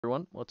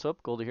Everyone, what's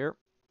up? Goldy here,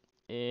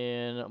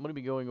 and I'm going to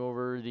be going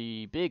over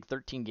the big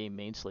 13 game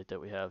main slate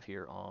that we have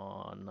here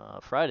on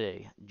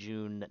Friday,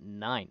 June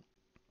 9.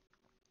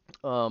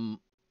 Um,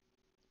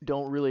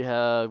 don't really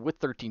have, with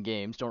 13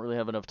 games, don't really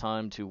have enough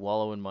time to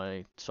wallow in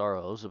my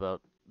sorrows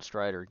about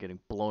Strider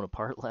getting blown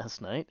apart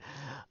last night.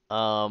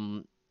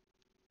 Um,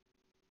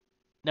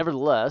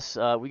 Nevertheless,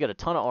 we got a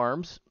ton of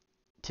arms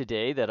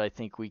today that I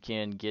think we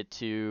can get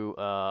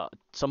to,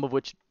 some of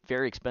which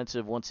very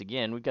expensive once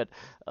again. We've got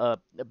a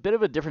bit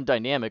of a different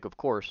dynamic, of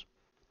course.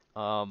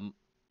 Um,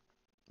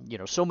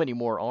 so many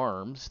more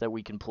arms that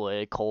we can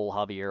play: Cole,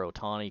 Javier,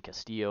 Otani,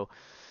 Castillo,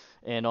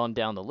 and on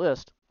down the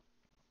list.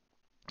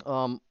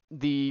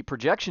 The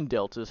projection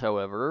deltas,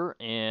 however,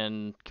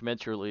 and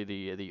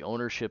commensurately the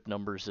ownership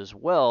numbers as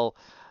well,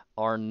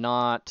 are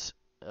not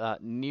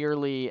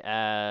nearly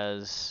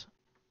as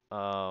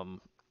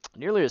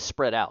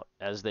spread out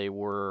as they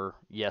were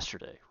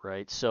yesterday,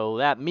 right? So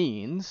that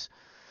means,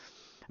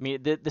 I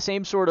mean, the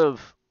same sort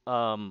of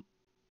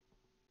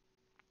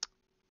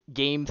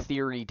game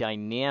theory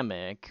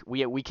dynamic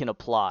we can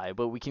apply,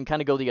 but we can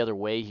kind of go the other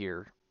way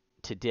here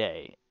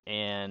today.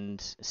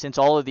 And since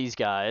all of these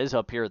guys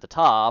up here at the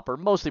top are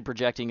mostly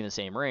projecting in the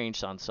same range,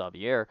 Sans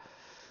Xavier,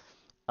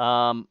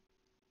 um,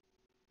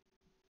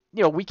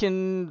 we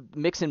can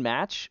mix and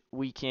match.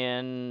 We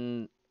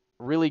can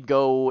really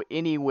go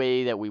any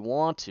way that we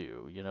want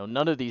to.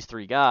 None of these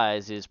three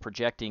guys is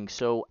projecting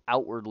so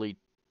outwardly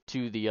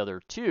to the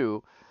other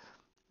two.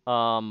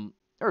 Or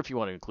if you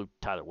want to include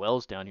Tyler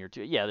Wells down here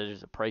too, yeah,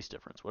 there's a price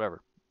difference,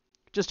 whatever.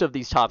 Just of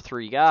these top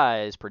three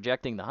guys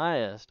projecting the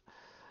highest,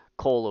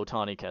 Cole,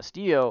 Otani,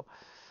 Castillo,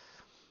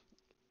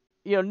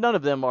 none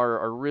of them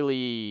are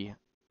really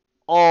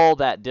all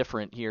that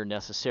different here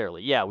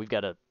necessarily. Yeah, we've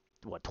got a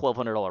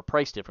 $1,200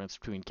 price difference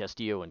between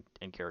Castillo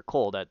and Garrett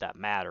Cole. That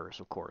matters,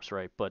 of course,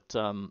 right? But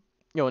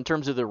in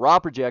terms of the raw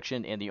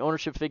projection and the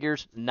ownership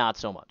figures, not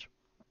so much.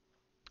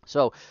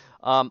 So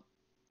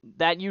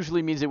that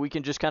usually means that we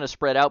can just kind of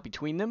spread out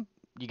between them.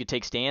 You could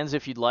take stands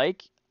if you'd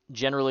like.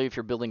 Generally, if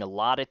you're building a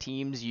lot of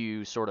teams,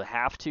 you sort of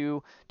have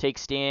to take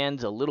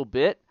stands a little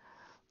bit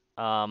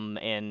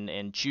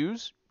and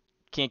choose.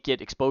 Can't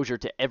get exposure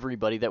to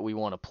everybody that we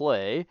want to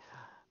play.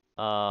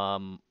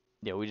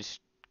 We just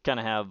kind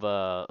of have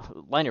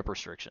lineup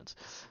restrictions.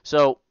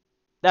 So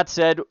that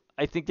said,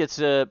 I think that's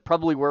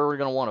probably where we're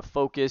going to want to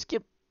focus.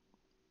 Get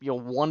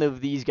one of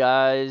these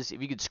guys,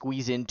 if you could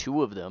squeeze in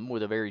two of them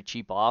with a very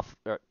cheap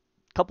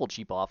couple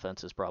cheap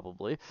offenses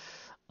probably.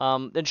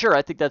 Then sure,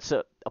 I think that's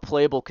a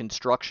playable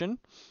construction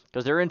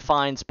because they're in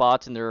fine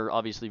spots and they're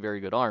obviously very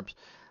good arms.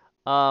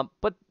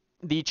 But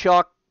the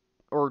chalk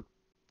or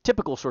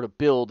typical sort of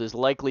build is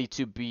likely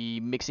to be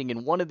mixing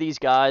in one of these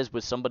guys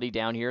with somebody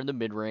down here in the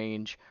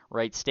mid-range,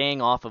 right?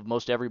 Staying off of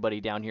most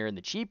everybody down here in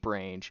the cheap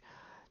range.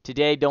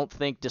 Today, don't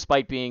think,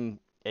 despite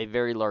being a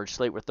very large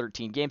slate with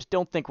 13 games,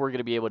 don't think we're going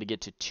to be able to get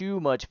to too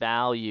much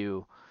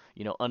value,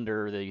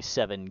 under the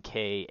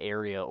 7K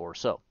area or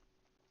so.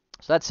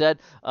 So that said,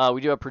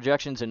 we do have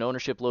projections and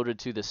ownership loaded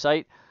to the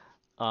site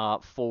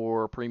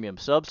for premium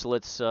subs. So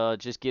let's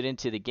just get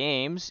into the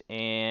games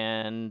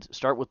and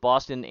start with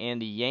Boston and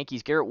the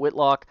Yankees. Garrett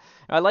Whitlock.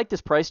 I like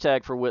this price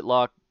tag for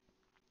Whitlock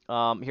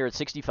here at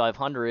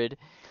 6,500.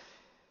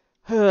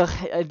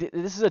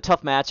 This is a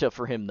tough matchup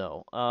for him,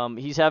 though.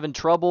 He's having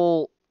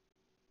trouble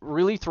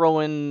really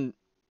throwing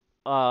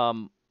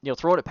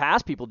it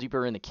past people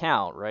deeper in the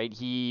count, right?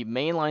 He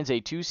mainlines a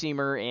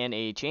two-seamer and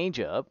a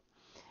changeup,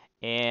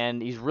 and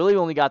he's really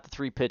only got the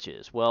three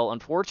pitches. Well,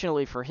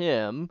 unfortunately for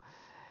him,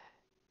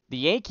 the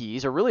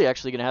Yankees are really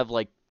actually going to have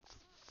like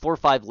 4 or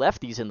 5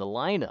 lefties in the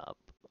lineup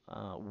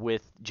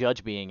with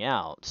Judge being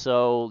out.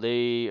 So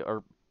they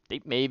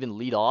may even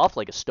lead off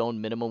like a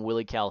stone minimum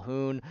Willie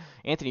Calhoun.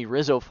 Anthony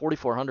Rizzo,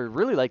 4,400.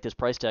 Really like this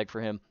price tag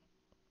for him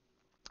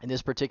in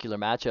this particular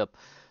matchup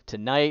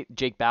tonight.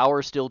 Jake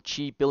Bauer still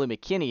cheap. Billy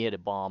McKinney hit a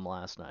bomb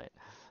last night.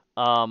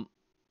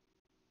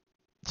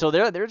 So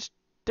they're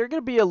going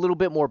to be a little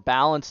bit more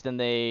balanced than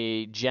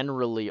they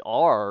generally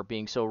are,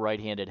 being so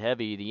right-handed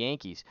heavy, the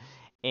Yankees.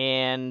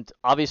 And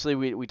obviously,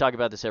 we talk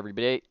about this every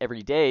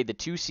day. The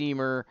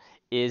two-seamer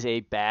is a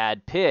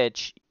bad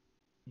pitch,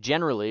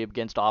 generally,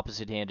 against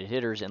opposite-handed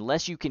hitters,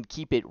 unless you can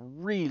keep it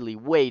really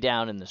way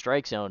down in the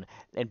strike zone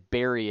and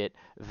bury it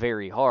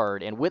very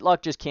hard. And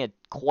Whitlock just can't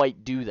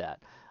quite do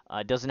that.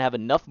 It doesn't have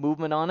enough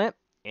movement on it,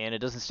 and it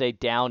doesn't stay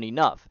down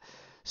enough.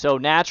 So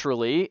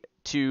naturally,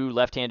 to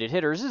left-handed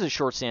hitters, this is a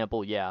short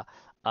sample, yeah.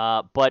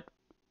 But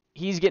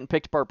he's getting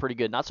picked apart pretty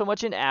good. Not so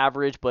much in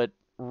average, but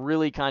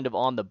really kind of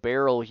on the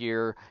barrel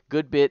here.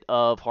 Good bit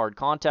of hard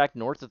contact,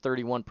 north of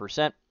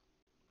 31%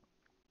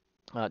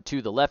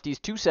 to the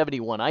lefties.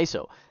 271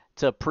 ISO.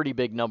 It's a pretty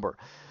big number.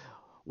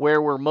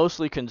 Where we're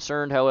mostly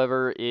concerned,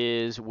 however,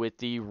 is with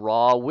the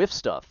raw whiff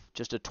stuff.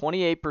 Just a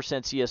 28%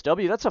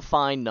 CSW. That's a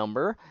fine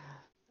number.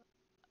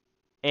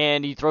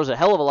 And he throws a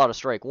hell of a lot of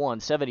strike one.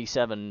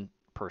 77%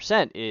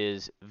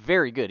 is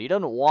very good. He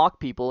doesn't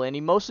walk people, and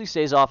he mostly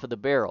stays off of the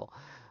barrel.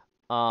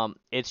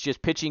 It's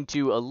just pitching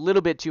to a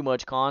little bit too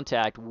much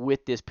contact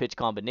with this pitch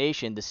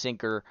combination, the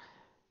sinker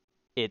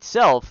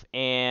itself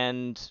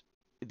and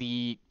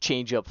the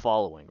changeup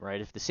following,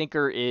 right? If the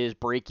sinker is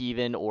break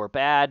even or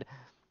bad,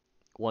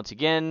 once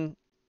again,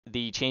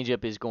 the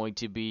changeup is going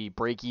to be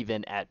break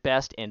even at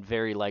best and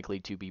very likely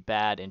to be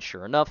bad. And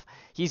sure enough,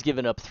 he's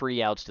given up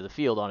 3 outs to the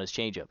field on his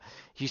changeup.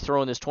 He's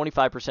throwing this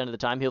 25% of the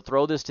time. He'll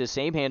throw this to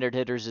same-handed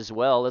hitters as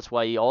well. That's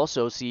why he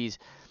also sees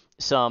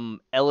some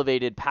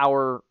elevated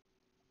power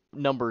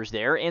numbers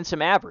there and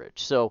some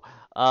average. So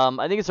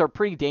I think it's a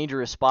pretty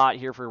dangerous spot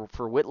here for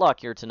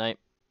Whitlock here tonight.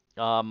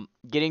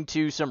 Getting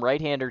to some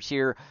right-handers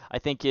here, I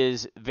think,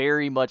 is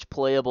very much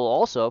playable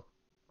also.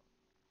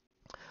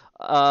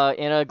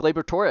 And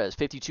Gleyber Torres,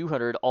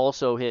 5,200,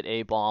 also hit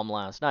a bomb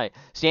last night.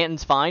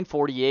 Stanton's fine,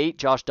 48.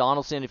 Josh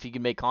Donaldson, if he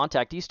can make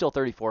contact, he's still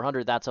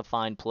 3,400. That's a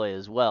fine play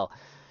as well.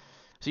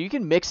 So you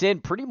can mix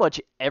in pretty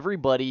much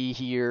everybody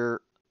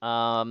here.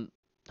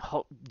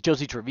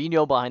 Josie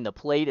Trevino behind the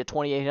plate at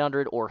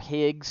 2,800, or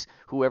Higgs,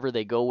 whoever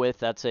they go with.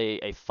 That's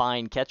a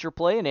fine catcher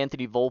play. And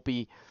Anthony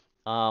Volpe,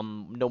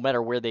 no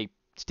matter where they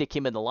stick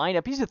him in the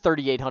lineup, he's at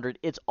 3,800.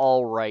 It's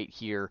all right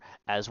here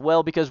as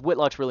well because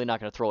Whitlock's really not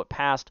going to throw it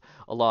past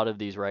a lot of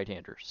these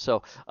right-handers.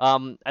 So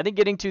I think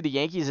getting to the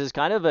Yankees is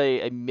kind of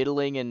a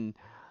middling and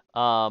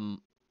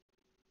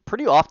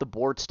pretty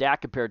off-the-board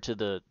stack compared to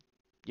the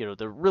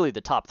really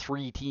the top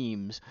 3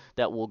 teams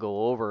that we'll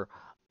go over.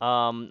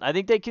 I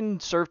think they can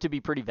serve to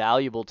be pretty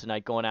valuable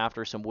tonight going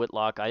after some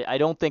Whitlock. I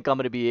don't think I'm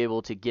going to be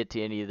able to get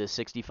to any of the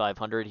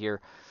 6,500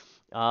 here.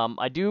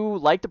 I do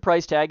like the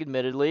price tag,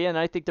 admittedly, and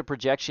I think the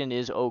projection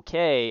is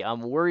okay.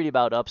 I'm worried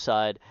about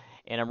upside,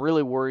 and I'm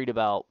really worried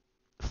about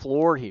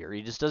floor here.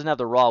 He just doesn't have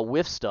the raw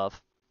whiff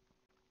stuff.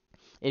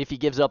 And if he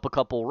gives up a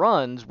couple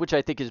runs, which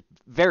I think is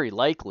very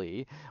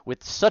likely,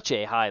 with such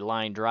a high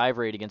line drive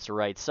rate against the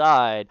right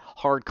side,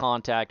 hard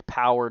contact,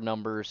 power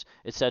numbers,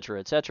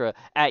 etc.,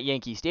 at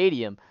Yankee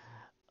Stadium,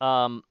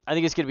 I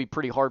think it's going to be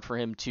pretty hard for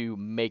him to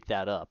make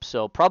that up.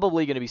 So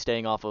probably going to be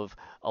staying off of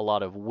a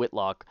lot of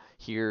Whitlock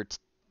here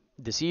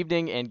this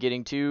evening and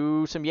getting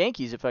to some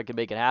Yankees if I can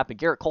make it happen.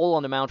 Garrett Cole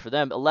on the mound for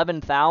them,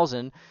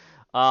 11,000.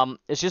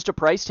 It's just a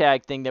price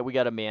tag thing that we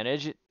got to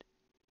manage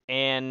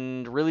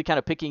and really kind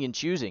of picking and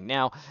choosing.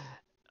 Now,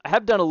 I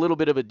have done a little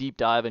bit of a deep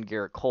dive in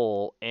Garrett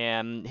Cole,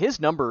 and his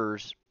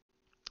numbers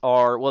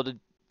are, well,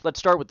 let's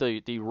start with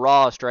the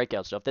raw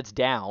strikeout stuff. That's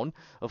down,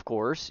 of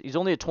course. He's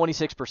only at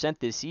 26%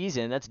 this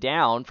season. That's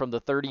down from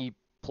the 30+%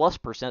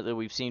 that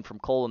we've seen from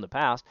Cole in the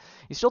past.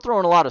 He's still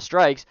throwing a lot of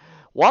strikes.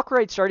 Walk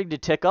rate starting to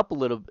tick up a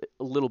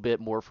little bit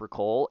more for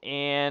Cole,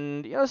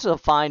 and this is a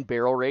fine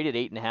barrel rate at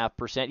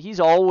 8.5%. He's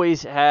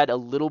always had a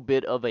little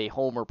bit of a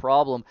homer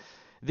problem.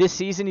 This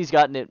season he's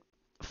gotten it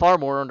far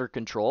more under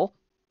control,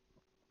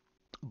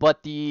 but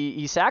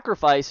he's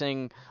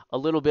sacrificing a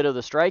little bit of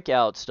the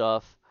strikeout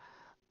stuff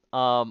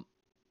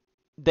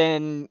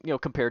than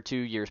compared to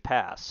years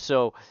past.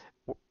 So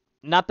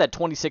not that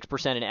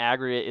 26% in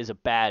aggregate is a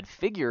bad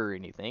figure or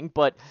anything,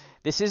 but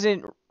this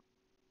isn't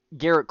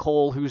Garrett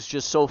Cole, who's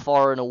just so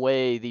far and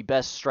away the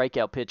best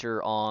strikeout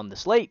pitcher on the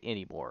slate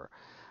anymore.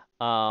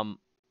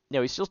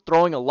 He's still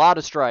throwing a lot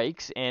of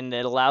strikes, and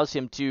it allows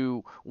him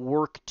to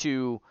work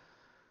to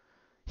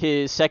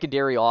his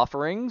secondary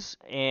offerings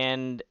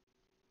and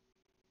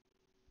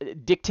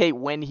dictate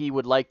when he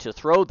would like to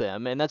throw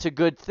them, and that's a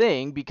good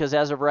thing because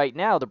as of right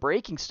now, the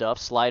breaking stuff,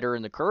 slider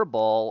and the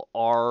curveball,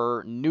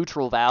 are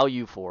neutral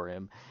value for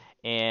him,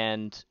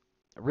 and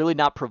really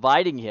not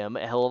providing him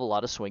a hell of a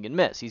lot of swing and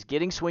miss. He's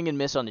getting swing and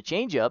miss on the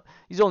changeup.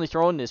 He's only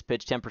throwing this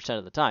pitch 10%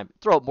 of the time.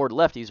 Throw it more to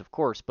lefties, of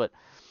course, but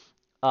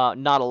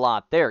not a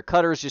lot there.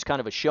 Cutter is just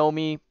kind of a show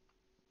me,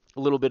 a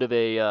little bit of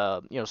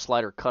a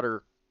slider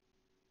cutter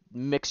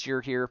mixture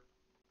here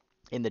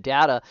in the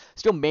data.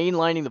 Still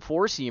mainlining the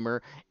four-seamer,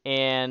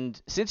 and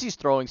since he's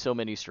throwing so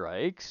many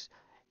strikes,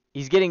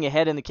 he's getting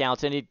ahead in the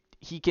counts, and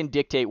he can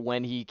dictate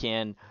when he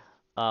can.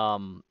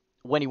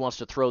 When he wants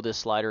to throw this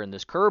slider and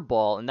this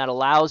curveball, and that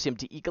allows him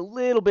to eke a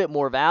little bit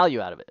more value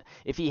out of it.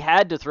 If he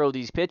had to throw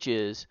these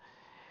pitches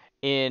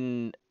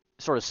in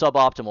sort of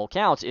suboptimal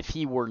counts, if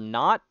he were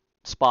not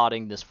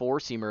spotting this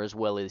four-seamer as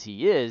well as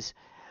he is,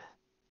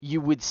 you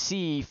would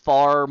see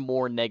far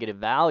more negative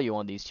value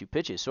on these two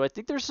pitches. So I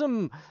think there's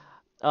some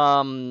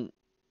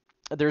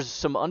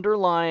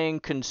underlying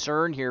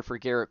concern here for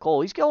Garrett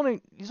Cole. He's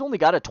only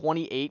got a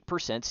 28%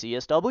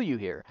 CSW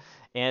here,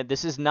 and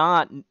this is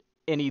not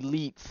an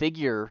elite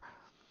figure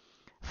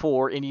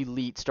for an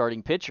elite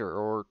starting pitcher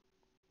or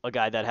a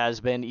guy that has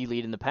been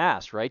elite in the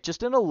past, right?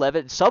 Just an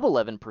sub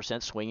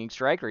 11% swinging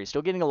strike rate.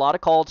 Still getting a lot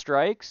of called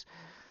strikes,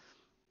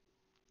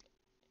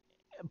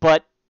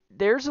 but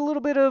there's a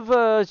little bit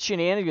of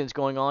shenanigans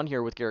going on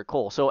here with Garrett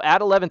Cole. So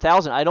at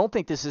 11,000, I don't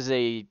think this is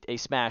a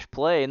smash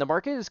play, and the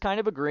market is kind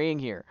of agreeing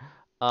here.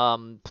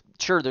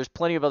 Sure, there's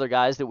plenty of other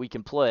guys that we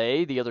can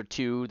play. The other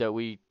two that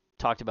we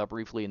talked about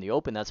briefly in the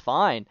open, that's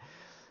fine.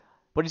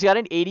 But he's got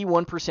an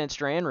 81%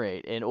 strand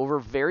rate, and over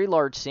very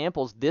large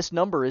samples, this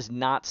number is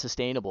not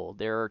sustainable.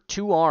 There are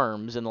two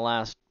arms in the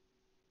last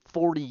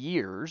 40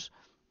 years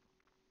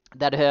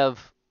that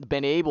have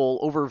been able,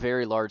 over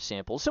very large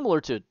samples, similar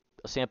to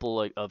a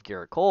sample of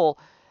Garrett Cole,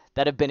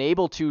 that have been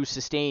able to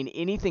sustain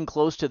anything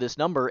close to this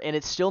number, and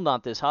it's still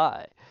not this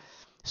high.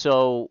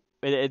 So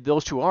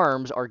those two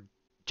arms are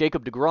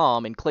Jacob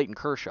deGrom and Clayton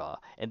Kershaw,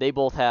 and they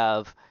both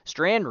have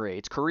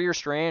career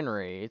strand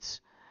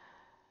rates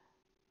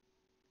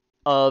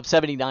of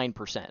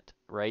 79%,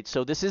 right?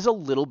 So this is a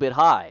little bit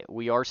high.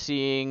 We are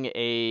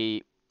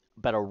seeing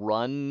about a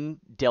run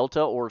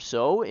delta or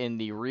so in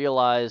the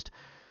realized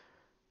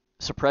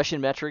suppression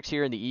metrics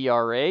here in the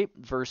ERA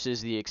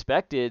versus the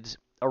expected,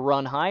 a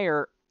run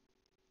higher.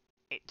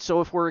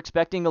 So if we're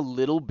expecting a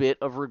little bit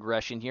of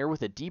regression here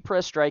with a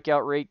depressed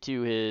strikeout rate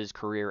to his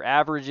career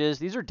averages,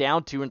 these are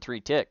down 2 and 3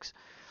 ticks.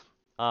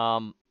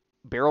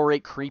 Barrel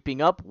rate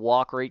creeping up,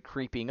 walk rate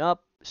creeping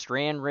up,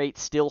 strand rate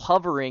still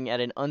hovering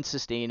at an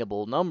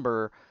unsustainable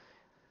number.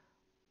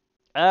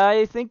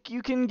 I think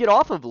you can get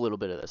off of a little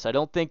bit of this. I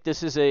don't think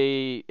this is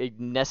a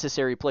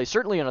necessary play,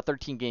 certainly on a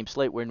 13-game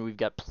slate when we've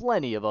got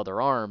plenty of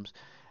other arms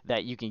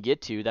that you can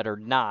get to that are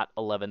not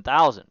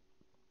 11,000.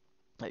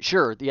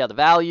 Sure, yeah, the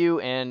value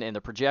and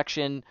the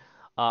projection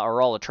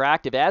are all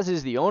attractive, as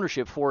is the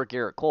ownership for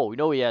Garrett Cole. We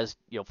know he has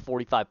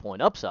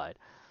 45-point upside,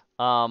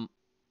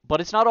 but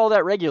it's not all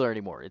that regular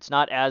anymore. It's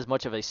not as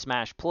much of a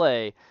smash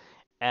play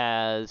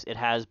as it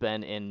has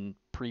been in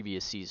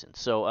previous seasons.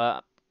 So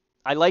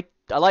I like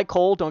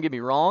Cole. Don't get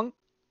me wrong.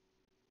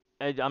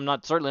 I'm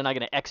certainly not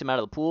going to X him out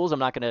of the pools. I'm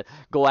not going to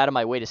go out of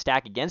my way to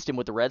stack against him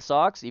with the Red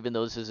Sox, even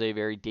though this is a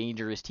very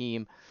dangerous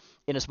team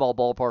in a small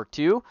ballpark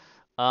too.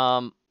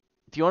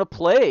 If you want to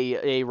play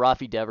a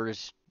Rafi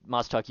Devers,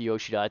 Masataka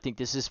Yoshida, I think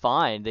this is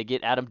fine. They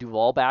get Adam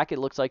Duvall back, it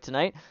looks like,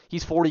 tonight.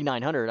 He's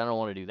 4,900. I don't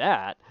want to do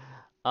that.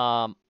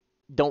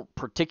 Don't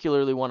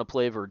particularly want to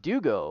play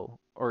Verdugo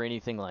or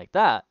anything like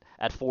that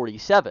at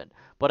 47.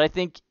 But I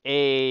think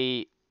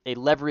a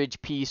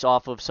leverage piece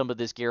off of some of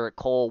this Garrett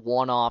Cole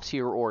one-offs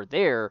here or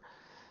there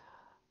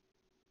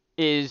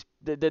is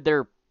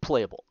they're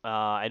playable.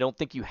 I don't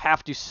think you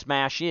have to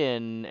smash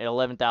in at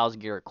 11,000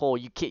 Garrett Cole.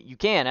 You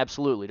can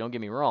absolutely. Don't get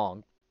me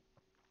wrong.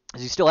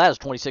 He still has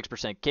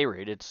 26% K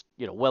rate. It's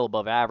well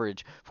above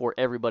average for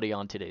everybody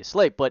on today's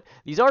slate. But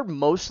these are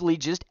mostly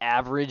just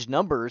average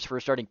numbers for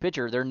a starting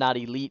pitcher. They're not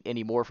elite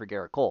anymore for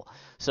Garrett Cole.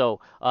 So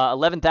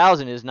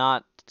 11,000 is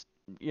not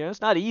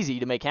it's not easy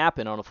to make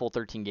happen on a full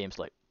 13-game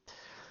slate.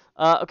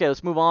 Okay,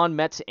 let's move on.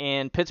 Mets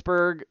and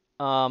Pittsburgh.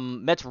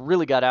 Mets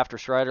really got after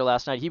Strider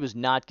last night. He was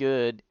not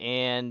good,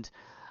 and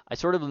I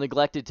sort of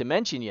neglected to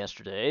mention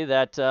yesterday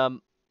that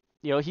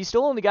he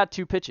still only got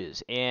 2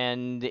 pitches,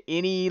 and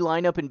any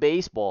lineup in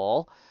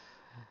baseball,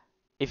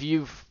 if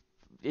you've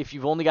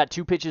only got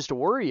 2 pitches to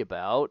worry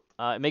about,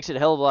 it makes it a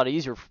hell of a lot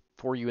easier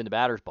for you in the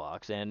batter's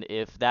box. And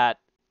if that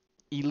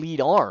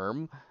elite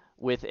arm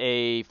with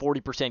a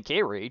 40%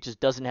 K rate just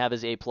doesn't have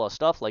his A+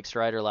 stuff like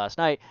Strider last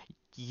night,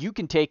 you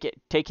can take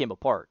him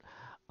apart.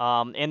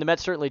 And the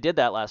Mets certainly did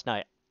that last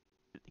night.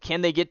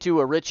 Can they get to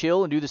a Rich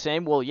Hill and do the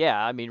same? Well, yeah.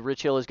 I mean,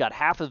 Rich Hill has got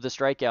half of the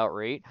strikeout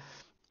rate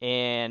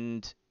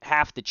and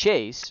half the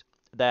chase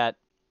that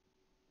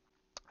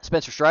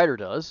Spencer Strider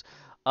does.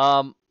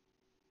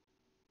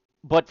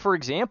 But for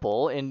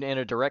example, in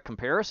a direct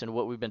comparison to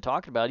what we've been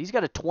talking about, he's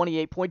got a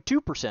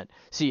 28.2%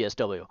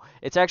 CSW.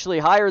 It's actually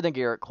higher than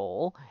Garrett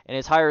Cole, and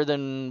it's higher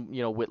than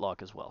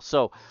Whitlock as well.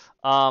 So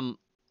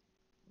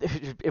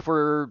if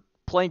we're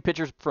playing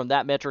pitchers from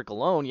that metric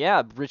alone,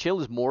 yeah, Rich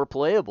Hill is more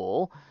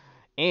playable,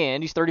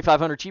 and he's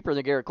 3,500 cheaper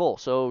than Garrett Cole.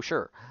 So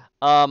sure.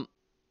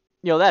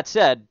 That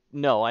said,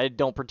 no, I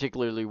don't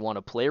particularly want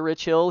to play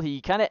Rich Hill. He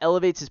kind of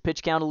elevates his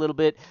pitch count a little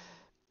bit.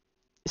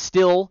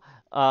 Still,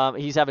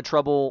 he's having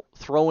trouble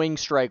throwing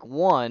strike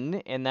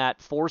one, and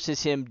that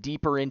forces him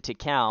deeper into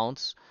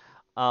counts.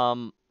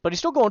 But he's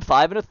still going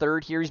 5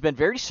 1/3 here. He's been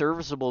very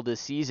serviceable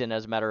this season,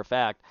 as a matter of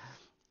fact.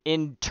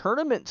 In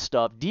tournament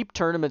stuff, deep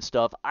tournament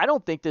stuff, I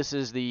don't think this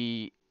is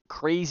the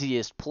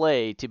craziest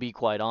play, to be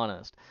quite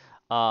honest.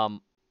 Now,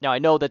 I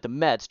know that the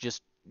Mets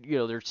just,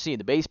 they're seeing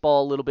the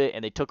baseball a little bit,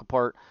 and they took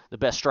apart the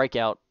best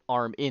strikeout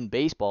arm in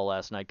baseball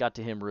last night, got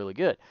to him really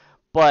good.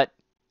 But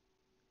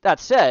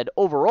that said,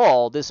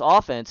 overall, this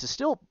offense is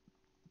still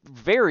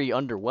very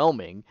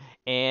underwhelming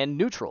and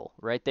neutral,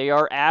 right? They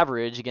are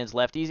average against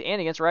lefties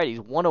and against righties.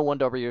 101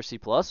 WRC+,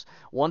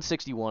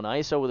 161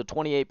 ISO with a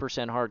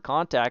 28% hard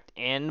contact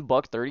and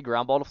 $130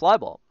 ground ball to fly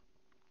ball.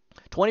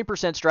 20%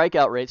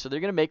 strikeout rate, so they're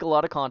going to make a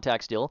lot of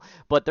contact still,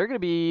 but they're going to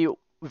be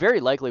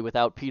very likely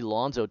without Pete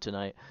Alonso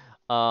tonight,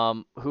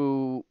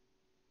 who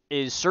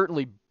is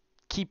certainly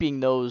keeping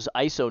those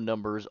ISO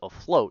numbers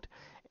afloat.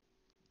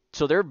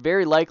 So they're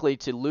very likely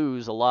to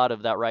lose a lot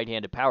of that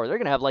right-handed power. They're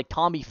going to have like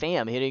Tommy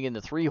Pham hitting in the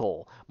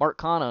 3-hole, Mark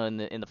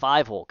Canha in the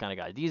 5-hole kind of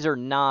guy. These are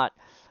not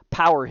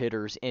power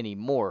hitters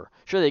anymore.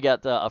 Sure, they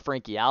got a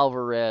Frankie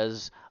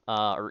Alvarez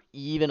or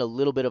even a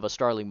little bit of a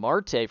Starling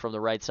Marte from the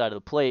right side of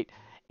the plate,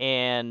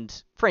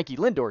 and Frankie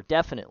Lindor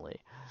definitely.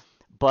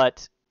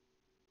 But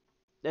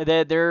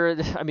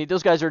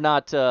those guys are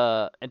not,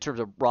 in terms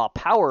of raw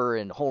power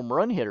and home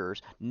run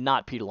hitters,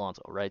 not Pete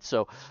Alonso, right?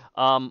 So,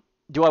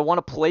 Do I want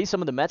to play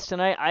some of the Mets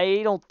tonight?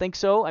 I don't think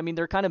so. I mean,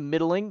 they're kind of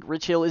middling.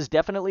 Rich Hill is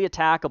definitely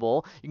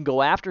attackable. You can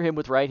go after him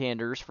with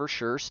right-handers for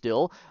sure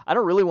still. I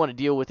don't really want to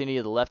deal with any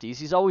of the lefties.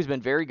 He's always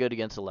been very good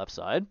against the left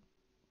side.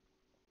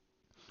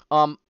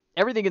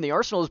 Everything in the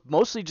arsenal is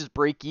mostly just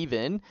break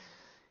even.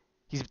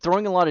 He's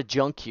throwing a lot of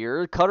junk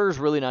here. Cutter is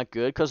really not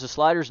good because the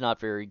slider's not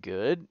very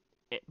good.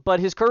 But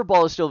his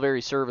curveball is still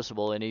very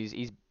serviceable, and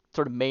he's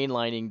sort of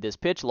mainlining this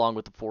pitch along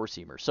with the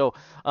four-seamer. So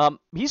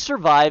he's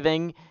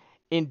surviving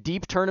in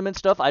deep tournament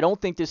stuff. I don't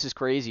think this is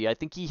crazy. I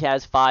think he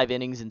has 5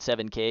 innings and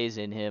 7 Ks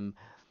in him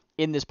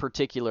in this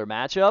particular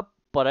matchup,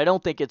 but I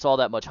don't think it's all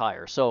that much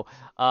higher. So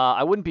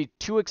I wouldn't be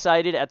too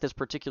excited at this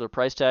particular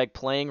price tag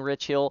playing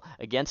Rich Hill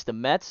against the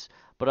Mets,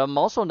 but I'm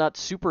also not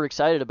super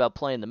excited about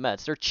playing the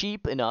Mets. They're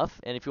cheap enough,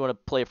 and if you want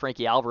to play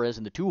Frankie Alvarez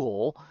in the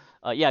 2-hole,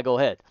 yeah, go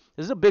ahead.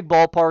 This is a big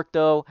ballpark,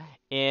 though,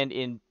 and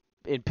in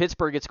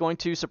Pittsburgh, it's going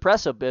to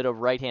suppress a bit of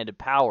right-handed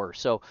power.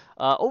 So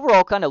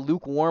overall, kind of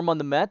lukewarm on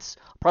the Mets.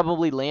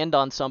 Probably land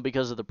on some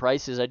because of the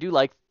prices. I do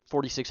like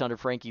 4,600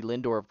 Frankie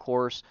Lindor, of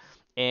course,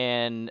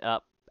 and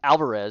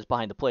Alvarez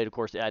behind the plate, of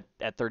course, at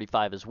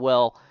 35 as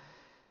well.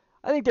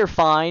 I think they're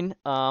fine.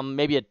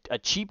 Maybe a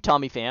cheap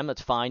Tommy Pham,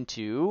 that's fine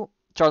too.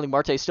 Charlie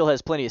Marte still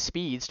has plenty of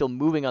speed, still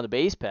moving on the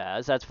base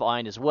paths. That's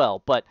fine as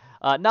well. But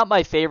not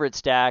my favorite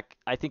stack.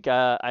 I think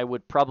I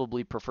would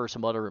probably prefer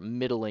some other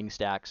middling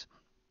stacks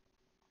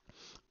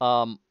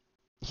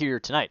here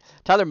tonight.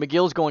 Tyler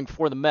McGill's going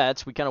for the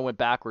Mets. We kind of went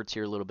backwards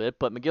here a little bit,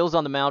 but McGill's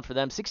on the mound for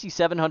them.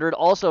 6,700.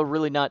 Also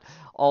really not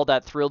all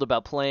that thrilled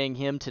about playing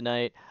him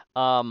tonight.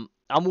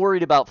 I'm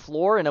worried about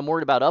floor, and I'm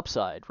worried about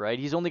upside, right?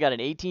 He's only got an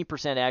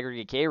 18%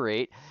 aggregate K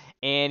rate,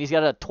 and he's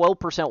got a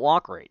 12%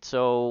 walk rate.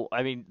 So,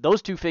 I mean,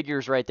 those two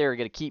figures right there are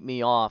going to keep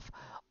me off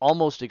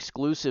almost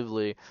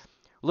exclusively.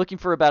 Looking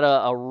for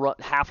about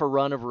half a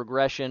run of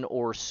regression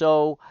or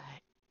so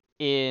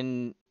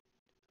in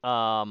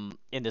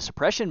the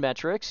suppression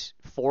metrics.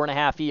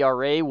 4.5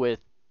 ERA with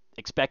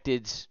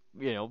expected,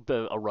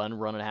 a run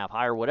and a half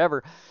higher,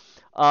 whatever.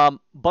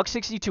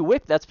 $1.62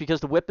 whip. That's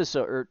because the whip is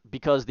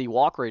because the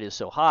walk rate is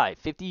so high.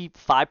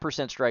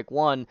 55% strike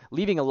one,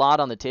 leaving a lot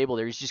on the table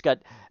there. He's just got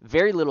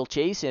very little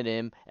chase in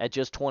him at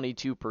just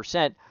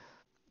 22%.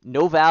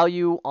 No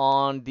value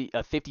on the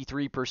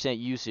 53%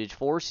 usage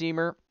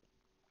four-seamer,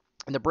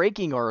 and the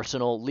breaking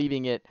arsenal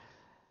leaving it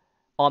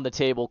on the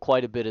table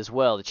quite a bit as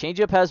well. The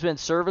changeup has been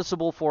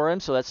serviceable for him,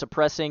 so that's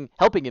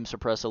helping him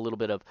suppress a little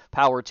bit of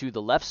power to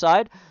the left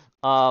side.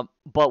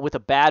 But with a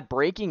bad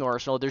breaking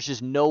arsenal, there's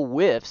just no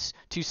whiffs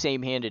to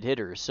same-handed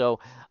hitters. So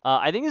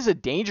I think this is a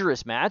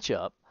dangerous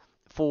matchup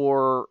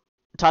for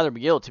Tyler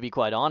McGill, to be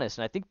quite honest.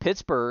 And I think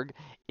Pittsburgh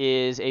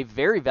is a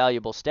very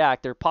valuable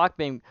stack. They're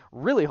pocketing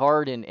really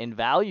hard in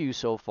value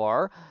so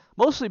far,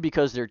 mostly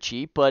because they're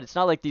cheap, but it's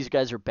not like these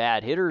guys are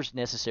bad hitters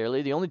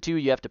necessarily. The only two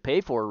you have to pay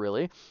for,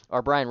 really,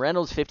 are Brian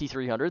Reynolds,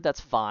 5,300.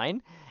 That's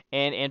fine.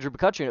 And Andrew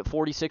McCutchen at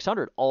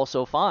 4,600.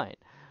 Also fine.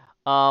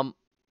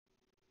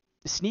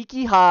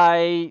 Sneaky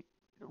high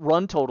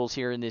run totals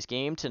here in this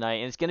game tonight,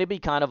 and it's going to be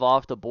kind of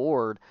off the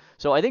board.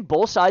 So I think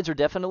both sides are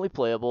definitely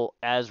playable,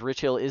 as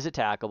Rich Hill is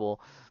attackable.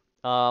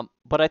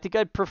 But I think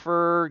I'd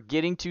prefer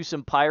getting to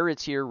some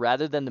Pirates here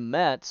rather than the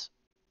Mets,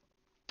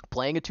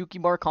 playing a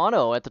Tuki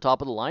Marcano at the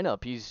top of the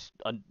lineup. He's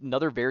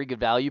another very good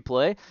value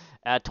play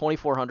at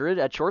 2,400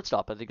 at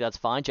shortstop. I think that's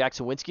fine. Jack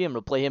Sawinski, I'm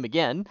going to play him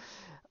again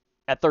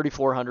at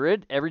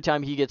 3,400. Every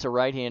time he gets a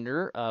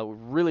right-hander,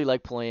 really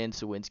like playing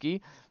Sawinski.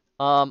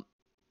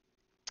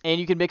 And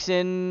you can mix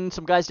in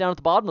some guys down at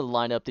the bottom of the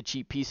lineup, the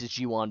cheap pieces,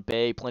 Ji-Hwan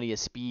Bae, plenty of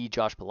speed,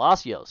 Josh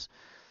Palacios.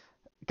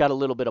 Got a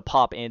little bit of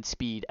pop and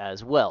speed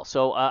as well.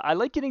 So I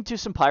like getting to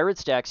some Pirate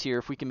stacks here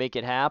if we can make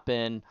it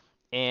happen,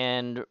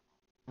 and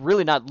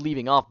really not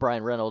leaving off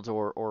Brian Reynolds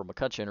or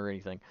McCutchen or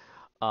anything,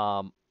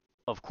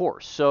 of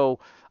course.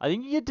 So I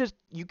think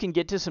you can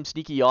get to some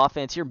sneaky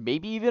offense here,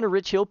 maybe even a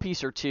Rich Hill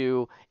piece or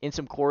two in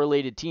some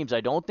correlated teams.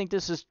 I don't think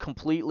this is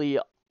completely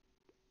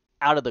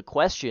out of the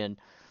question.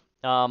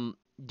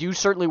 Do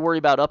certainly worry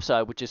about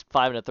upside, which is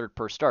 5 1/3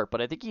 per start,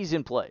 but I think he's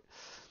in play.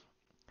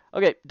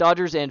 Okay,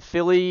 Dodgers and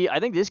Philly.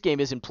 I think this game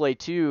is in play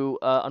too.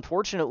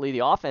 Unfortunately,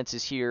 the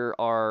offenses here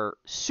are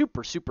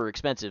super, super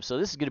expensive, so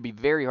this is going to be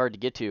very hard to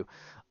get to.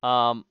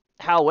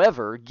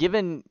 However,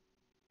 given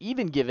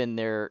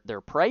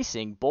their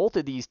pricing, both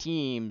of these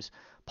teams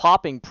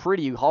popping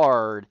pretty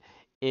hard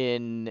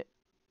in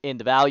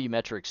the value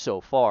metrics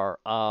so far.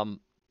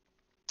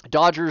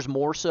 Dodgers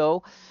more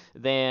so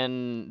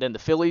than the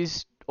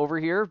Phillies over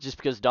here, just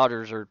because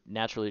Dodgers are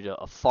naturally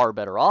a far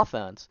better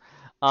offense.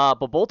 But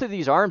both of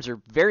these arms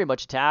are very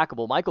much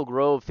attackable. Michael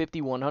Grove,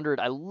 5,100.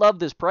 I love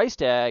this price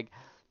tag,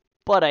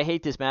 but I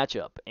hate this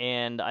matchup.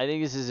 And I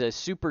think this is a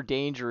super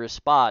dangerous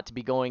spot to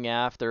be going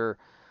after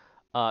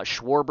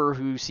Schwarber,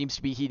 who seems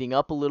to be heating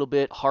up a little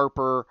bit,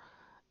 Harper,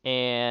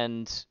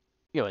 and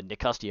Nick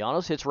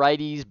Castellanos hits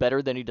righties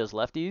better than he does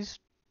lefties.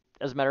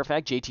 As a matter of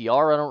fact,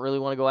 JTR, I don't really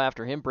want to go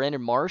after him.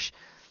 Brandon Marsh,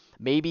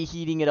 maybe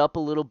heating it up a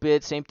little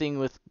bit. Same thing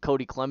with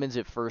Cody Clemens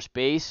at first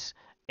base.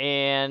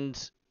 And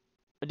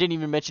I didn't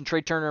even mention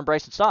Trey Turner and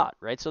Bryson Stott,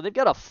 right? So they've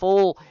got a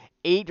full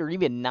 8 or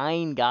even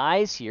 9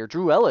 guys here.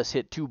 Drew Ellis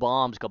hit 2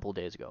 bombs a couple of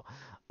days ago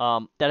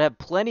that have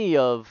plenty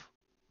of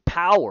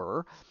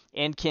power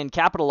and can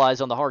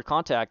capitalize on the hard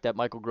contact that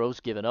Michael Grove's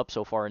given up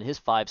so far in his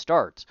 5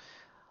 starts.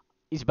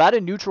 He's about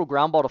a neutral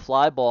ground ball to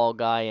fly ball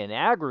guy in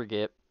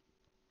aggregate,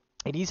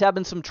 and he's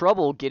having some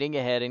trouble getting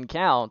ahead in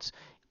counts.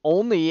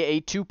 Only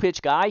a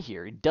 2-pitch guy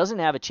here. He doesn't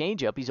have a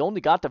changeup. He's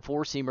only got the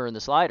 4-seamer and the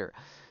slider.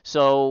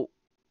 So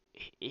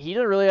he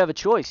doesn't really have a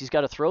choice. He's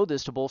got to throw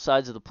this to both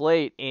sides of the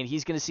plate, and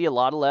he's going to see a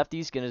lot of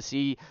lefties, going to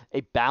see a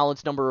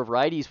balanced number of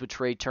righties with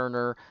Trey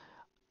Turner,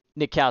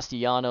 Nick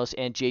Castellanos,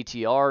 and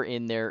JTR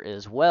in there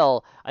as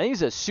well. I think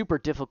it's a super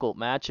difficult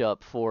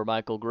matchup for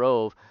Michael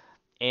Grove,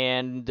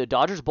 and the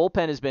Dodgers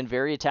bullpen has been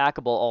very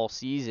attackable all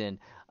season.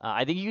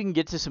 I think you can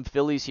get to some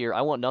Phillies here.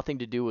 I want nothing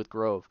to do with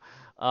Grove.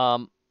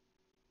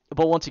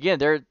 But once again,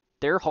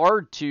 they're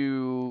hard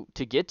to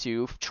get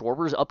to.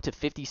 Schwarber's up to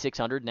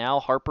 5,600 now.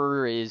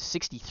 Harper is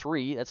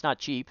 63. That's not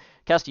cheap.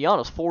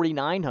 Castellanos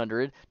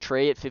 4,900.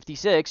 Trey at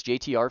 56.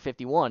 JTR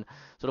 51.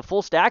 So to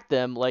full stack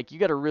them, like, you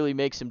got to really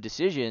make some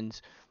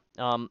decisions.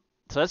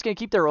 So that's going to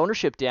keep their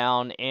ownership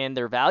down and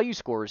their value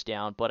scores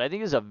down. But I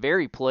think it's a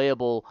very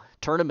playable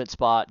tournament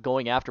spot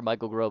going after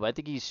Michael Grove. I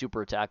think he's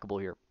super attackable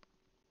here.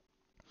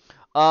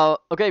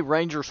 Okay,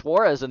 Ranger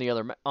Suarez on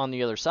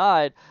the other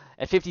side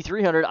at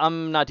 5,300.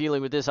 I'm not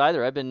dealing with this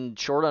either. I've been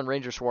short on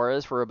Ranger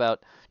Suarez for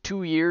about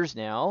 2 years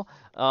now.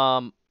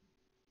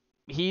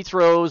 He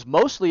throws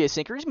mostly a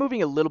sinker. He's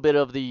moving a little bit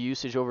of the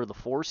usage over the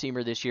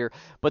 4-seamer this year,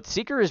 but the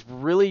sinker is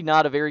really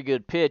not a very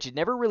good pitch. It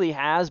never really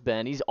has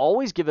been. He's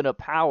always given up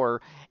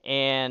power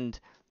and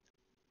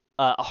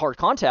a hard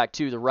contact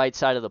to the right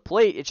side of the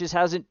plate. It just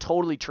hasn't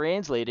totally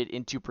translated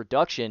into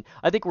production.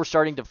 I think we're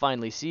starting to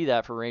finally see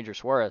that for Ranger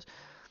Suarez.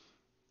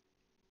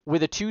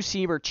 With a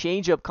 2-seamer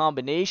changeup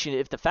combination,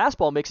 if the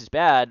fastball mix is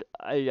bad,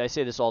 I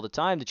say this all the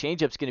time, the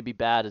changeup's going to be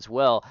bad as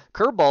well.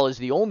 Curveball is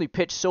the only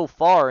pitch so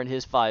far in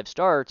his 5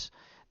 starts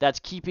that's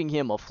keeping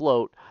him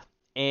afloat,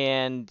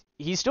 and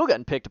he's still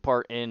gotten picked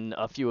apart in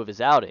a few of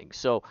his outings.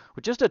 So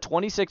with just a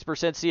 26%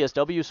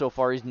 CSW so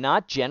far, he's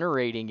not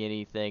generating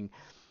anything.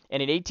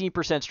 And an 18%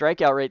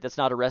 strikeout rate, that's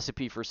not a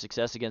recipe for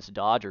success against the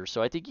Dodgers.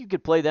 So I think you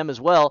could play them as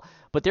well,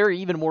 but they're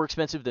even more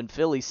expensive than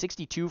Philly.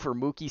 62 for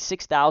Mookie,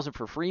 6,000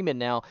 for Freeman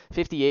now,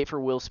 58 for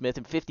Will Smith,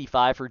 and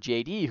 55 for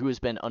JD, who has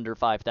been under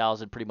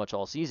 5,000 pretty much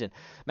all season.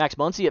 Max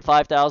Muncy at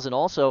 5,000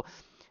 also.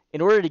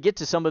 In order to get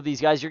to some of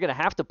these guys, you're going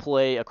to have to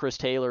play a Chris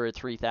Taylor at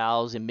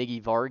 3,000,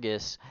 Miggy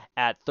Vargas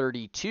at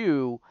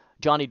 32,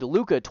 Johnny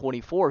DeLuca at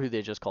 24, who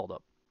they just called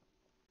up.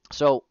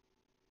 So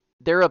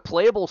they're a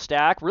playable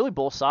stack, really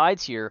both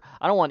sides here.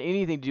 I don't want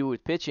anything to do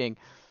with pitching,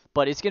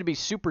 but it's going to be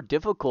super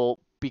difficult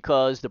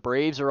because the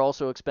Braves are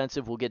also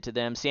expensive. We'll get to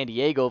them. San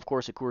Diego, of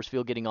course, at Coors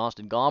Field, getting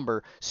Austin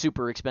Gomber,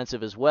 super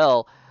expensive as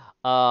well.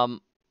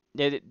 That's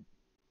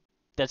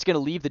going to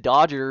leave the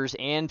Dodgers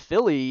and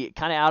Philly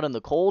kind of out in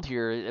the cold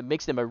here. It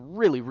makes them a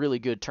really, really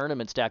good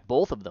tournament stack,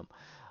 both of them.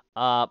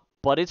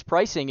 But it's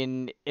pricing,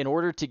 and in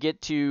order to get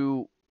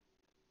to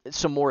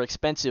some more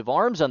expensive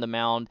arms on the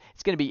mound,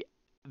 it's going to be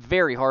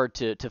very hard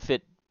to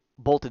fit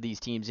both of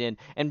these teams in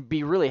and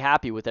be really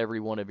happy with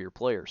every one of your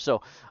players.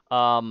 So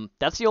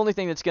that's the only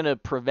thing that's going to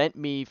prevent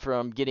me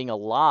from getting a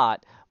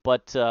lot.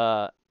 But,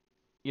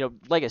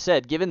 like I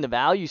said, given the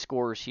value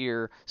scores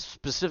here,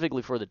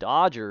 specifically for the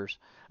Dodgers,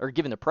 or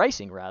given the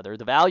pricing rather,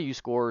 the value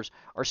scores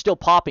are still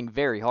popping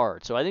very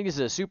hard. So I think this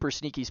is a super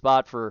sneaky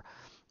spot for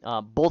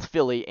both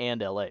Philly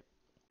and LA.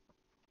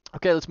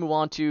 Okay, let's move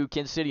on to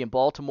Kansas City and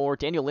Baltimore.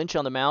 Daniel Lynch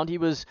on the mound. He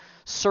was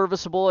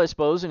serviceable, I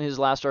suppose, in his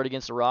last start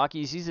against the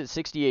Rockies. He's at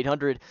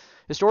 6,800.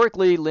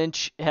 Historically,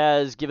 Lynch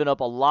has given up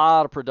a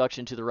lot of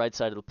production to the right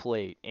side of the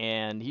plate,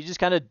 and he just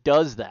kind of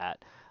does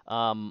that.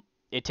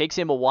 It takes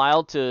him a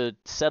while to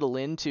settle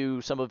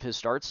into some of his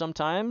starts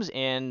sometimes,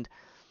 and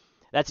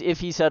that's if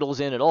he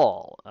settles in at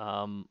all.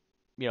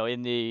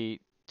 In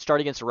the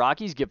start against the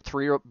Rockies,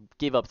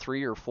 gave up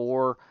 3 or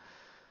 4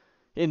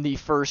 in the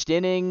first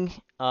inning,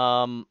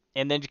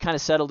 and then kind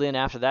of settled in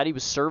after that. He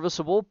was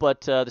serviceable,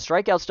 but the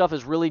strikeout stuff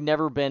has really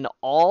never been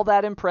all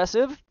that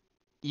impressive,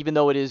 even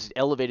though it is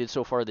elevated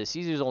so far this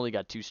season. He's only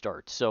got 2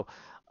 starts. So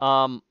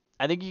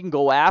I think you can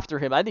go after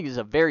him. I think it's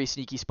a very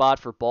sneaky spot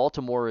for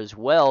Baltimore as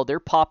well. They're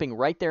popping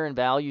right there in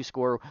value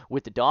score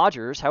with the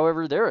Dodgers.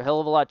 However, they're a hell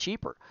of a lot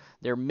cheaper.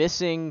 They're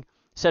missing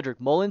Cedric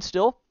Mullins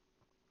still,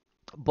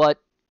 but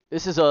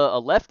this is a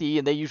lefty,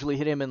 and they usually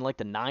hit him in like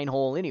the 9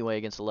 hole anyway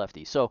against the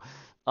lefty. So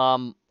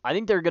I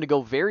think they're going to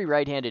go very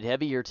right-handed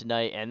heavy here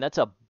tonight, and that's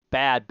a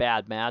bad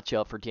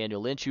matchup for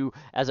Daniel Lynch, who,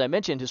 as I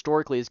mentioned,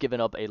 historically has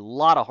given up a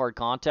lot of hard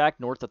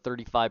contact, north of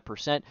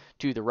 35%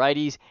 to the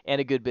righties,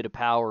 and a good bit of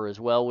power as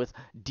well with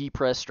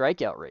depressed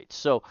strikeout rates.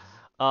 So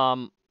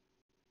I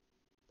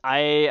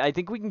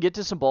think we can get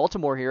to some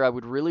Baltimore here. I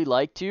would really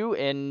like to,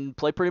 and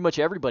play pretty much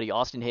everybody.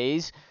 Austin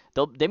Hayes,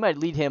 they might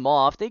lead him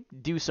off. They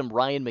do some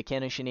Ryan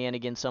McKenna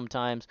shenanigans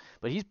sometimes,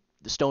 but he's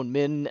the Stone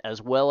Min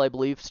as well, I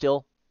believe,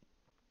 still.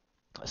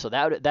 So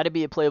that'd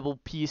be a playable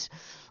piece.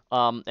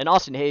 And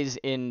Austin Hayes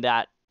in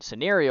that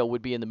scenario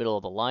would be in the middle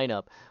of the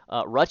lineup.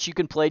 Rutsch you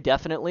can play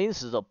definitely.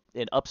 This is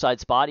an upside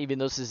spot, even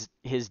though this is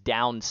his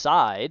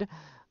downside.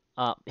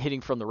 Hitting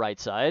from the right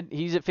side.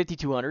 He's at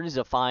 5,200. He's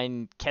a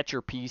fine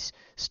catcher piece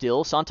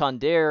still.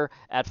 Santander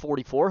at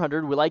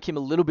 4,400. We like him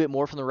a little bit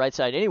more from the right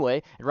side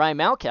anyway. And Ryan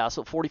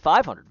Mountcastle at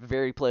 4,500.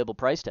 Very playable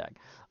price tag.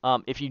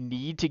 If you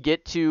need to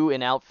get to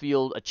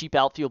a cheap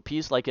outfield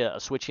piece like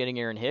a switch hitting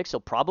Aaron Hicks, he'll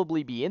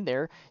probably be in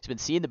there. He's been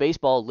seeing the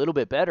baseball a little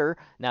bit better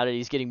now that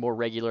he's getting more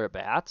regular at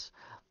bats.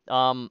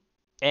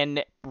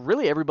 And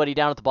really everybody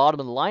down at the bottom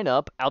of the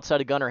lineup,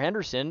 outside of Gunnar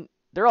Henderson,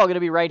 they're all going to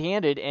be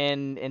right-handed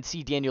and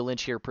see Daniel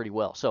Lynch here pretty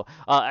well. So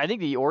I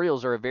think the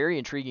Orioles are a very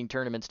intriguing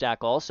tournament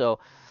stack also,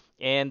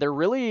 and they're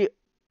really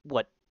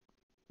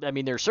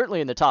they're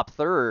certainly in the top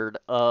third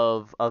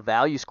of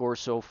value scores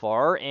so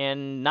far,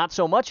 and not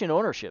so much in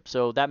ownership.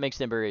 So that makes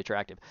them very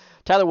attractive.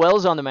 Tyler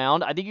Wells on the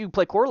mound. I think you can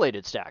play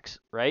correlated stacks,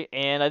 right?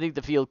 And I think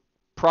the field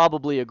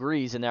probably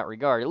agrees in that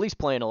regard, at least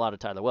playing a lot of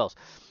Tyler Wells.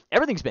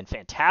 Everything's been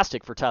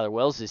fantastic for Tyler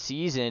Wells this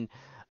season.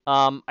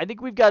 I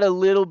think we've got a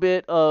little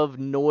bit of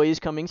noise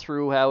coming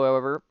through,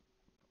 however.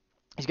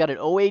 He's got an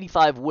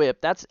 0.85 whip.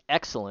 That's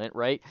excellent,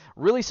 right?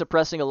 Really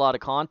suppressing a lot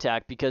of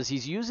contact because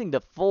he's using the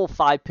full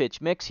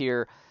 5-pitch mix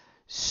here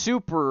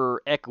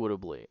super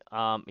equitably.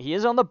 He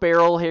is on the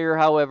barrel here,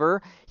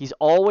 however. He's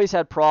always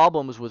had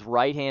problems with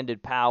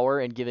right-handed power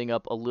and giving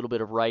up a little bit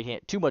of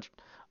too much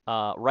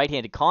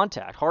right-handed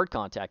contact, hard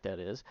contact that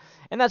is.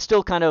 And that's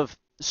still kind of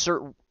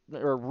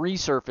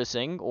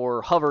resurfacing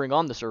or hovering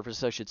on the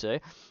surface, I should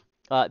say.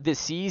 This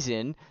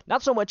season,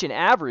 not so much in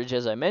average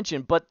as I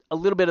mentioned, but a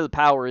little bit of the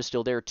power is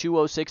still there.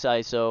 206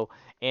 ISO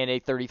and a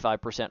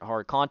 35%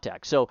 hard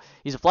contact. So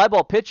he's a fly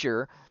ball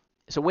pitcher.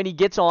 So when he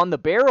gets on the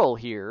barrel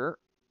here,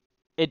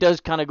 it does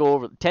kind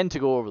of tend to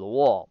go over the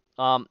wall.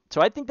 So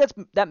I think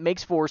that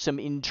makes for some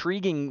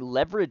intriguing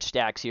leverage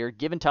stacks here,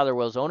 given Tyler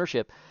Wells'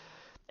 ownership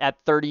at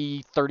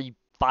 35%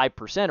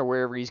 or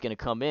wherever he's going to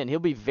come in. He'll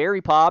be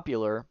very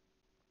popular,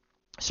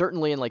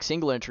 certainly in like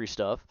single entry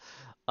stuff.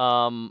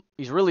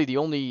 He's really the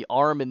only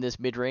arm in this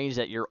mid-range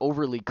that you're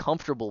overly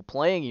comfortable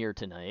playing here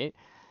tonight.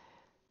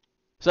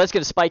 So that's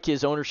going to spike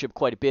his ownership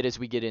quite a bit as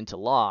we get into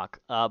lock.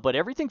 But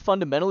everything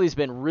fundamentally has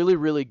been really,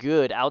 really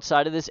good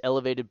outside of this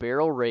elevated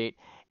barrel rate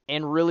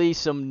and really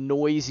some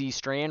noisy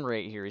strand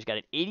rate here. He's got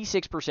an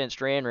 86%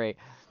 strand rate.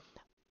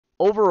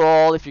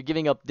 Overall, if you're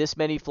giving up this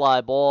many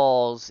fly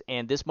balls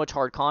and this much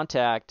hard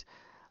contact,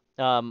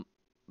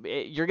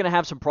 you're going to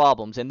have some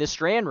problems. And this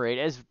strand rate,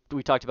 as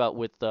we talked about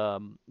with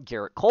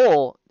Garrett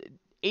Cole,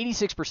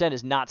 86%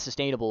 is not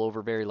sustainable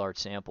over very large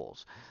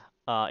samples.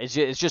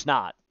 It's just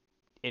not.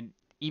 And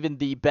even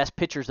the best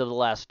pitchers of the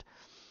last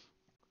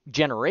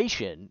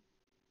generation,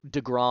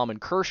 DeGrom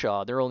and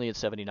Kershaw, they're only at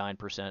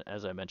 79%,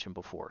 as I mentioned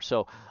before.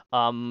 So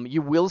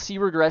you will see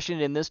regression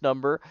in this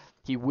number.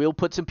 He will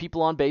put some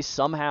people on base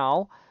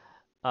somehow.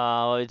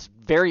 It's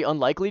very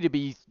unlikely to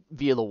be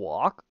via the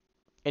walk.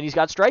 And he's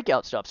got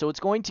strikeout stuff, so it's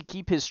going to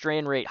keep his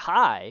strand rate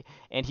high,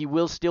 and he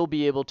will still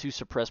be able to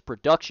suppress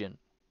production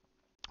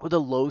with a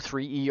low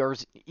 3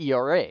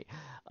 ERA.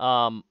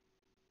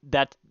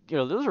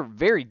 Those are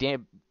very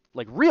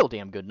real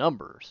damn good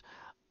numbers.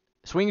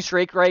 Swing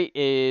strike rate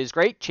is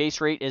great.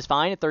 Chase rate is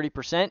fine at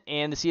 30%,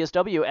 and the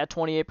CSW at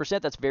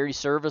 28%. That's very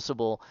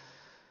serviceable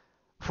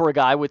for a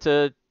guy with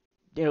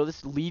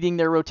this leading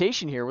their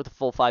rotation here with a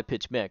full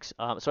 5-pitch mix.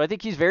 So I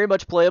think he's very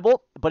much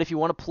playable. But if you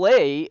want to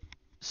play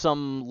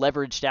some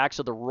leverage stacks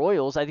of the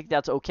Royals, I think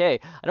that's okay.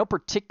 I don't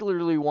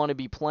particularly want to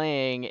be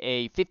playing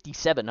a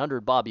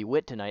 5,700 Bobby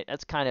Witt tonight.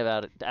 That's kind of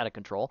out of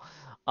control.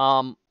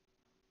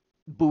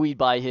 Buoyed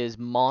by his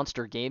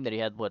monster game that he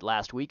had,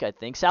 last week, I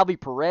think. Salvi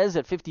Perez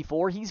at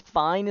 54, he's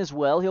fine as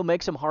well. He'll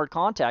make some hard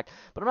contact,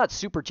 but I'm not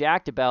super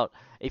jacked about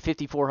a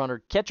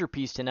 5,400 catcher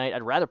piece tonight.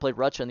 I'd rather play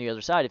Rutsch on the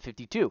other side at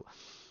 52.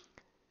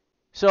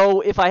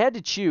 So if I had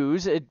to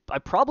choose, I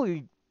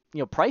probably,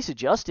 price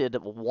adjusted,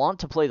 want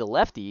to play the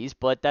lefties,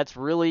 but that's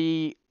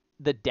really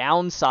the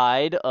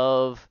downside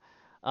of,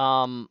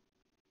 the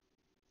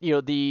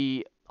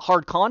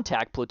hard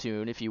contact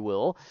platoon, if you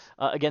will,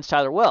 against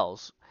Tyler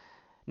Wells.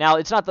 Now,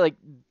 it's not like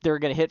they're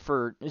going to hit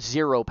for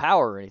zero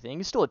power or anything.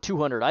 He's still a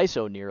 200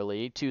 ISO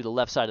nearly to the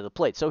left side of the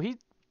plate. So he,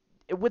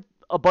 with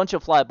a bunch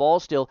of fly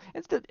balls still,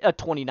 it's a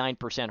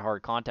 29%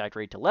 hard contact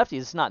rate to lefties.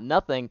 It's not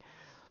nothing.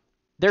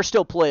 They're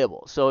still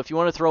playable. So if you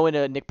want to throw in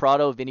a Nick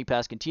Pratto, Vinny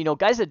Pasquantino,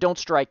 guys that don't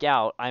strike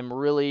out, I'm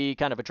really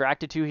kind of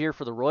attracted to here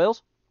for the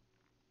Royals.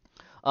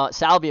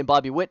 Salvi and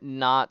Bobby Witt,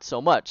 not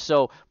so much.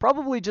 So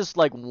probably just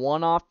like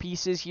one-off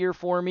pieces here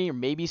for me, or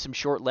maybe some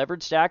short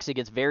leverage stacks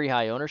against very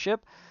high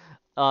ownership.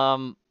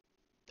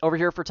 Over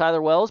here for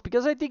Tyler Wells,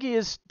 because I think he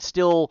is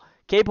still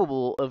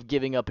capable of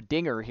giving up a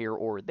dinger here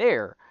or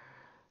there.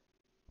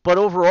 But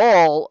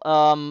overall,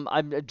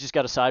 I've just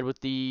got to side with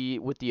the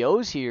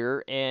O's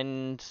here,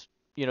 and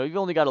you've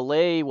only got to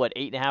lay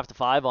 8.5 to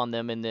 5 on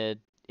them in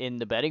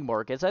the betting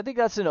markets. I think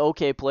that's an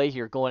okay play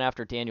here going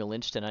after Daniel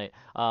Lynch tonight.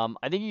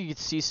 I think you could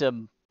see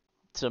some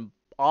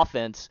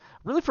offense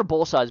really for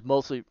both sides,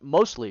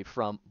 mostly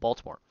from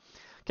Baltimore.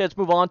 let's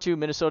move on to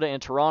Minnesota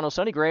and Toronto.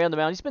 Sonny Gray on the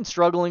mound. He's been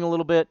struggling a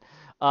little bit.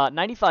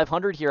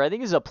 9,500 here, I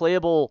think, is a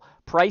playable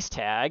price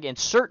tag and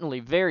certainly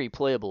very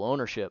playable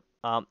ownership.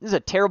 This is a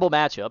terrible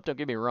matchup, don't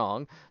get me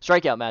wrong.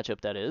 Strikeout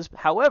matchup, that is.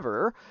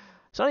 However,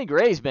 Sonny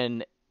Gray's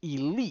been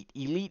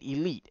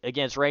elite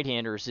against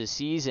right-handers this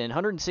season.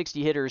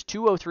 160 hitters,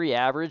 203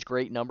 average,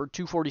 great number.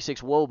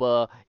 246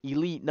 WOBA,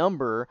 elite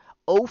number.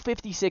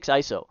 056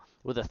 ISO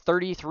with a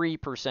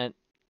 33%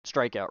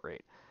 strikeout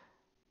rate.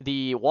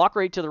 The walk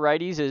rate to the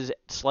righties is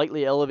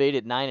slightly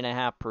elevated,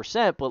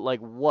 9.5%, but like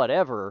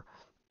whatever.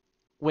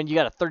 When you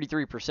got a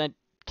 33%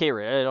 K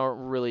rate, I don't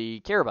really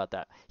care about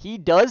that. He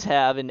does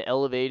have an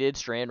elevated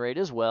strand rate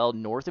as well,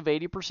 north of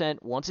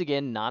 80%. Once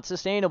again, not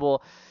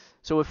sustainable.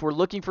 So if we're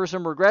looking for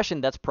some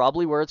regression, that's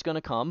probably where it's going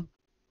to come.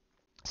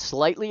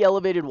 Slightly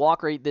elevated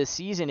walk rate this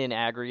season in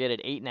aggregate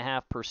at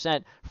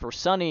 8.5%. For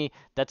Sonny,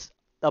 that's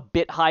a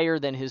bit higher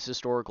than his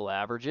historical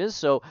averages.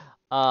 So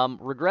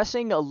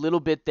regressing a little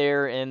bit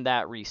there in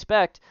that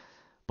respect.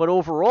 But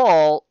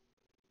overall,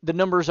 the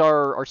numbers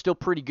are still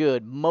pretty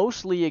good,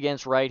 mostly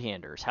against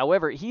right-handers.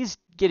 However, he's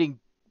pitching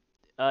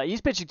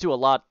to a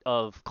lot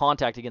of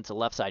contact against the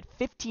left side.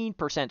 15%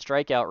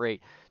 strikeout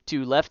rate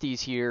to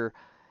lefties here.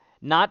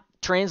 Not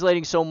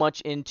translating so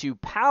much into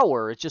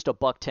power. It's just a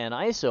 $110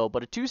 ISO,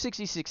 but a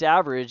 266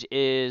 average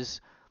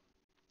is,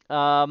 it's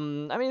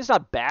not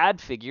a bad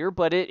figure,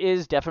 but it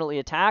is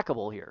definitely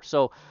attackable here.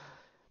 So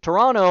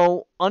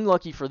Toronto,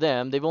 unlucky for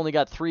them, they've only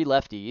got 3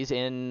 lefties,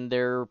 and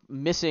they're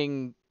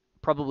missing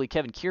probably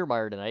Kevin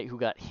Kiermaier tonight, who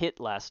got hit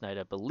last night,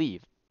 I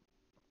believe.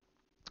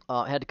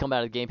 Had to come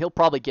out of the game. He'll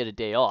probably get a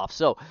day off.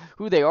 So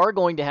who they are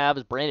going to have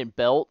is Brandon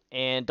Belt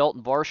and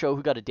Dalton Varsho,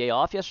 who got a day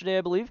off yesterday,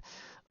 I believe.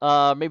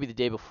 Maybe the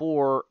day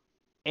before.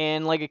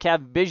 And like a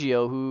Cavan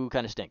Biggio, who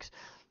kind of stinks.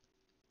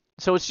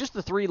 So it's just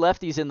the 3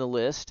 lefties in the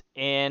list,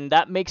 and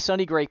that makes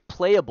Sonny Gray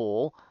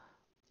playable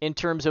in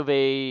terms of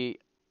a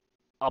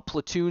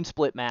platoon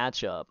split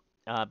matchup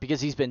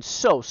because he's been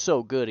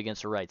so good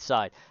against the right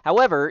side.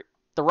 However,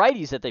 the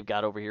righties that they've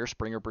got over here,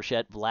 Springer,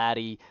 Bichette,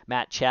 Vladdy,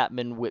 Matt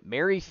Chapman, Whit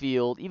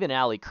Merrifield, even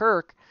Allie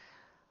Kirk,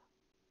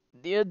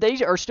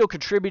 they are still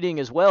contributing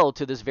as well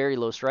to this very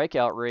low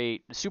strikeout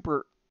rate.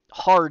 Super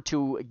hard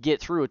to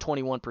get through a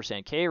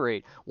 21% K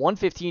rate.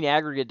 115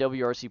 aggregate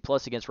WRC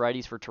plus against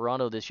righties for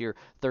Toronto this year.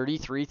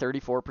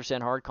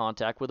 34% hard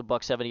contact with a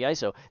 $170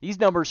 ISO. These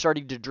numbers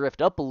starting to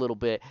drift up a little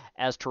bit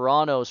as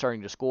Toronto is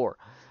starting to score.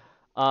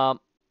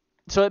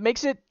 So it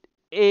makes it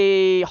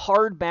a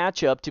hard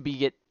matchup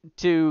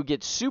to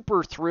get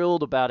super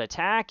thrilled about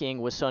attacking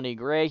with Sonny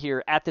Gray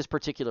here at this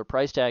particular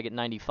price tag at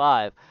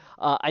 95.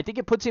 I think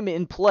it puts him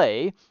in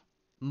play,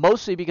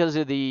 mostly because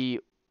of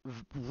the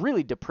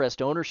really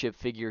depressed ownership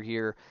figure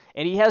here,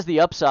 and he has the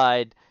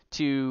upside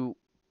to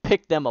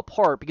pick them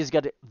apart because he's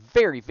got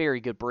very, very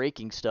good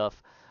breaking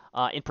stuff,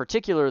 in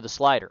particular the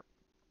slider.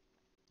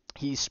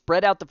 He's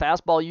spread out the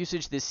fastball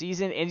usage this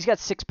season, and he's got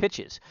 6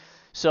 pitches.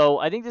 So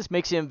I think this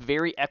makes him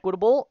very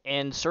equitable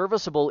and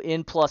serviceable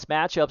in plus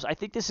matchups. I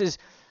think this is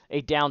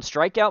a down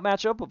strikeout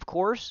matchup, of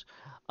course,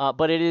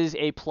 but it is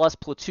a plus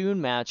platoon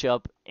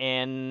matchup,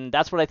 and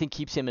that's what I think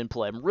keeps him in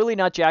play. I'm really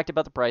not jacked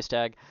about the price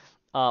tag,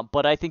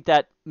 but I think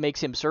that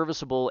makes him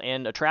serviceable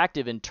and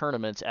attractive in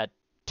tournaments at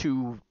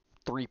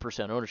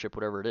 2-3% ownership,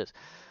 whatever it is.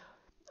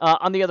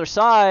 On the other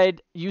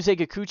side, Yusei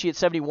Kikuchi at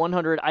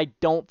 7,100. I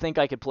don't think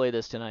I could play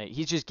this tonight.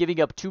 He's just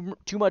giving up too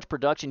much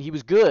production. He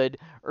was good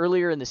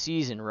earlier in the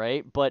season,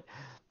 right? But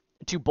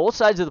to both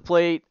sides of the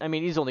plate, I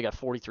mean, he's only got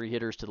 43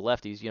 hitters to the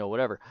lefties,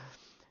 whatever.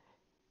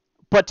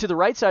 But to the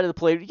right side of the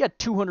plate, you got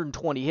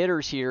 220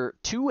 hitters here,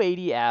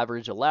 280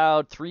 average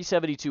allowed,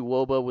 372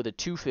 WOBA with a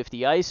 250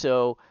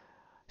 ISO.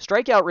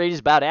 Strikeout rate is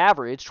about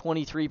average,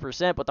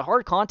 23%, but the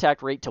hard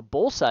contact rate to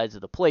both sides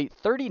of the plate,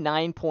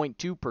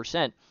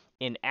 39.2%.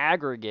 In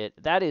aggregate,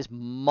 that is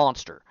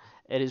monster.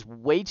 It is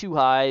way too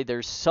high.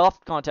 There's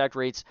soft contact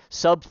rates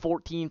sub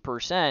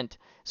 14%,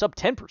 sub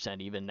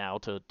 10% even now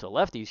to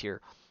lefties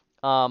here.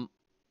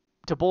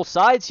 To both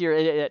sides here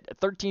at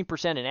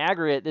 13% in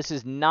aggregate, this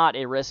is not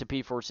a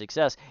recipe for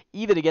success,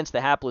 even against the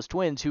hapless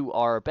Twins, who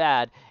are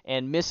bad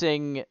and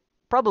missing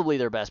probably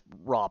their best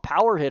raw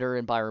power hitter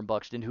in Byron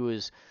Buxton, who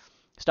is,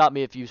 stop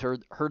me if you've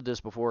heard this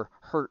before,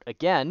 hurt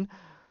again.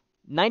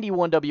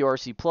 91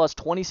 WRC plus,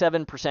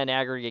 27%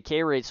 aggregate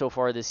K rate so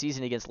far this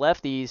season against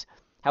lefties.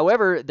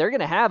 However, they're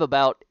going to have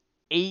about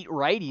 8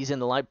 righties in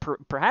the line,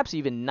 perhaps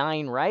even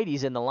 9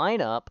 righties in the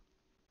lineup,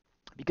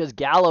 because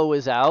Gallo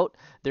is out.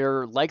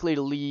 They're likely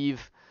to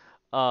leave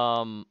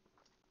their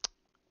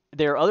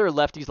other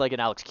lefties like an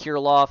Alex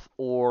Kirilloff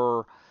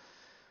or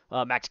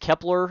Max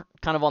Kepler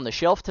kind of on the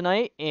shelf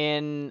tonight,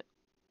 and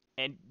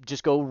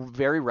just go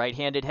very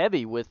right-handed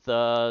heavy with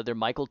their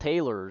Michael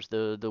Taylors,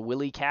 the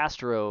Willie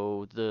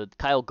Castro, the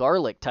Kyle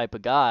Garlick type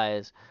of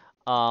guys,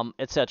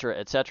 et cetera,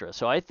 et cetera.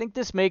 So I think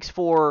this makes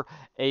for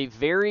a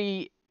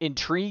very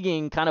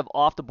intriguing kind of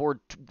off-the-board,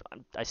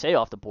 I say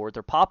off-the-board,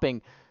 they're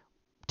popping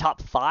top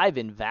 5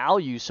 in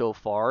value so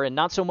far, and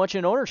not so much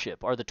in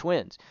ownership are the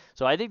Twins.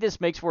 So I think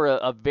this makes for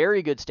a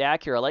very good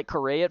stack here. I like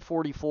Correa at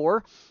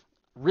 44.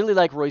 Really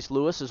like Royce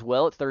Lewis as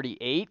well at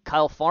 38.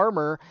 Kyle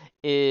Farmer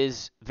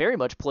is very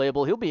much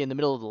playable. He'll be in the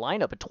middle of the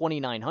lineup at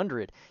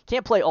 2,900.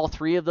 Can't play all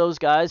three of those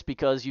guys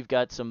because you've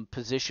got some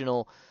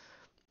positional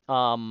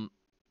um,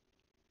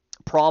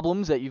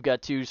 problems that you've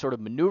got to sort of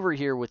maneuver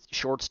here with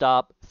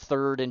shortstop,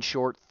 third and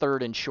short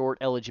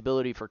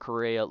eligibility for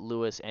Correa,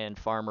 Lewis, and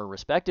Farmer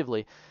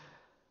respectively.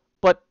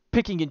 But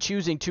picking and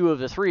choosing two of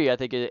the three, I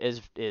think,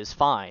 is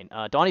fine.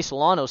 Donnie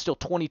Solano is still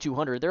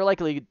 2,200. They're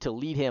likely to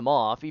lead him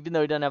off, even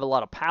though he doesn't have a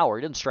lot of power.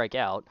 He doesn't strike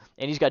out,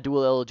 and he's got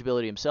dual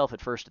eligibility himself at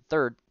first and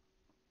third.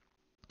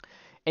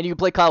 And you can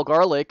play Kyle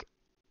Garlick,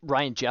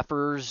 Ryan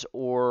Jeffers,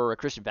 or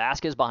Christian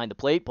Vasquez behind the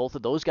plate. Both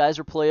of those guys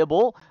are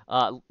playable.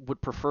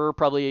 Would prefer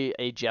probably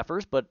a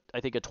Jeffers, but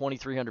I think a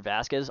 2,300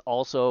 Vasquez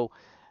also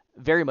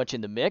very much in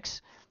the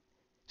mix.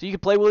 So you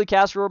could play Willie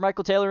Castro or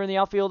Michael Taylor in the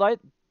outfield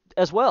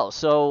as well.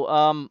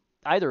 So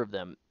either of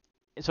them.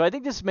 So I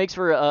think this makes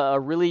for a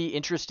really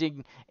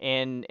interesting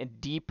and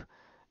deep,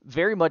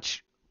 very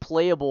much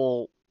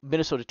playable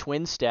Minnesota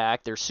Twins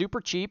stack. They're super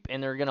cheap,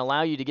 and they're going to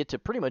allow you to get to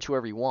pretty much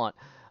whoever you want.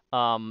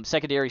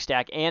 Secondary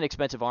stack and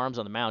expensive arms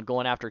on the mound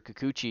going after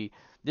Kikuchi.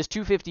 This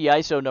 250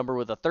 ISO number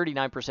with a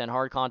 39%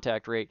 hard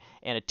contact rate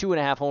and a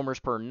 2.5 homers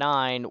per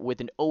 9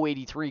 with an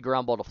 083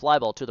 ground ball to fly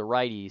ball to the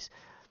righties.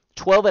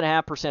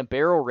 12.5%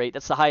 barrel rate,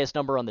 that's the highest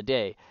number on the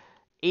day.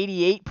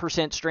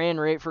 88% strand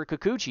rate for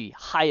Kikuchi,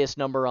 highest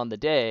number on the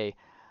day.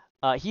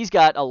 He's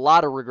got a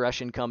lot of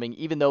regression coming,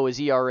 even though his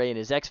ERA and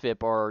his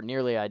xFIP are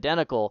nearly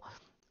identical.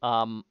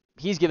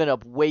 He's given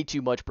up way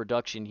too much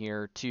production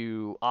here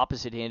to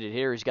opposite-handed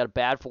hitters. He's got a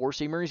bad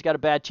four-seamer. He's got a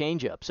bad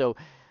changeup. So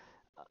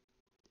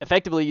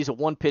effectively, he's a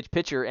one-pitch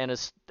pitcher, and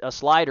a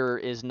slider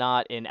is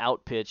not an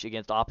out pitch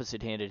against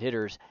opposite-handed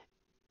hitters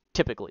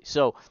typically.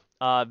 So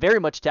very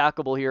much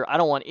tackable here. I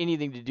don't want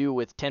anything to do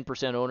with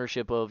 10%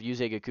 ownership of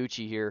Yusei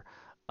Kikuchi here.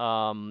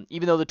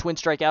 Even though the Twins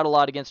strike out a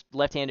lot against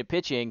left-handed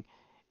pitching,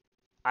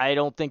 I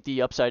don't think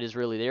the upside is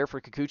really there for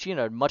Kikuchi, and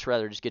I'd much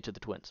rather just get to the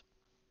Twins.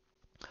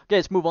 Okay,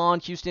 let's move on.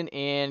 Houston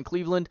and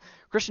Cleveland.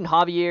 Christian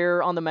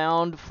Javier on the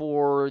mound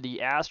for the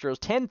Astros.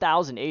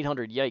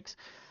 10,800. Yikes.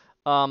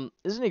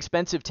 This is an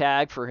expensive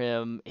tag for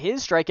him.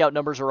 His strikeout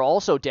numbers are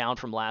also down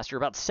from last year,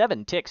 about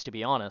 7 ticks to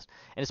be honest,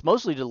 and it's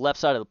mostly to the left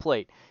side of the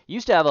plate. He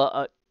used to have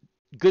a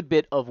good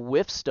bit of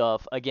whiff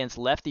stuff against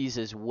lefties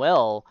as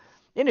well,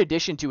 in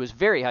addition to his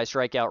very high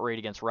strikeout rate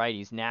against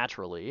righties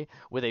naturally,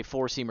 with a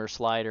four-seamer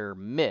slider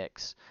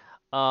mix.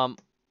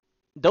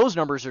 Those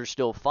numbers are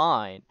still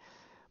fine.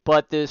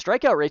 But the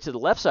strikeout rate to the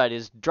left side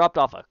has dropped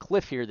off a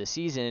cliff here this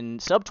season,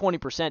 sub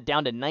 20%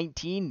 down to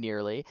 19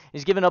 nearly.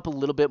 He's given up a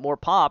little bit more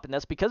pop, and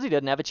that's because he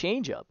doesn't have a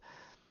changeup.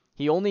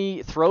 He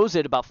only throws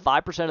it about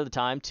 5% of the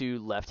time to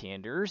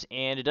left-handers,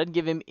 and it doesn't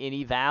give him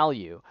any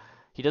value.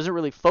 He doesn't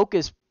really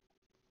focus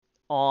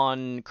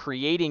on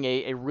creating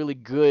a really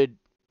good,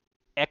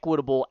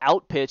 equitable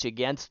out pitch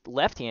against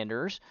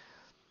left-handers,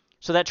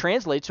 so that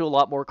translates to a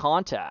lot more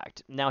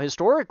contact. Now,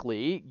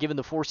 historically, given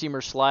the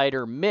four-seamer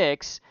slider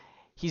mix,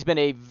 he's been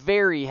a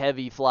very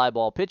heavy fly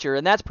ball pitcher,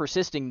 and that's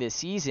persisting this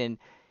season.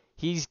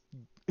 He's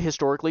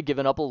historically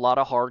given up a lot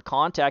of hard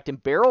contact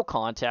and barrel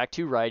contact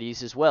to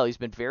righties as well. He's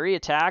been very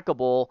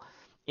attackable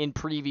in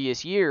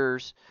previous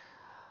years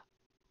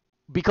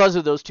because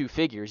of those two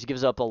figures. He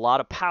gives up a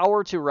lot of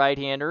power to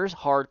right-handers,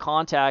 hard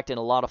contact, and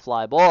a lot of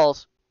fly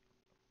balls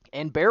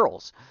and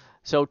barrels.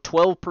 So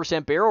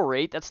 12% barrel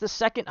rate, that's the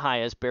second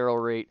highest barrel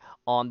rate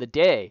on the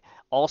day.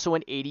 Also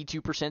an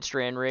 82%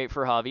 strand rate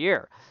for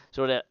Javier.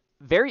 So at a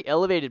very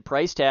elevated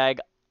price tag,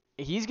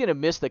 he's going to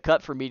miss the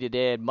cut for me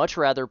today. I'd much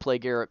rather play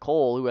Garrett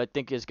Cole, who I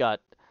think has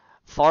got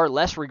far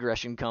less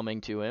regression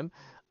coming to him.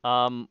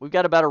 We've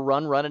got about a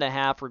run and a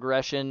half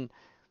regression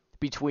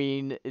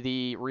between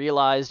the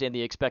realized and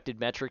the expected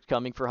metrics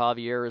coming for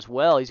Javier as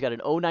well. He's got an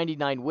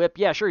 0.99 whip.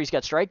 Yeah, sure, he's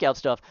got strikeout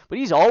stuff, but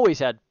he's always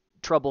had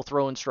trouble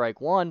throwing strike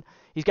one.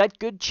 He's got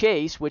good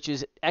chase, which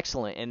is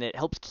excellent, and it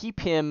helps keep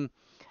him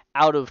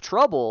out of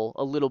trouble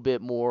a little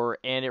bit more,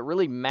 and it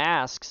really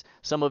masks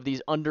some of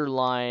these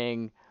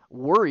underlying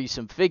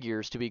worrisome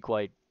figures, to be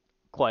quite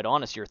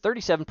honest here.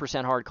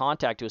 37% hard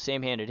contact to a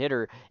same-handed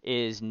hitter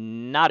is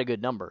not a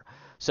good number.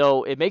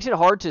 So it makes it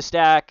hard to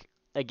stack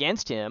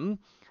against him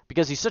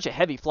because he's such a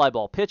heavy fly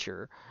ball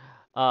pitcher.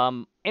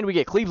 And we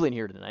get Cleveland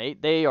here tonight.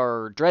 They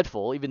are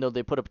dreadful, even though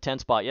they put up a 10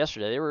 spot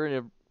yesterday. They were in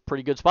a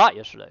pretty good spot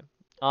yesterday.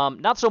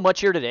 Not so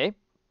much here today,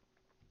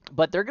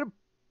 but they're going to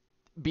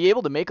be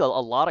able to make a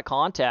lot of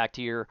contact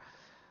here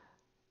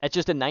at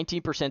just a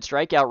 19%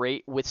 strikeout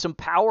rate with some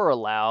power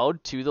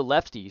allowed to the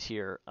lefties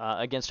here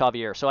against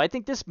Javier. So I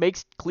think this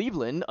makes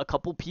Cleveland a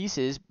couple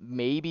pieces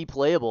maybe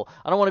playable.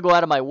 I don't want to go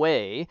out of my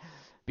way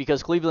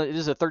because Cleveland, it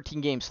is a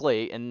 13-game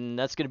slate, and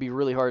that's going to be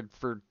really hard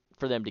for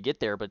them to get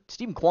there. But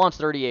Stephen Kwan's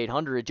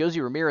 3,800. Josie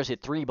Ramirez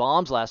hit 3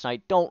 bombs last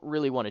night. Don't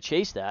really want to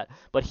chase that,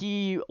 but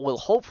he will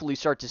hopefully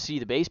start to see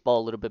the baseball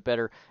a little bit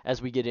better as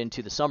we get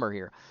into the summer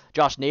here.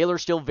 Josh Naylor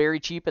still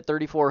very cheap at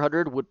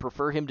 3,400. Would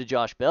prefer him to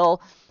Josh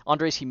Bell.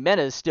 Andres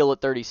Jimenez still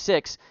at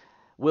 36.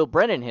 Will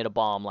Brennan hit a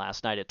bomb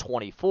last night at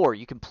 24.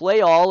 You can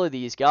play all of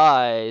these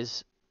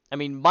guys I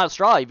mean, Miles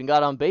Straw even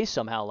got on base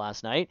somehow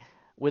last night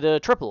with a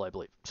triple, I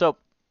believe. So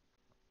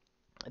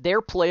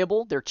they're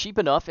playable, they're cheap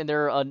enough, and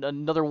they're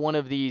another one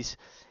of these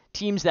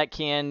teams that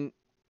can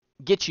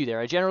get you there.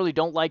 I generally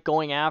don't like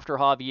going after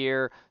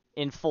Javier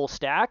in full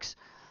stacks,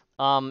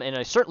 and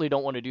I certainly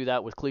don't want to do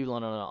that with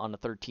Cleveland on a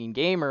 13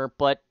 gamer,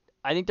 but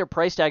I think their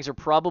price tags are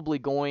probably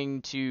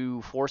going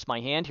to force my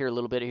hand here a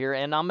little bit here,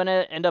 and I'm going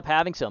to end up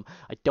having some.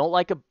 I don't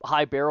like a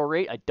high barrel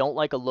rate. I don't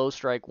like a low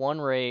strike one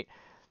rate.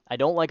 I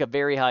don't like a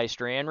very high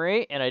strand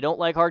rate, and I don't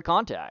like hard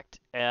contact.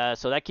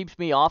 So that keeps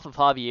me off of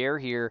Javier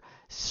here,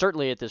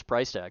 certainly at this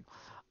price tag.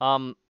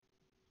 Now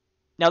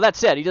that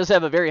said, he does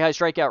have a very high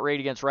strikeout rate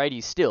against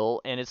righties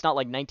still, and it's not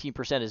like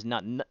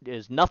 19%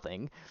 is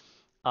nothing.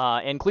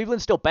 And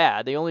Cleveland's still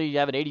bad. They only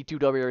have an 82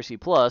 WRC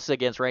plus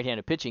against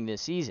right-handed pitching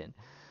this season.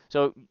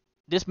 So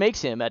this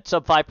makes him, at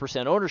sub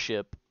 5%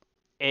 ownership,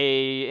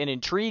 an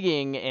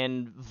intriguing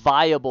and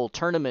viable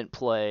tournament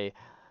play.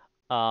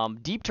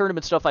 Deep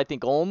tournament stuff, I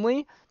think,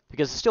 only,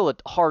 because it's still a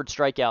hard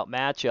strikeout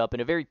matchup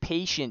and a very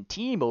patient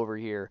team over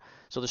here.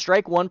 So the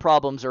strike one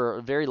problems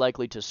are very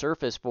likely to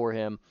surface for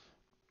him,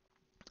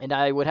 and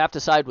I would have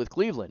to side with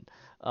Cleveland.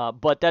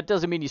 But that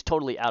doesn't mean he's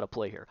totally out of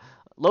play here.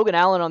 Logan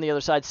Allen on the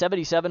other side,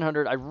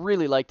 7,700. I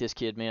really like this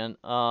kid, man.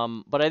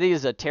 But I think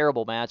it's a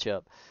terrible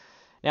matchup.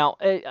 Now,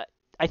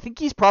 I think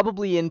he's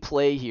probably in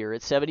play here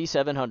at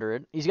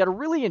 7,700. He's got a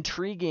really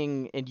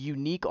intriguing and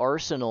unique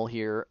arsenal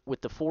here with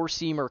the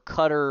four-seamer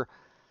cutter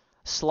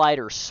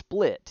slider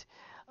split.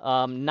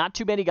 Not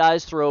too many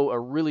guys throw a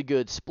really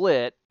good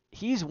split.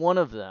 He's one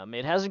of them.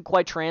 It hasn't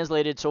quite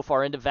translated so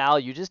far into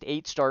value, just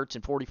 8 starts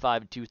and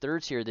 45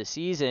 2/3 here this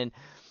season.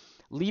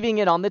 Leaving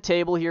it on the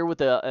table here with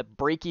a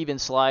break-even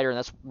slider, and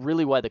that's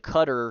really why the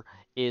cutter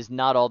is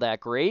not all that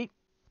great.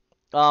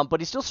 But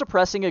he's still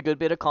suppressing a good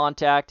bit of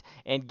contact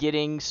and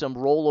getting some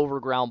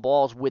rollover ground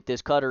balls with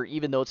this cutter,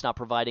 even though it's not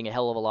providing a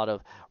hell of a lot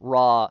of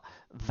raw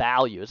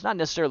value. It's not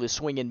necessarily a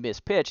swing and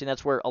miss pitch, and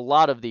that's where a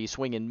lot of the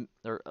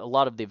a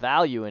lot of the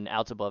value in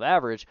outs above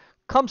average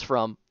comes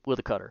from with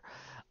a cutter.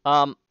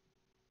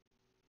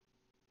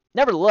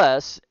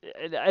 Nevertheless,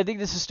 I think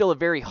this is still a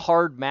very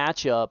hard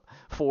matchup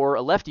for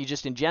a lefty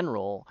just in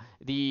general.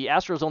 The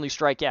Astros only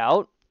strike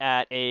out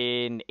at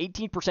an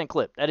 18%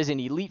 clip. That is an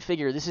elite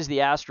figure. This is the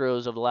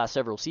Astros of the last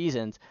several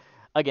seasons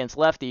against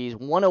lefties.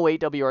 108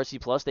 WRC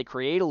plus. They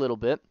create a little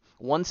bit.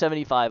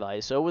 175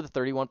 ISO with a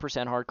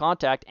 31% hard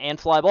contact and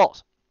fly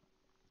balls.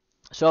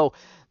 So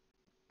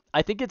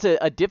I think it's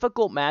a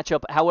difficult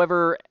matchup.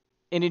 However,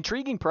 an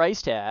intriguing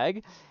price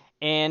tag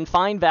and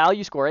fine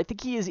value score. I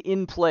think he is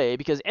in play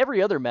because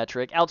every other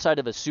metric outside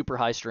of a super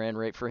high strand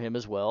rate for him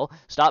as well.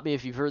 Stop me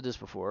if you've heard this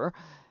before.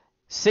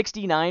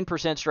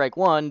 69% strike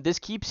one. This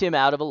keeps him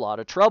out of a lot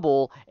of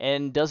trouble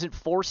and doesn't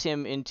force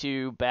him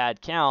into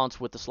bad counts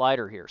with the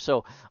slider here.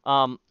 So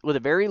with a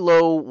very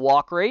low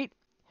walk rate,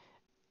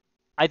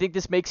 I think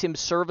this makes him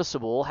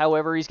serviceable.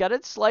 However, he's got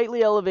a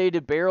slightly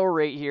elevated barrel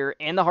rate here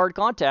and the hard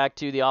contact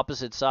to the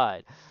opposite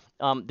side.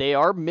 They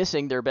are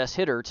missing their best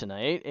hitter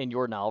tonight in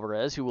Yordan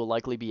Alvarez, who will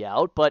likely be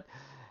out, but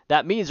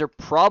that means they're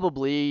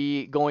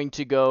probably going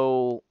to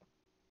go,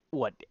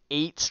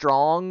 8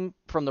 strong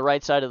from the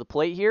right side of the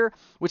plate here,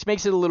 which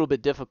makes it a little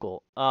bit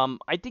difficult.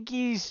 I think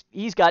he's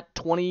got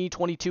 20,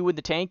 22 in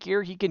the tank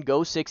here. He can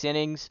go 6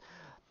 innings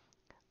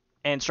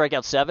and strike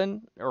out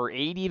 7 or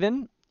 8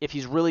 even if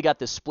he's really got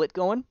this split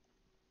going.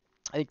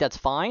 I think that's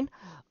fine.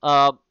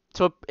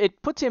 So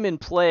it puts him in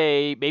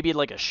play, maybe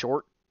like a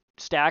short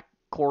stack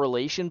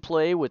correlation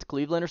play with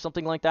Cleveland or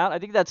something like that. I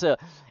think that's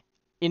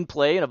in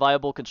play and a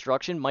viable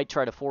construction. Might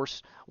try to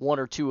force 1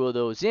 or 2 of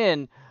those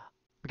in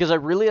because I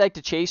really like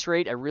the chase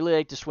rate. I really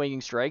like the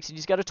swinging strikes. And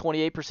he's got a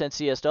 28%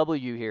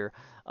 CSW here.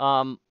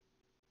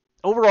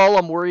 Overall,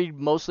 I'm worried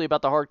mostly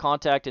about the hard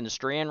contact and the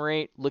strand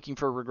rate, looking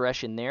for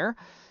regression there.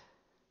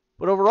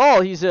 But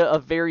overall, he's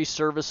a very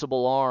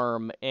serviceable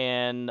arm,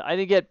 and I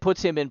think it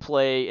puts him in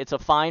play. It's a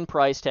fine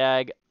price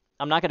tag.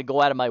 I'm not going to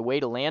go out of my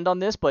way to land on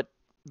this, but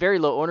very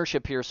low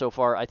ownership here so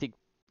far, I think,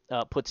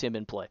 puts him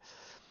in play.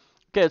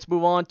 Okay, let's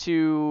move on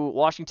to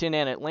Washington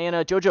and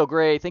Atlanta. JoJo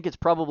Gray, I think it's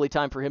probably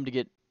time for him to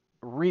get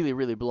really,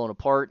 really blown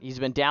apart. He's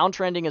been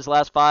downtrending his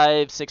last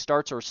 5-6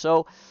 starts or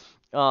so.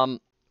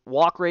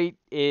 Walk rate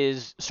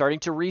is starting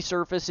to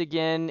resurface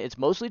again. It's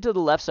mostly to the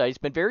left side. He's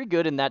been very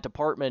good in that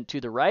department to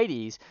the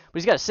righties,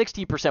 but he's got a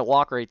 60%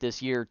 walk rate this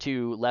year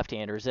to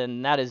left-handers,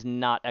 and that is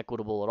not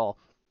equitable at all.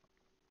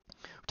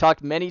 We've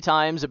talked many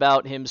times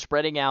about him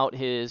spreading out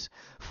his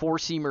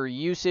four-seamer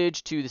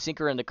usage to the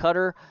sinker and the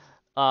cutter,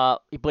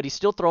 but he's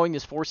still throwing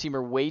this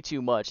four-seamer way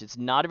too much. It's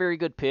not a very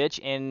good pitch,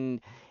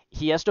 and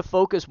he has to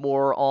focus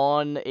more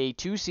on a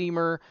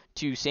two-seamer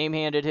to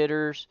same-handed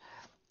hitters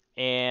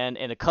and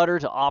a cutter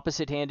to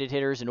opposite-handed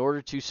hitters in order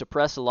to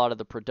suppress a lot of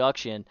the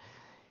production.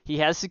 He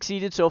has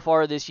succeeded so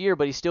far this year,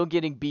 but he's still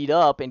getting beat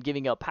up and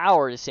giving up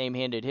power to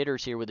same-handed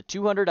hitters here with a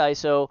 200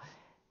 ISO,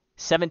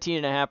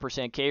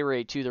 17.5% K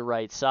rate to the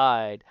right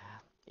side.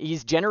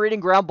 He's generating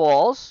ground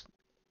balls.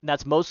 And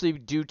that's mostly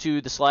due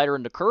to the slider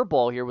and the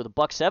curveball here with a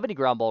 $170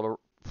 ground ball to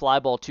fly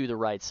ball to the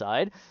right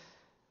side.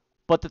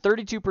 But the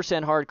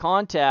 32% hard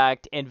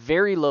contact and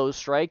very low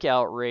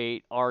strikeout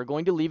rate are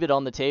going to leave it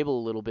on the table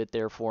a little bit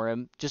there for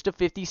him. Just a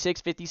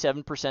 56,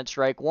 57%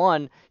 strike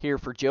one here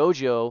for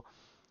JoJo.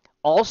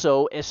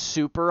 Also, a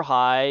super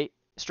high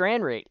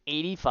strand rate,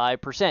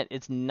 85%.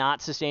 It's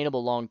not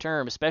sustainable long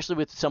term, especially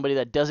with somebody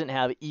that doesn't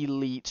have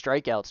elite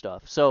strikeout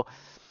stuff. So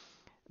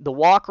the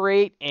walk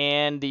rate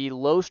and the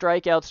low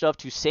strikeout stuff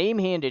to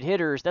same-handed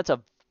hitters, that's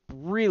a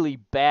really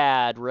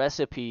bad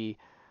recipe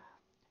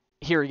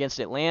here against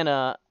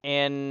Atlanta,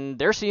 and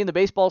they're seeing the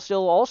baseball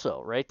still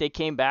also, right? They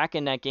came back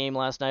in that game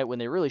last night when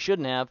they really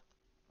shouldn't have.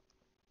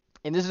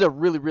 And this is a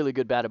really, really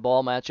good batted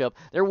ball matchup.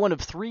 They're one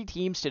of 3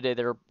 teams today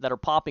that are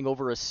popping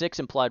over a 6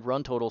 implied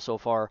run total so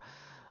far.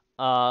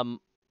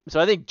 So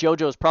I think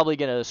JoJo's probably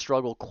going to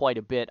struggle quite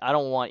a bit. I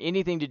don't want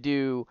anything to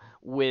do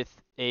with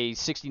a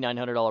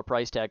 $6,900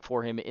 price tag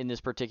for him in this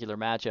particular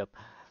matchup.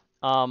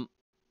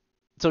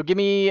 So give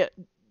me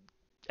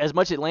as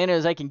much Atlanta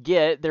as I can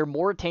get. They're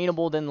more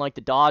attainable than like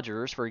the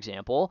Dodgers, for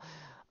example.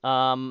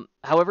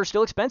 However,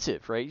 still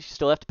expensive, right? You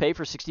still have to pay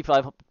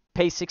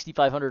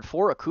 $6,500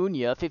 for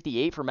Acuna,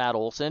 $58 for Matt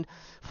Olson,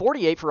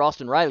 $48 for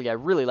Austin Riley. I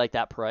really like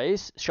that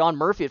price. Sean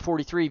Murphy at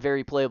 $43,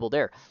 very playable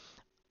there.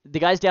 The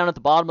guys down at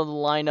the bottom of the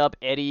lineup,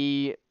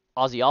 Eddie,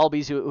 Ozzy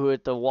Albies, who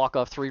hit the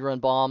walk-off 3-run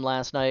bomb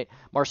last night,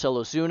 Marcell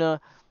Ozuna,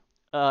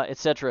 et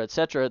cetera,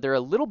 they're a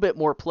little bit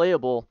more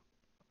playable.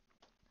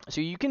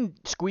 So you can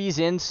squeeze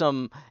in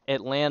some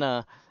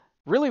Atlanta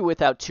really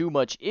without too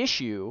much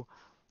issue.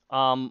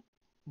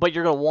 But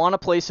you're going to want to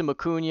play some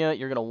Acuna.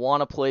 You're going to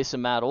want to play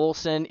some Matt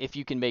Olson if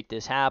you can make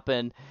this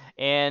happen.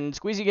 And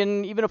squeezing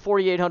in even a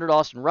 $4,800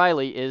 Austin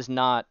Riley is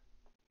not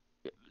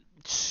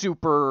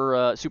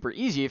super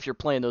easy if you're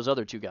playing those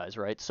other 2 guys,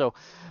 right? So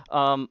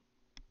I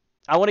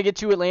want to get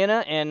to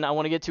Atlanta, and I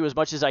want to get to as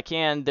much as I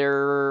can.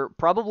 They're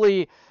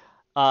probably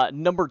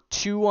number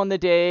 2 on the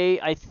day,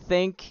 I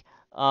think.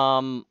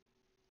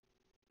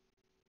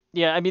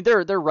 Yeah, I mean,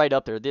 they're right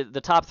up there.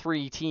 The top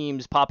 3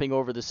 teams popping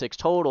over the 6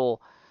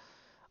 total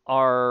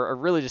are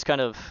really just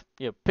kind of,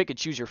 pick and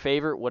choose your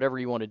favorite, whatever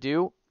you want to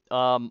do.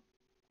 So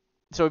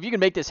if you can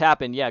make this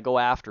happen, yeah, go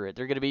after it.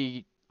 They're going to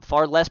be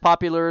far less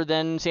popular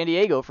than San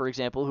Diego, for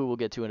example, who we'll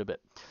get to in a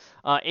bit.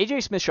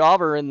 AJ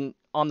Smith-Shawver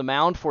on the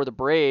mound for the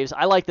Braves.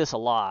 I like this a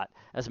lot,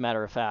 as a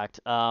matter of fact.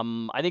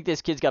 I think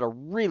this kid's got a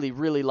really,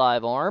 really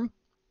live arm.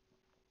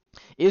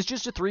 Is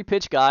just a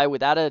 3-pitch guy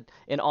without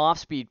an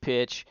off-speed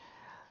pitch.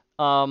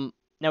 Now,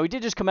 he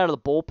did just come out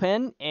of the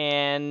bullpen,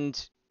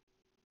 and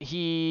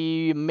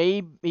he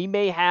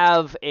may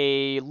have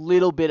a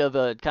little bit of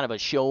a kind of a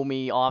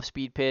show-me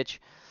off-speed pitch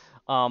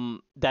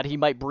that he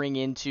might bring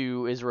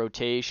into his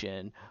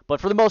rotation.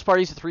 But for the most part,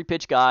 he's a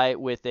 3-pitch guy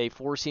with a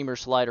 4-seamer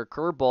slider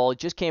curveball. He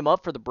just came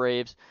up for the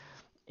Braves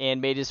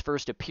and made his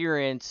first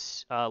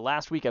appearance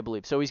last week, I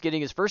believe. So he's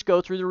getting his first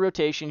go through the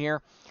rotation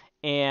here,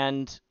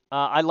 and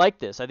I like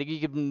this. I think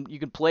you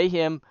can play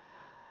him.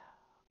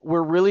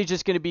 We're really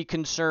just going to be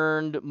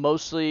concerned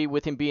mostly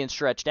with him being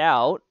stretched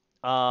out.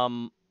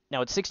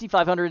 Now, at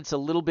 $6,500, it's a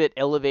little bit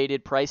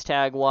elevated price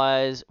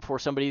tag-wise for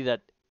somebody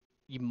that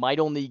you might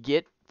only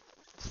get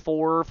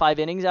 4 or 5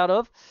 innings out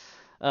of.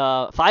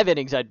 5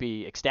 innings I'd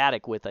be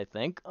ecstatic with, I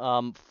think.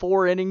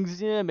 4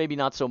 innings, maybe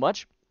not so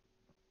much.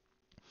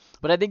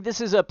 But I think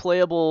this is a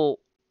playable,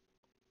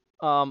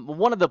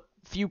 one of the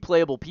few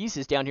playable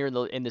pieces down here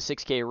in the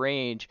 6K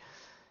range.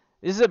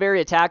 This is a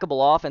very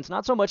attackable offense,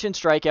 not so much in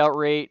strikeout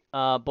rate,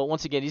 but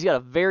once again, he's got a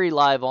very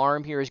live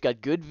arm here. He's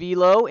got good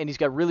velo, and he's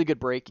got really good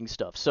breaking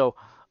stuff. So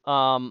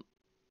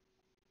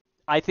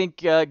I think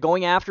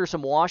going after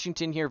some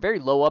Washington here, very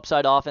low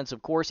upside offense,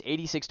 of course,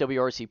 86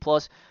 WRC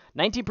plus,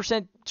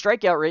 19%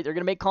 strikeout rate. They're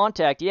going to make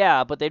contact,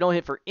 yeah, but they don't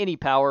hit for any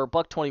power,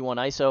 $121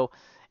 ISO,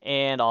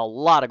 and a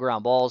lot of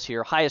ground balls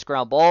here. Highest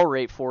ground ball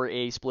rate for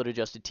a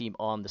split-adjusted team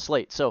on the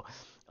slate. So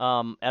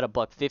at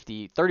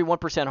 $150,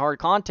 31% hard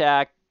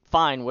contact,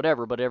 fine,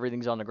 whatever, but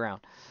everything's on the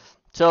ground.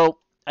 So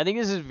I think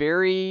this is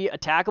very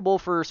attackable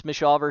for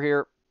Smith-Shawver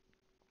here.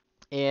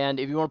 And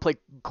if you want to play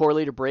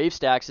correlated Brave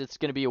stacks, it's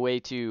going to be a way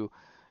to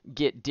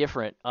get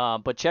different.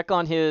 But check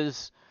on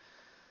his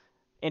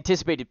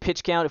anticipated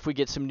pitch count. If we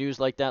get some news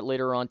like that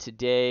later on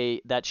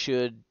today, that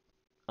should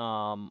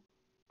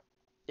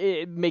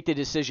make the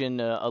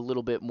decision a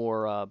little bit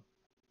more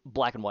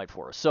black and white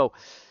for us. So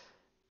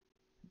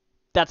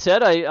that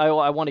said,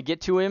 I want to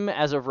get to him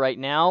as of right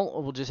now.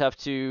 We'll just have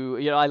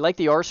to, I like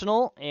the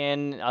arsenal,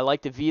 and I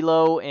like the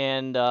velo,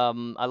 and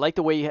I like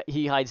the way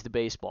he hides the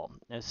baseball.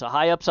 It's a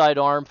high upside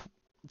arm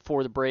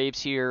for the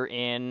Braves here,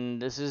 and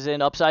this is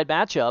an upside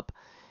matchup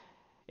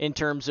in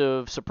terms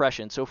of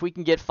suppression. So if we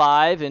can get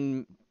 5,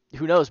 and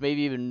who knows,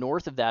 maybe even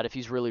north of that if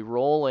he's really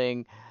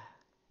rolling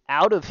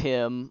out of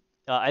him,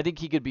 I think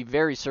he could be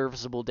very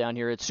serviceable down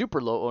here at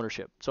super low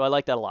ownership. So I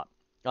like that a lot.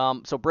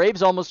 So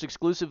Braves almost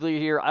exclusively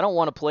here. I don't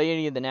want to play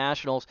any of the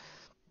Nationals.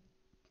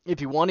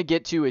 If you want to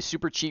get to a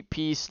super cheap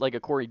piece like a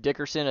Corey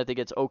Dickerson, I think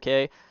it's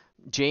okay.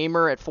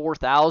 Jamer at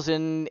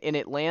 $4,000 in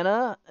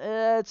Atlanta,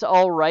 it's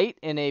all right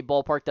in a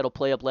ballpark that'll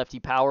play up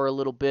lefty power a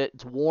little bit.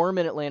 It's warm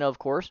in Atlanta, of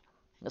course.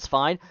 That's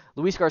fine.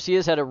 Luis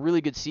Garcia's had a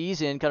really good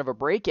season, kind of a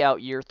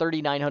breakout year.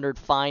 3,900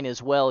 fine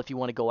as well if you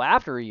want to go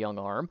after a young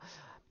arm.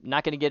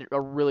 Not going to get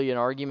really an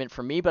argument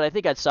from me, but I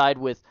think I'd side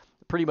with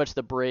pretty much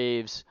the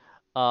Braves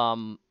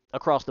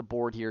across the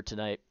board here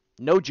tonight.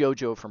 No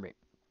JoJo for me.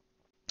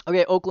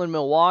 Okay, Oakland,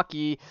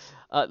 Milwaukee.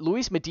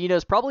 Luis Medina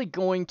is probably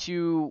going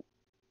to.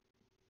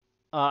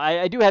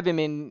 I do have him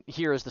in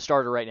here as the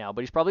starter right now,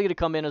 but he's probably going to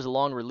come in as a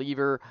long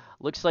reliever.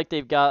 Looks like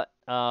they've got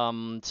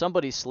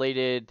somebody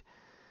slated,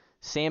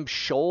 Sam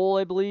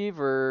Scholl, I believe,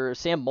 or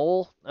Sam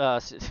Mole.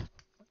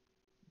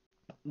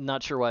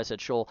 Not sure why I said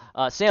Scholl.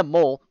 Sam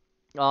Mole.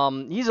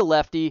 He's a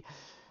lefty.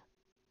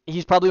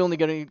 He's probably only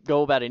going to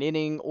go about an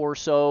inning or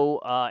so,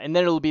 and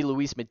then it'll be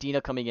Luis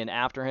Medina coming in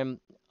after him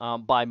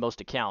by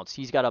most accounts.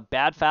 He's got a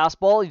bad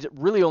fastball. He's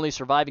really only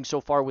surviving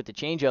so far with the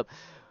changeup,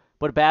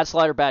 but a bad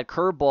slider, bad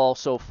curveball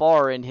so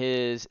far in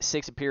his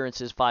 6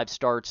 appearances, 5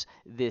 starts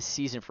this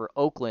season for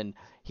Oakland.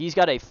 He's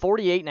got a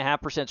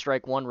 48.5%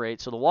 strike one rate,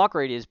 so the walk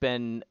rate has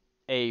been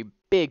a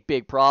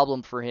big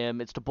problem for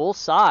him. It's to both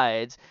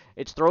sides.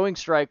 It's throwing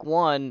strike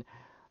one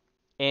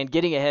and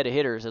getting ahead of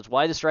hitters. That's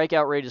why the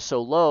strikeout rate is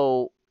so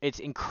low. It's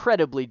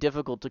incredibly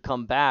difficult to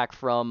come back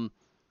from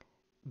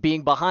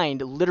being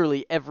behind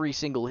literally every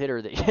single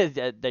hitter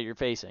that you're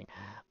facing,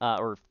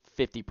 or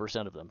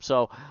 50% of them.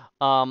 So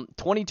 22%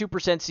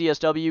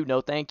 CSW,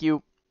 no thank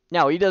you.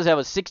 Now, he does have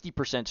a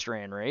 60%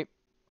 strand rate,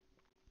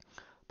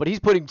 but he's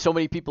putting so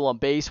many people on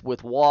base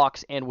with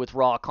walks and with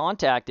raw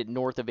contact at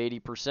north of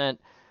 80%.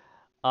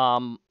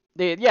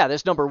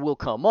 This number will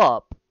come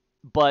up,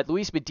 but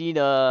Luis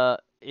Medina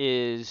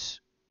is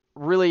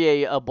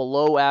really a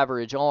below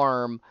average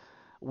arm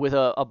with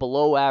a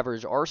below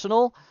average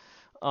arsenal.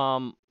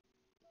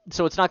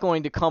 So it's not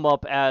going to come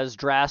up as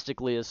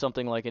drastically as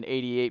something like an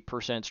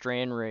 88%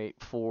 strand rate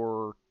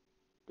for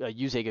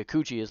Yusei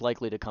Kikuchi is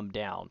likely to come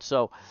down.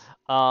 So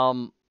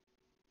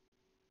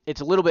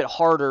it's a little bit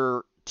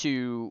harder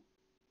to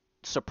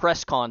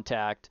suppress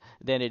contact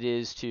than it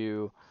is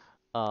to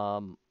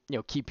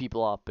keep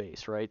people off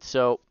base, right?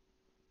 So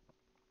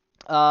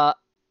that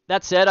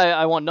said,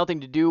 I want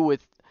nothing to do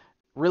with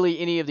really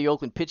any of the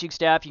Oakland pitching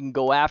staff. You can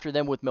go after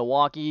them with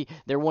Milwaukee.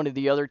 They're one of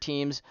the other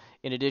teams,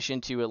 in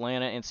addition to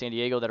Atlanta and San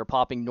Diego, that are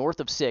popping north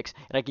of 6,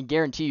 and I can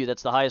guarantee you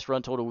that's the highest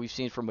run total we've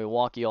seen from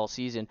Milwaukee all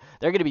season.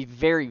 They're going to be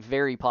very,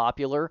 very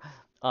popular.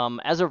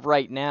 As of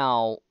right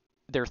now,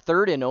 they're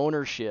third in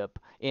ownership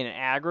in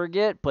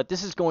aggregate, but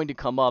this is going to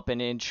come up, and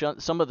in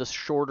some of the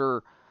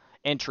shorter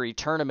entry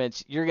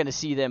tournaments, you're going to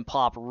see them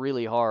pop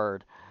really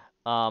hard.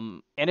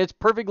 And it's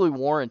perfectly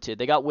warranted.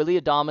 They got Willy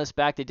Adames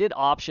back. They did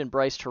option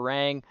Bryce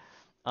Terang,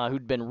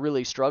 who'd been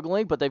really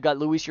struggling, but they've got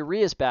Luis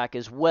Urias back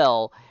as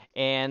well,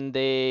 and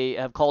they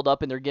have called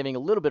up and they're giving a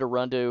little bit of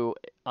run to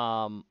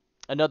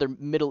another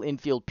middle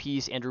infield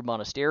piece, Andrew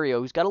Monasterio,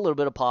 who's got a little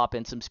bit of pop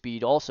and some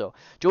speed also.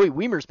 Joey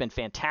Wiemer's been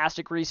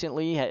fantastic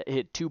recently,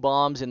 hit 2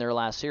 bombs in their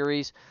last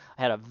series,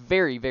 had a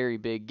very, very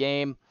big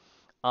game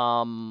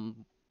 2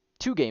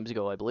 games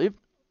ago, I believe.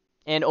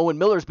 And Owen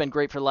Miller's been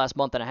great for the last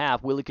month and a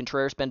half. Willie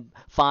Contreras been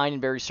fine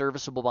and very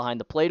serviceable behind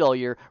the plate all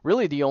year.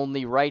 Really, the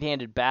only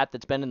right-handed bat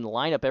that's been in the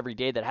lineup every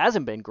day that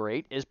hasn't been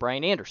great is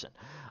Brian Anderson.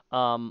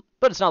 But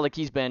it's not like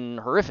he's been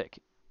horrific.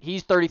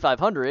 He's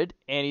 3,500,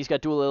 and he's got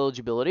dual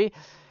eligibility,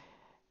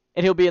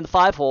 and he'll be in the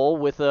 5-hole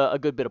with a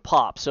good bit of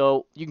pop.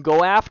 So you can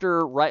go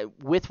after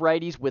with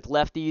righties, with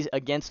lefties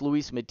against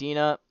Luis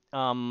Medina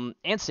and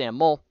Sam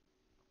Mole.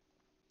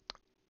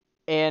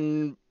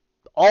 And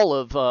all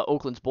of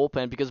Oakland's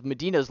bullpen, because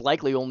Medina is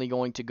likely only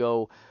going to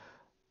go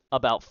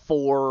about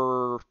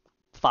 4-5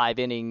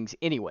 innings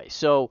anyway.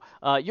 So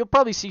you'll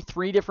probably see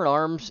 3 different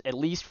arms, at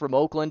least from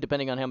Oakland,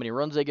 depending on how many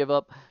runs they give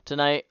up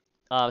tonight.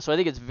 So I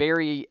think it's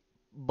very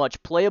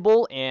much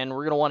playable, and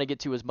we're going to want to get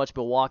to as much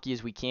Milwaukee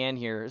as we can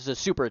here. This is a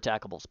super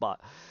attackable spot.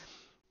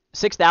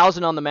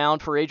 6,000 on the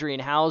mound for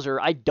Adrian Hauser.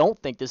 I don't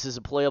think this is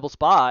a playable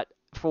spot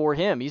for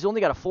him. He's only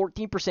got a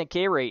 14%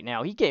 K rate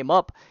now. He came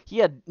up, he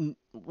had,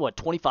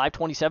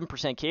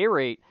 27% K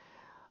rate.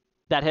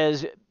 That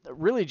has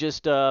really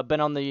just been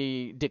on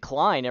the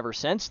decline ever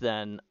since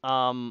then.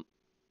 Now,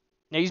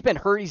 he's been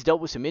hurt. He's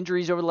dealt with some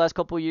injuries over the last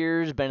couple of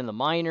years, been in the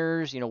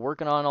minors,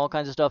 working on all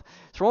kinds of stuff.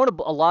 Throwing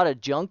a lot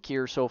of junk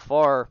here so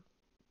far.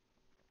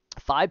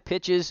 5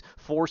 pitches,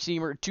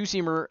 4-seamer,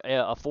 2-seamer,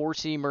 a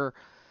 4-seamer,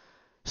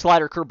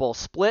 slider, curveball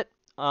split.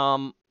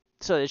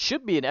 So it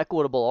should be an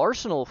equitable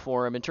arsenal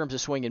for him in terms of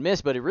swing and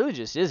miss, but it really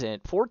just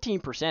isn't.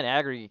 14%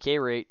 aggregate K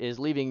rate is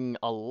leaving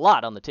a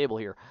lot on the table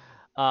here.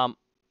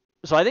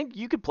 So I think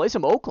you could play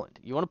some Oakland.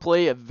 You want to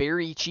play a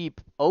very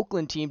cheap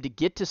Oakland team to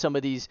get to some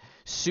of these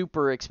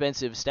super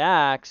expensive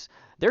stacks.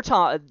 They're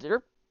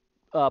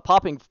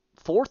popping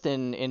 4th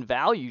in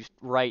value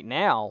right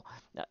now.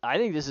 I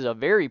think this is a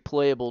very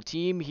playable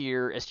team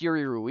here.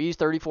 Esteury Ruiz,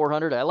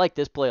 3,400. I like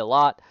this play a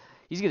lot.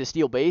 He's going to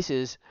steal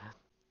bases.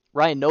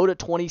 Ryan Noda,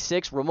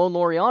 26. Ramon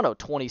Laureano,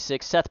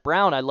 26. Seth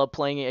Brown, I love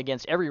playing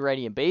against every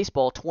righty in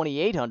baseball,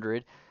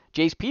 2,800.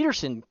 Jace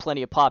Peterson,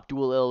 plenty of pop,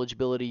 dual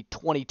eligibility,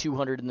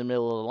 2,200 in the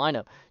middle of the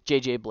lineup.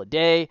 J.J.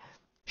 Bleday,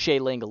 Shea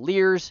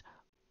Langoliers,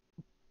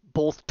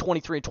 both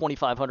 23 and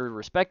 2,500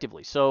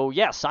 respectively. So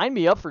yeah, sign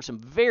me up for some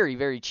very,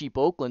 very cheap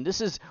Oakland.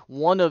 This is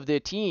one of the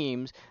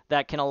teams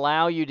that can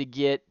allow you to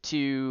get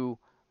to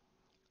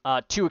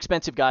two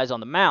expensive guys on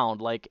the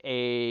mound, like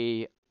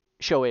a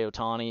Shohei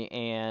Ohtani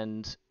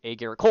and a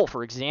Garrett Cole,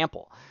 for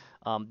example.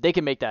 They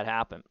can make that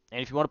happen.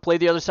 And if you want to play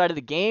the other side of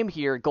the game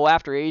here, go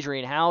after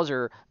Adrian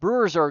Hauser.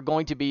 Brewers are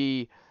going to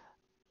be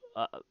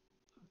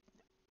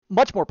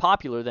much more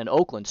popular than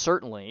Oakland,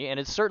 certainly, and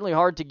it's certainly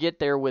hard to get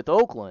there with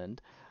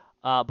Oakland.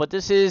 But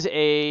this is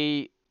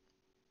a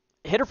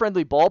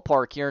hitter-friendly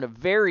ballpark here in a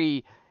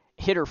very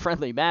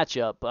hitter-friendly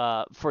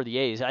matchup for the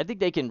A's. I think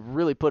they can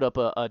really put up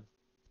a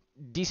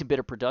decent bit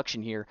of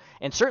production here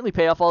and certainly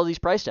pay off all of these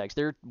price tags.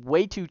 They're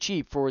way too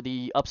cheap for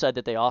the upside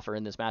that they offer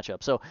in this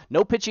matchup. So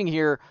no pitching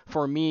here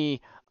for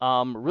me.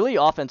 Really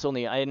offense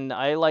only, and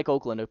I like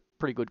Oakland a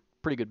pretty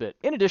good bit,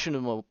 in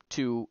addition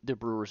to the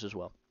Brewers as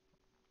well.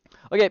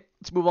 Okay,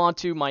 let's move on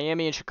to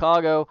Miami and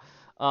Chicago.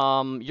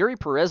 Yuri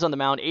Perez on the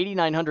mound,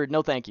 8,900.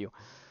 No, thank you.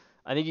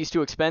 I think he's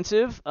too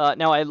expensive.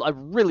 Now, I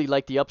really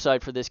like the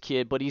upside for this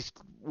kid, but he's,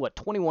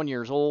 21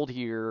 years old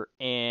here,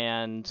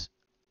 and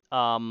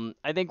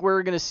I think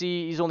we're going to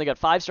see he's only got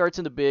 5 starts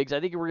in the bigs. I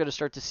think we're going to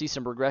start to see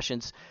some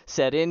regressions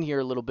set in here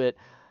a little bit.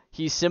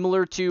 He's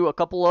similar to a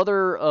couple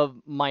other of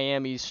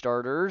Miami's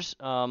starters,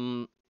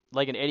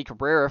 like an Eddie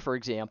Cabrera, for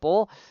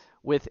example,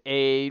 with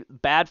a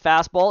bad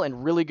fastball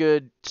and really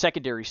good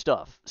secondary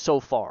stuff so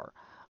far.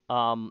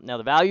 Now,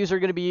 the values are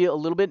going to be a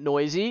little bit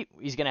noisy.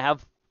 He's going to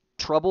have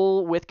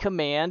trouble with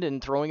command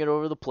and throwing it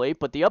over the plate,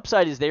 but the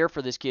upside is there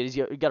for this kid.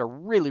 He's got a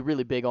really,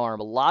 really big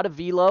arm, a lot of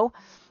velo,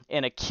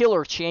 and a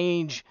killer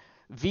change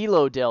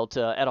velo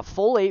delta at a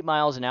full 8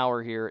 miles an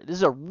hour here. This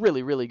is a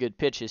really, really good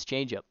pitch, his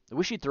changeup. I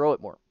wish he'd throw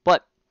it more.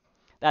 But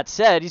that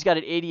said, he's got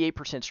an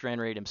 88% strand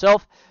rate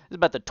himself. This is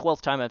about the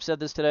 12th time I've said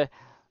this today.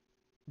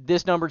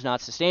 This number's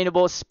not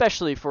sustainable,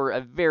 especially for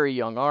a very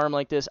young arm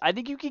like this. I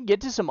think you can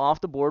get to some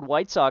off-the-board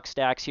White Sox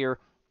stacks here.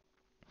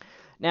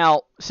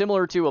 Now,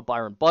 similar to a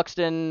Byron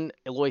Buxton,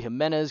 Eloy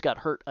Jimenez got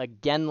hurt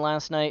again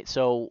last night,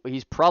 so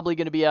he's probably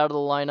going to be out of the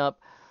lineup.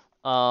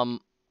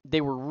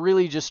 They were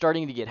really just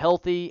starting to get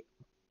healthy,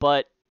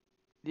 but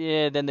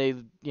then they,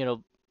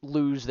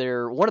 lose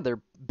one of their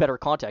better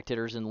contact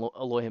hitters in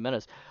Eloy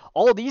Jimenez.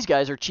 All of these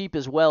guys are cheap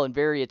as well and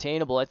very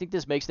attainable. I think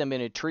this makes them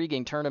an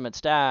intriguing tournament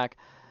stack.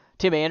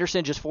 Tim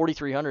Anderson, just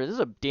 4,300. This is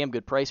a damn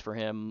good price for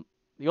him.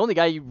 The only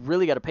guy you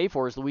really got to pay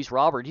for is Luis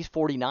Robert. He's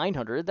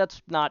 4,900.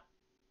 That's not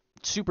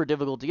super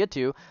difficult to get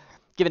to,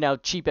 given how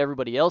cheap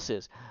everybody else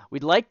is.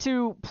 We'd like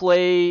to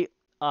play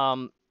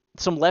some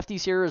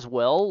lefties here as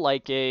well,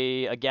 like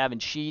a Gavin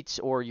Sheets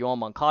or Yoel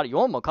Moncada.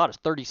 Yoel Moncada is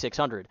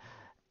 3,600.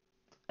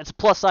 That's a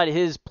plus side of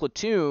his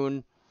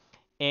platoon,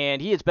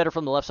 and he hits better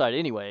from the left side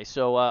anyway.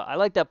 So I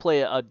like that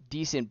play a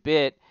decent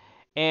bit.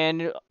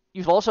 And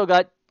you've also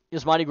got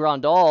Yasmani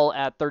Grandal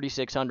at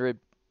 3,600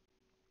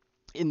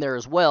 in there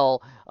as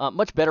well.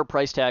 Much better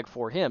price tag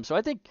for him. So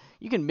I think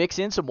you can mix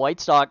in some White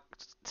Sox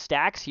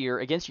stacks here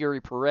against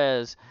Yuri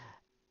Perez,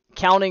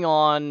 counting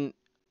on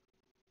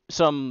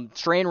some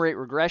strain rate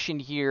regression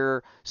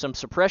here, some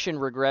suppression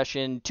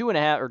regression,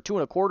 2.5 or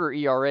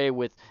 2.25 ERA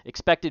with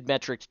expected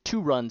metrics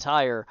 2 runs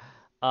higher.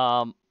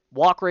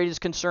 Walk rate is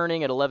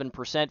concerning at 11%,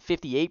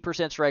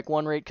 58% strike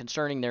one rate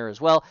concerning there as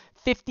well,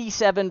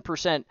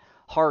 57%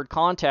 hard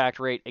contact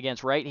rate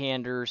against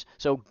right-handers.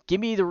 So give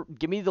me the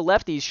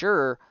lefties,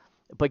 sure,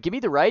 but give me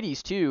the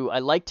righties too. I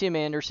like Tim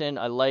Anderson.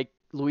 I like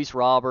Luis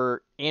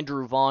Robert,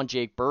 Andrew Vaughn,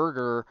 Jake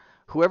Berger,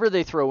 whoever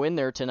they throw in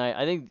there tonight.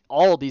 I think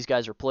all of these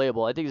guys are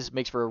playable. I think this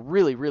makes for a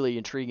really, really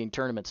intriguing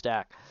tournament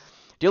stack.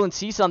 Dylan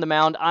Cease on the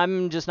mound.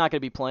 I'm just not going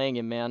to be playing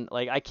him, man.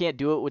 Like, I can't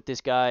do it with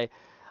this guy.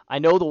 I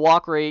know the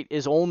walk rate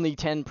is only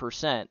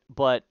 10%,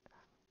 but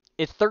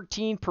it's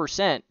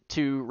 13%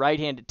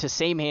 to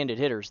same-handed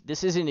hitters.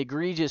 This is an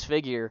egregious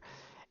figure,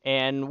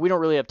 and we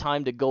don't really have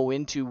time to go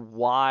into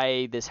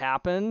why this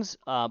happens,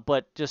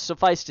 but just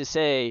suffice to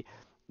say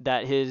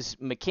that his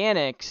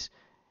mechanics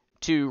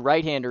to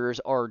right-handers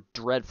are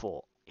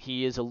dreadful.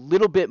 He is a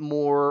little bit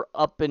more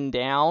up and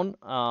down,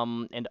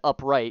 and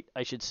upright,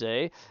 I should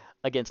say,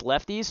 against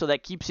lefties, so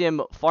that keeps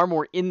him far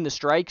more in the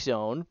strike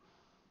zone,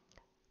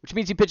 which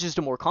means he pitches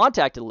to more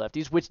contact to the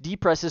lefties, which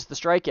depresses the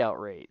strikeout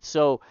rate.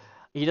 So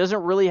he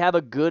doesn't really have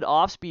a good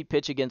off-speed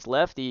pitch against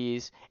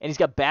lefties, and he's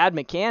got bad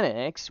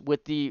mechanics with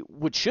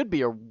which should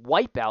be a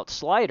wipeout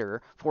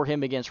slider for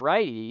him against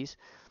righties.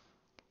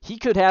 He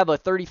could have a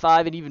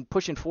 35 and even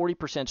pushing 40%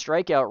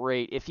 strikeout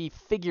rate if he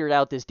figured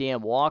out this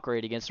damn walk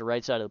rate against the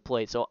right side of the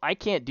plate. So I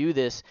can't do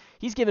this.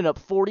 He's given up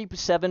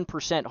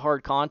 47%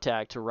 hard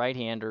contact to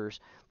right-handers.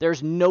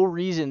 There's no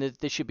reason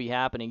that this should be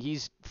happening.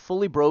 He's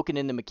fully broken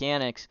in the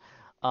mechanics.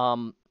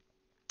 And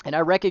I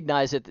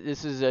recognize that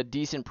this is a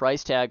decent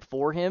price tag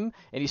for him,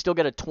 and he's still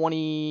got a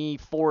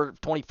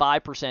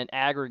 25%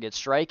 aggregate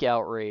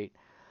strikeout rate.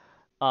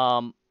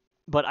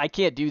 But I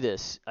can't do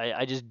this.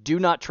 I just do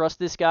not trust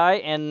this guy.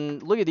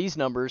 And look at these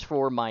numbers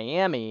for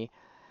Miami.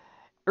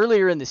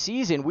 Earlier in the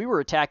season, we were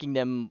attacking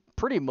them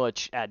pretty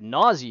much ad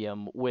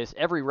nauseum with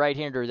every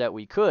right-hander that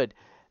we could.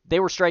 they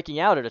were striking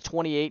out at a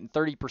 28 and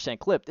 30%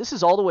 clip. This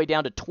is all the way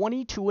down to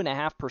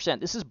 22.5%.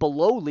 This is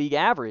below league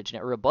average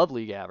or above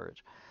league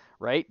average,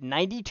 right?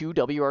 92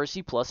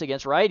 WRC plus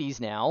against righties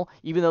now,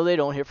 even though they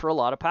don't hit for a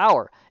lot of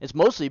power. It's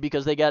mostly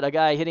because they got a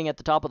guy hitting at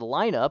the top of the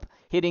lineup,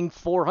 hitting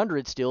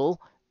 400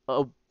 still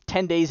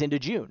 10 days into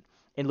June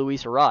in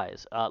Luis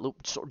Arraez.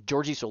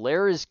 Georgie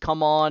Soler has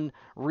come on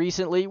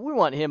recently. We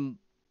want him,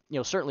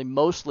 certainly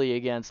mostly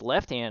against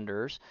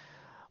left-handers,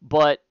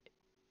 but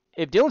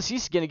if Dylan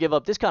Cease is going to give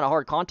up this kind of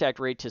hard contact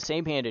rate to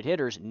same-handed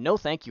hitters, no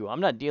thank you. I'm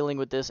not dealing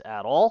with this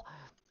at all.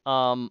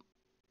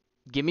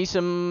 Give me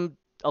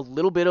a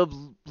little bit of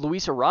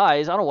Luis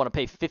Arraez. I don't want to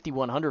pay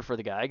 $5,100 for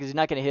the guy because he's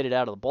not going to hit it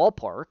out of the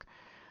ballpark.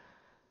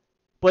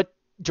 But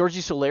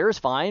Georgie Soler is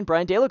fine.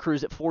 Brian De La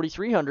Cruz at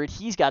 $4,300.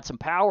 He's got some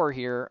power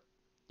here.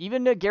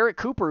 Even Garrett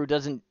Cooper, who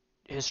doesn't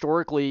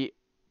historically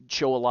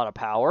show a lot of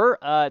power,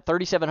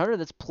 $3,700,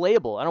 that's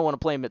playable. I don't want to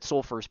play him at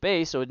sole first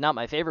base, so it's not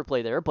my favorite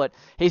play there. But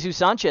Jesus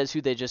Sanchez,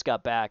 who they just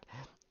got back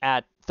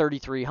at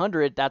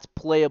 $3,300, that's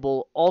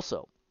playable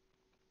also.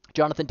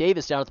 Jonathan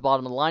Davis down at the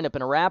bottom of the lineup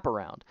in a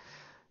wraparound.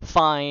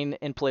 Fine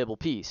and playable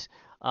piece.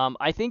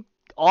 I think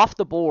off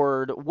the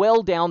board,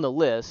 well down the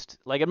list,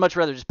 like I'd much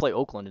rather just play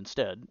Oakland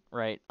instead,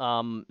 right,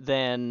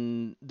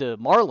 than the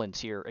Marlins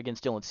here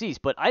against Dylan Cease.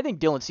 But I think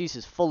Dylan Cease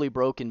is fully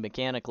broken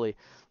mechanically,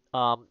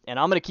 and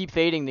I'm going to keep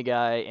fading the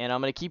guy, and I'm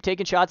going to keep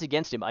taking shots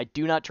against him. I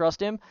do not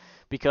trust him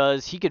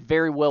because he could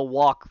very well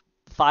walk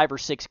 5 or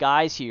 6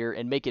 guys here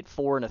and make it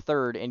 4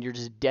 1/3, and you're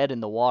just dead in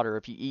the water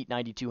if you eat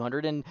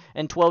 9,200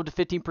 and 12 to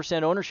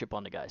 15% ownership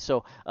on the guy.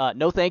 So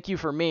no thank you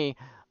for me.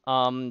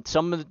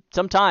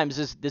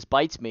 Sometimes this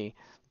bites me,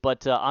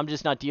 but I'm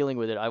just not dealing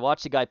with it. I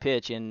watched the guy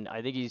pitch, and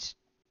I think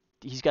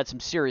he's got some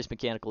serious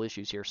mechanical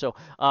issues here. So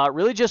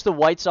really just the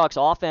White Sox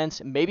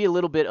offense, maybe a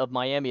little bit of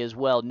Miami as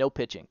well. No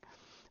pitching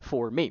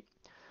for me.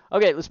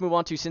 Okay, let's move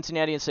on to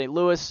Cincinnati and St.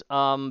 Louis.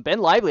 Ben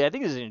Lively, I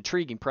think this is an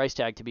intriguing price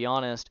tag, to be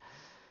honest.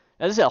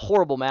 Now, this is a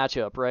horrible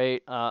matchup,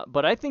 right?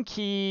 But I think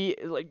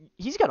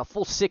he's got a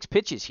full 6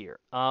 pitches here.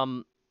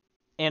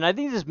 And I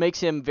think this makes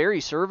him very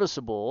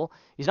serviceable.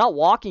 He's not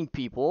walking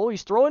people.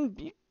 He's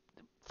throwing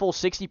full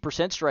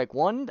 60% strike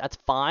one. That's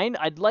fine.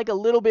 I'd like a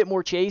little bit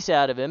more chase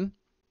out of him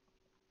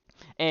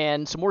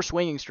and some more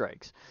swinging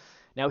strikes.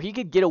 Now, he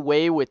could get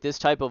away with this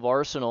type of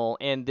arsenal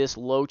and this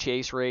low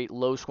chase rate,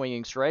 low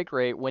swinging strike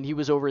rate when he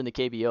was over in the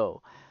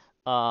KBO.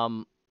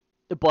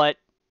 But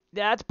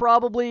that's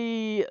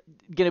probably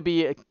going to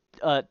be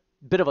a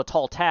bit of a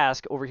tall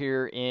task over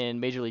here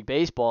in Major League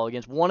Baseball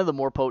against one of the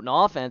more potent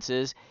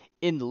offenses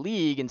in the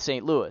league in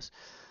St. Louis.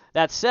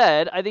 That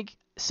said, I think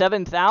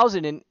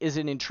 $7,000 is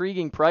an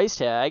intriguing price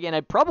tag, and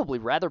I'd probably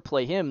rather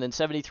play him than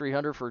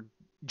 $7,300 for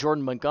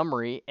Jordan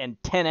Montgomery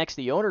and 10x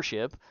the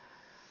ownership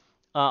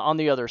on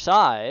the other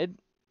side,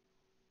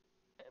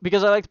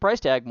 because I like the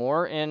price tag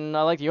more and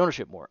I like the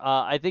ownership more.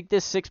 I think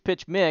this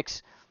 6-pitch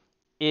mix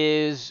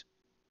is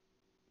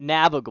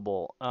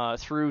navigable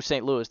through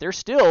St. Louis. They're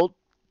still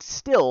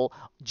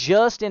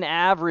just an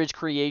average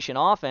creation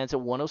offense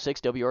at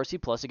 106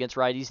 WRC plus against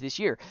righties this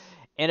year.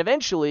 And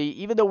eventually,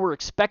 even though we're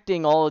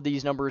expecting all of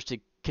these numbers to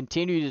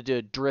continue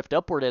to drift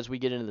upward as we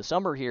get into the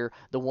summer here,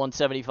 the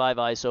 175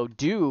 ISO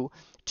due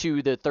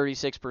to the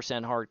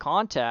 36% hard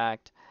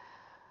contact,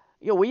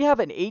 we have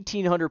an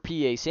 1,800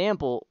 PA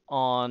sample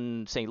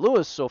on St.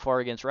 Louis so far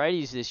against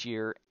righties this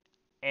year.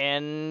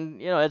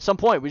 And, at some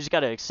point, we just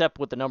got to accept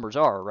what the numbers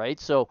are, right?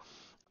 So,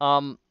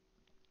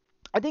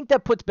 I think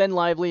that puts Ben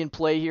Lively in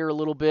play here a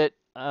little bit.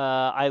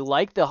 I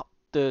like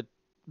the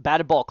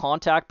batted ball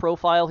contact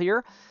profile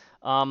here.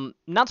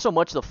 Not so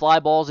much the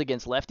fly balls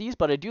against lefties,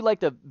 but I do like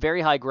the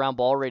very high ground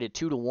ball rate at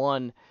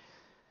 2-to-1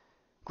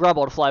 ground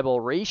ball to fly ball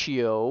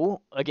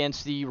ratio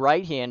against the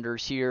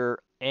right-handers here.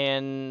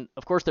 And,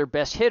 of course, their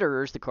best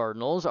hitters, the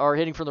Cardinals, are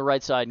hitting from the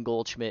right side in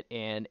Goldschmidt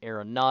and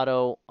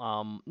Arenado.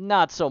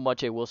 Not so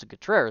much a Wilson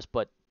Contreras,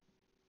 but,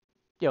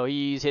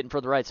 he's hitting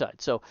from the right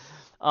side. So,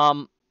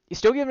 he's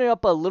still giving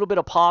up a little bit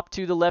of pop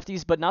to the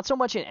lefties, but not so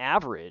much in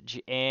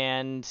average.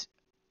 And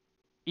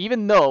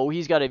even though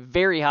he's got a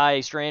very high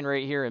strand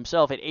rate here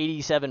himself at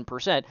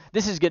 87%,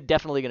 this is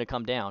definitely going to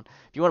come down.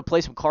 If you want to play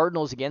some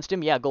Cardinals against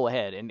him, yeah, go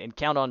ahead and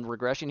count on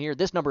regression here.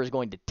 This number is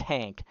going to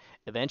tank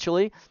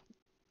eventually.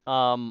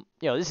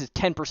 This is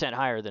 10%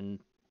 higher than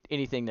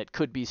anything that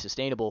could be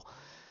sustainable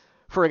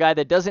for a guy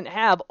that doesn't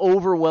have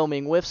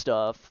overwhelming whiff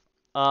stuff.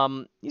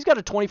 He's got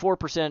a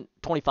 24%,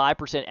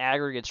 25%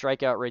 aggregate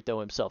strikeout rate, though,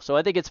 himself. So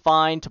I think it's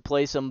fine to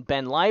play some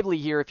Ben Lively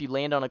here if you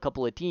land on a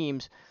couple of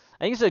teams.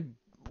 I think it's a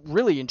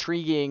really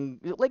intriguing,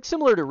 like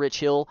similar to Rich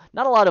Hill.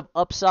 Not a lot of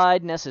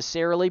upside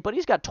necessarily, but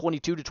he's got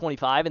 22 to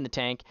 25 in the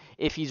tank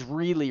if he's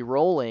really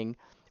rolling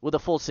with a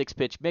full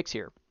 6-pitch mix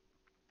here.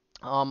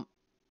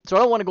 So I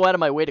don't want to go out of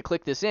my way to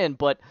click this in,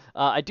 but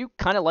I do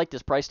kind of like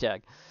this price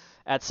tag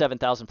at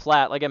 $7,000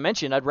 flat. Like I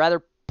mentioned, I'd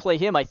rather play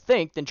him, I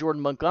think, than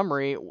Jordan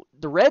Montgomery.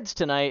 The Reds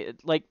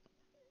tonight,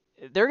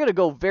 they're going to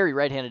go very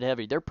right-handed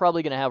heavy. They're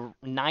probably going to have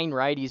 9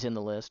 righties in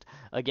the list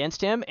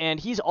against him, and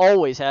he's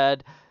always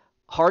had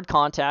hard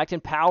contact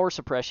and power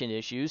suppression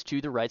issues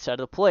to the right side of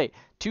the plate.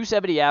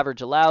 270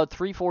 average allowed,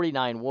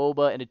 349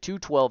 WOBA, and a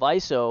 212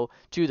 ISO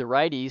to the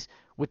righties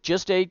with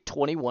just a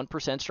 21%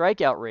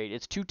 strikeout rate.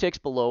 It's 2 ticks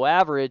below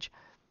average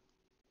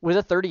with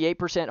a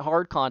 38%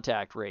 hard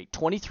contact rate,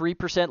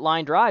 23%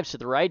 line drives to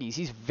the righties.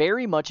 He's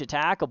very much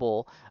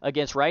attackable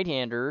against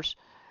right-handers,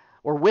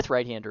 or with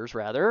right-handers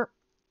rather,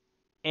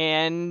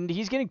 and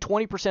he's getting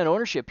 20%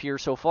 ownership here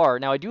so far.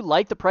 Now, I do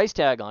like the price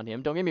tag on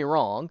him, don't get me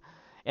wrong,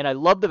 and I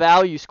love the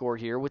value score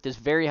here with this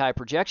very high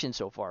projection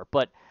so far,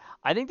 but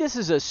I think this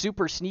is a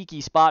super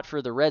sneaky spot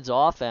for the Reds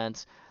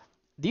offense.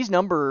 These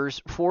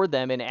numbers for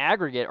them in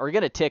aggregate are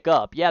going to tick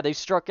up. Yeah, they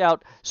struck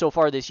out so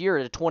far this year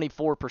at a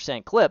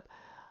 24% clip,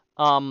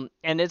 and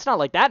it's not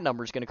like that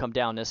number is going to come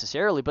down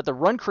necessarily, but the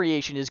run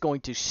creation is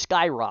going to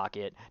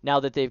skyrocket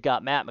now that they've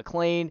got Matt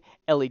McLain,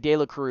 Ellie De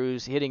La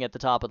Cruz hitting at the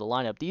top of the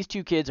lineup. These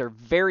two kids are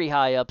very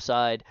high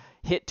upside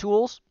hit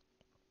tools,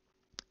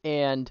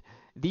 and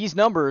these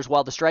numbers,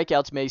 while the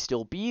strikeouts may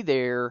still be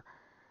there,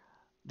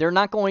 they're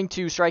not going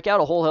to strike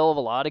out a whole hell of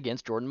a lot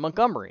against Jordan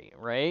Montgomery,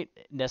 right?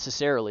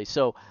 Necessarily.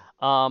 So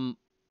the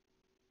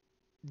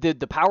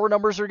power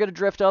numbers are going to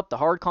drift up, the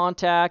hard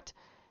contact,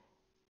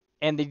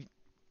 and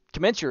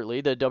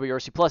commensurately, the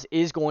WRC Plus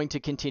is going to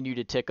continue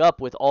to tick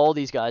up with all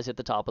these guys at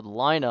the top of the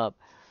lineup.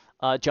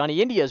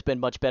 Johnny India has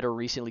been much better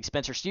recently.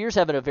 Spencer Steer's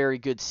having a very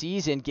good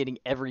season, getting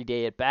every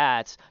day at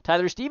bats.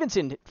 Tyler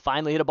Stevenson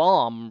finally hit a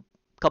bomb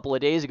a couple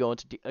of days ago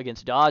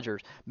against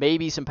Dodgers.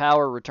 Maybe some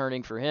power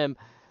returning for him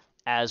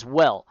as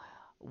well.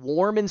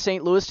 Warm in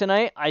St. Louis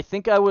tonight. I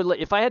think I would,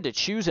 if I had to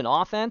choose an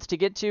offense to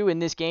get to in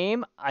this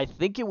game, I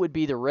think it would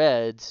be the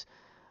Reds.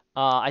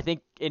 I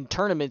think in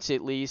tournaments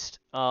at least,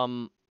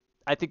 I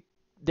think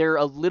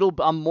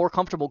I'm more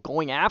comfortable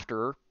going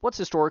after what's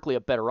historically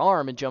a better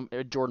arm in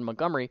Jordan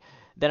Montgomery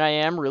than I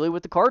am really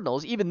with the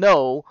Cardinals, even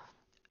though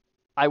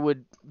I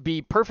would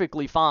be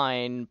perfectly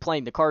fine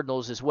playing the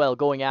Cardinals as well,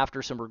 going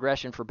after some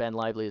regression for Ben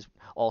Lively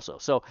also.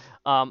 So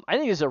I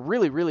think it's a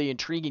really, really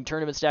intriguing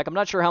tournament stack. I'm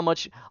not sure how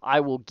much I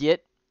will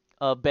get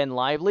of Ben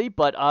Lively,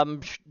 but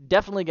I'm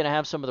definitely going to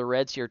have some of the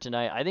Reds here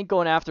tonight. I think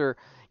going after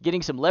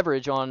getting some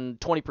leverage on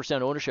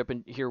 20% ownership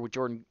in here with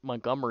Jordan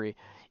Montgomery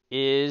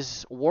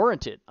is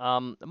warranted.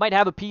 I might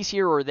have a piece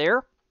here or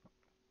there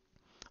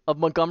of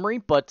Montgomery,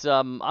 but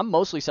I'm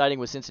mostly siding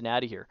with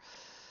Cincinnati here.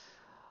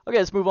 Okay,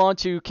 let's move on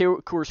to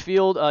Coors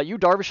Field. Yu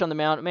Darvish on the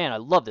mound. Man, I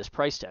love this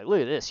price tag.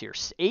 Look at this here.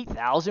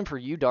 $8,000 for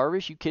Yu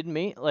Darvish. You kidding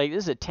me? Like,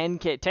 this is a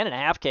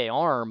 10.5K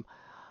arm,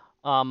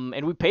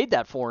 and we paid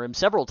that for him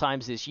several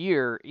times this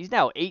year. He's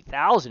now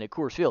 $8,000 at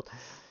Coors Field.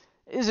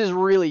 This is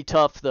really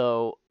tough,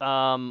 though.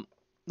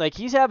 Like,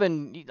 he's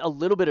having a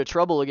little bit of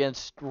trouble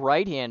against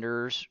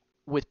right-handers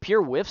with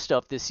pure whiff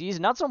stuff this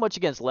season. Not so much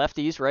against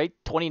lefties, right?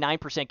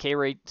 29% K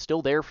rate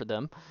still there for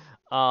them.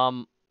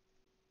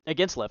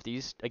 Against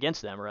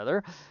them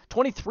rather.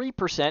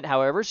 23%,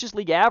 however, it's just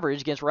league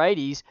average against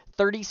righties.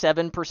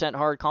 37%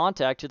 hard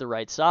contact to the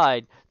right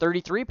side.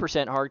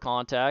 33% hard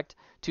contact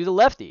to the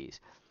lefties.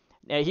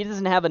 Now, he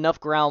doesn't have enough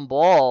ground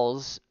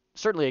balls,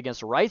 certainly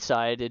against the right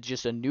side. It's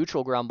just a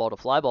neutral ground ball to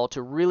fly ball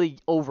to really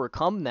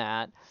overcome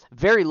that.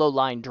 Very low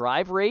line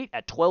drive rate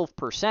at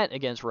 12%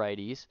 against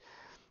righties.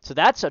 So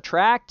that's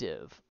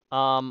attractive.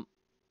 But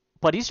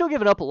he's still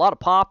giving up a lot of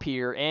pop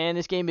here, and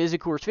this game is at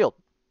Coors Field.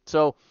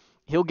 So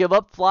he'll give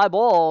up fly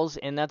balls,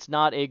 and that's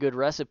not a good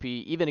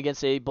recipe, even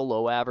against a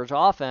below-average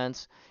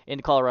offense in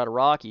the Colorado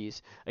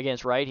Rockies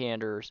against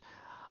right-handers.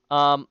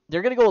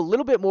 They're going to go a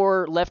little bit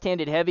more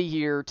left-handed heavy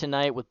here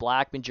tonight with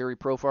Blackman, Jerry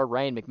Profar,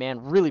 Ryan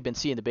McMahon. Really been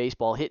seeing the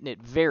baseball, hitting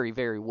it very,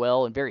 very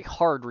well and very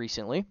hard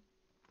recently.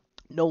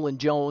 Nolan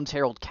Jones,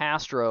 Harold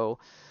Castro.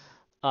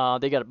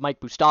 They got Mike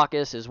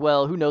Boustakis as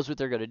well. Who knows what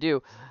they're going to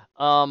do?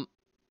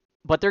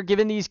 But they're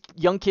giving these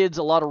young kids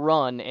a lot of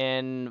run,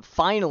 and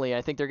finally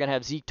I think they're going to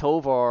have Zeke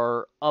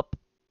Tovar up,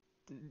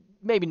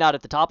 maybe not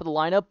at the top of the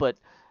lineup, but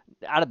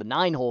out of the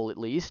 9-hole at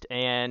least,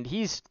 and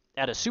he's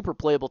at a super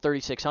playable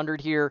 3,600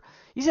 here.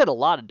 He's had a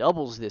lot of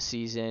doubles this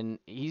season.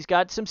 He's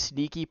got some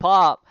sneaky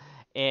pop,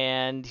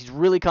 and he's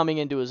really coming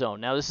into his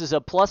own. Now, this is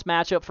a plus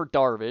matchup for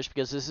Darvish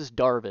because this is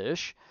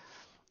Darvish.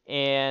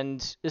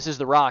 And this is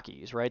the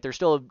Rockies, right? They're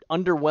still an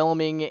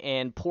underwhelming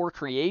and poor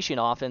creation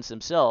offense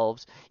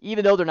themselves,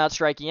 even though they're not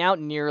striking out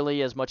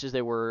nearly as much as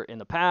they were in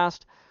the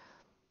past.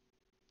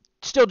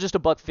 Still just a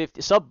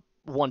 $150, sub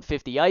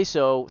 150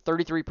 ISO,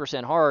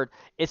 33% hard.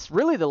 It's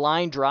really the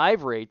line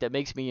drive rate that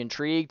makes me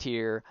intrigued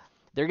here.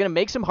 They're going to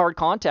make some hard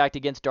contact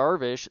against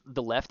Darvish,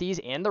 the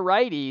lefties and the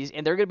righties,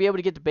 and they're going to be able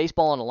to get the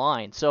baseball on the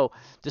line. So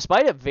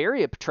despite a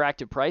very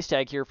attractive price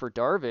tag here for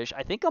Darvish,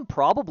 I think I'm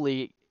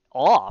probably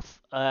off.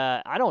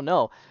 I don't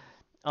know.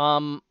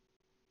 I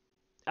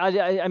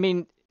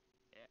mean,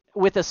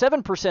 with a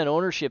 7%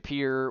 ownership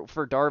here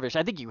for Darvish,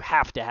 I think you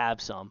have to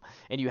have some,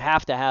 and you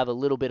have to have a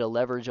little bit of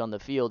leverage on the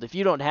field. If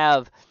you don't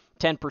have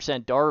 10%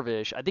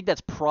 Darvish, I think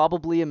that's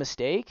probably a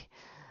mistake,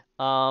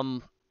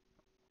 given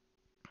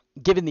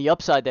the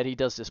upside that he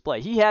does display.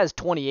 He has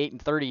 28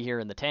 and 30 here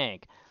in the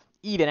tank,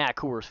 even at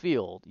Coors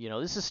Field. You know,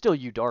 this is still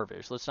Yu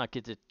Darvish. Let's not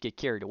get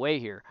carried away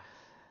here.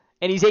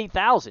 and he's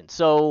 8,000.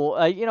 So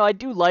I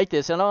do like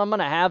this, and I'm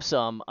gonna have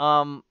some.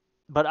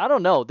 But I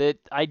don't know that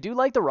I do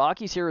like the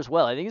Rockies here as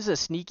well. I think it's a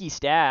sneaky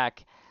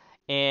stack,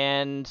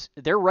 and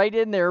they're right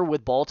in there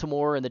with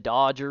Baltimore and the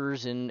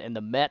Dodgers and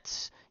the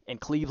Mets and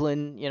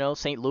Cleveland,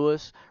 St.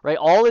 Louis, right?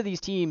 All of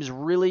these teams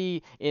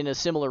really in a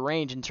similar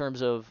range in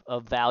terms of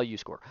value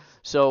score.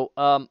 So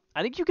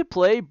I think you could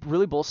play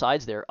really both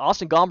sides there.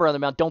 Austin Gomber on the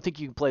mound, don't think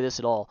you can play this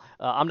at all.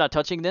 I'm not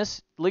touching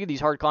this. Look at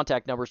these hard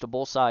contact numbers to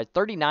both sides.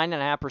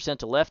 39.5%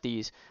 to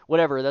lefties,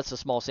 whatever, that's a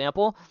small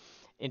sample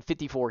in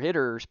 54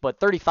 hitters, but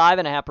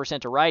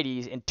 35.5% to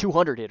righties and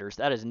 200 hitters.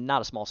 That is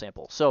not a small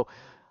sample. So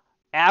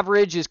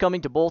average is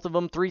coming to both of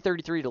them,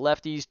 333 to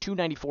lefties,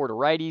 294 to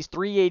righties,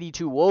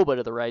 382 WOBA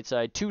to the right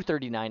side,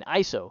 239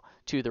 ISO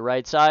to the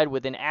right side,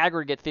 with an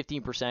aggregate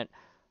 15%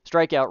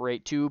 strikeout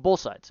rate to both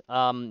sides.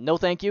 No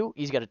thank you.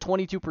 He's got a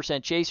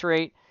 22% chase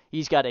rate.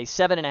 He's got a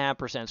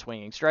 7.5%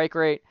 swinging strike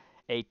rate,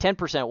 a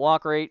 10%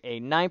 walk rate,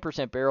 a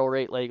 9% barrel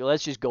rate. Like,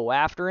 let's just go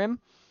after him.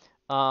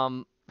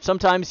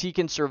 Sometimes he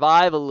can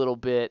survive a little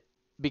bit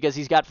because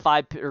he's got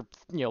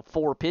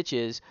 4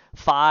 pitches,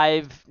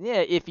 5,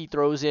 if he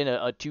throws in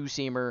a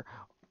two-seamer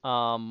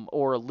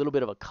or a little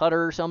bit of a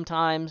cutter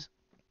sometimes.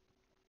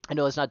 I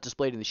know it's not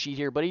displayed in the sheet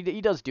here, but he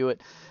does do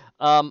it.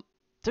 So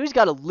he's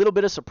got a little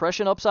bit of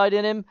suppression upside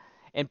in him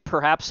and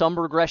perhaps some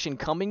regression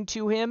coming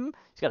to him.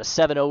 He's got a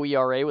 7.0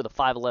 ERA with a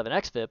 5.11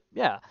 xFIP.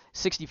 Yeah,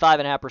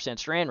 65.5%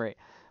 strand rate.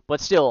 But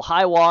still,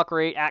 high walk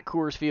rate at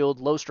Coors Field,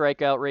 low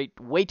strikeout rate,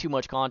 way too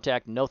much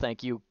contact. No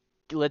thank you.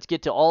 Let's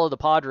get to all of the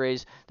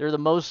Padres. They're the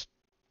most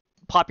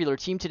popular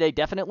team today,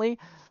 definitely.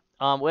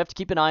 We have to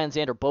keep an eye on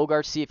Xander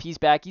Bogaerts, see if he's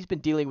back. He's been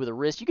dealing with a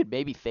wrist. You could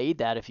maybe fade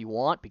that if you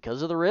want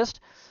because of the wrist.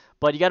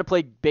 But you got to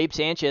play Babe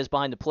Sanchez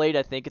behind the plate,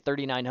 I think, at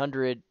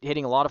 3,900,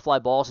 hitting a lot of fly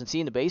balls and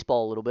seeing the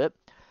baseball a little bit.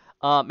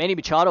 Manny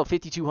Machado,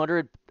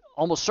 5,200,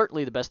 almost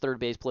certainly the best third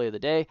base play of the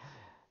day.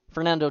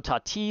 Fernando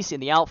Tatis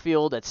in the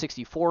outfield at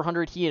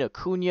 6,400. He and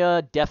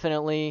Acuna,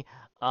 definitely.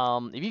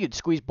 If you could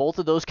squeeze both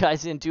of those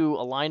guys into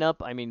a lineup,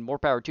 I mean, more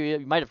power to you.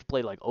 You might have to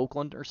play like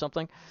Oakland or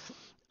something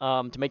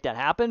to make that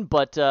happen,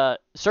 but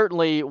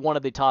certainly one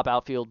of the top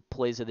outfield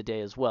plays of the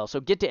day as well. So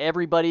get to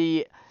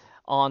everybody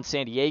on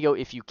San Diego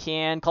if you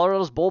can.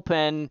 Colorado's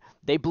bullpen,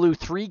 they blew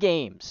 3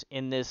 games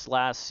in this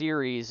last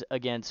series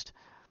against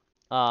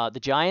the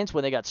Giants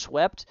when they got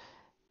swept.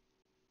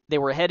 They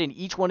were ahead in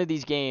each one of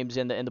these games,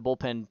 and the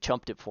bullpen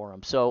chumped it for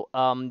them. So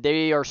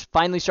they are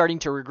finally starting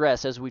to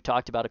regress, as we've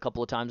talked about a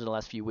couple of times in the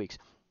last few weeks.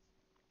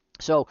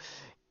 So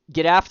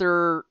get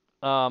after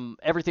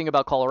everything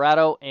about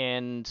Colorado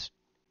and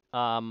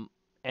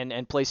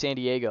play San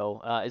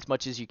Diego as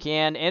much as you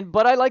can.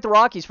 But I like the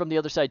Rockies from the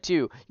other side too.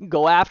 You can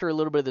go after a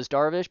little bit of this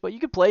Darvish, but you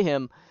could play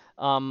him.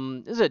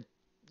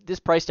 This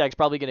price tag is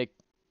probably going to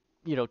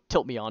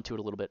tilt me onto it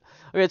a little bit.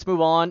 Okay, let's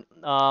move on.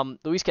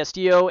 Luis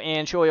Castillo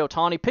and Shohei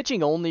Ohtani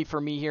pitching only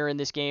for me here in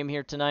this game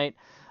here tonight.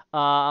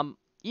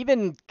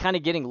 Even kind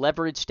of getting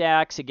leverage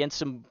stacks against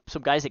some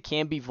guys that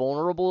can be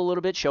vulnerable a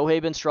little bit.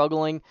 Shohei been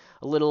struggling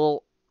a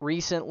little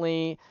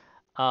recently.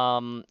 I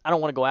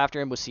don't want to go after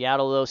him with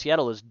Seattle, though.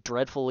 Seattle is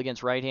dreadful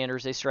against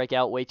right-handers. They strike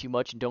out way too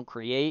much and don't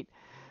create.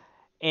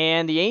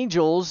 And the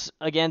Angels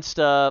against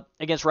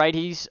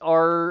righties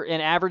are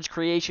an average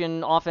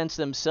creation offense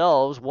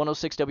themselves,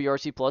 106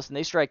 WRC plus, and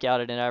they strike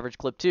out at an average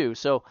clip too.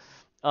 So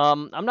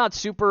I'm not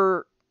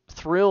super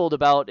thrilled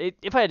about it.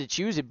 If I had to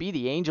choose, it'd be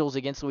the Angels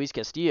against Luis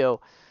Castillo.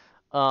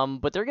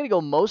 But they're going to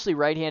go mostly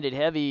right-handed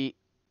heavy.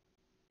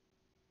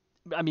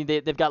 I mean,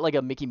 they've got like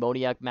a Mickey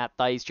Moniak, Matt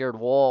Thaiss, Jared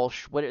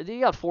Walsh. They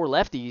got 4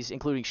 lefties,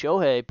 including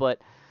Shohei.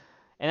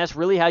 And that's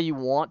really how you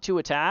want to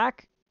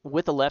attack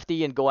with a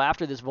lefty and go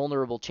after this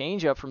vulnerable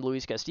changeup from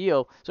Luis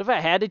Castillo. So if I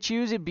had to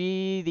choose, it'd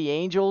be the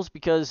Angels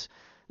because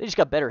they just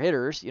got better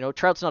hitters.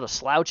 Trout's not a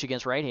slouch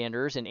against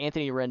right-handers, and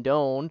Anthony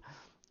Rendon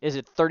is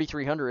at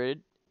 3,300,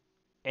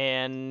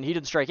 and he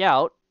didn't strike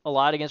out a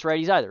lot against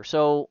righties either.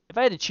 So if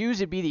I had to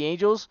choose, it'd be the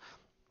Angels.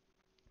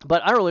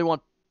 But I don't really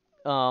want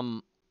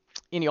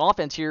any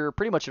offense here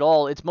pretty much at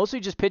all. It's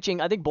mostly just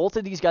pitching. I think both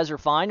of these guys are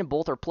fine and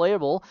both are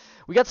playable.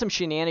 We got some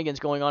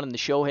shenanigans going on in the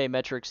Shohei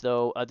metrics,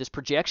 though. This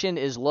projection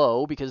is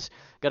low because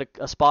got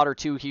a spot or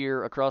two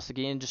here across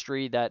the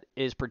industry that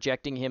is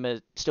projecting him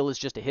as still as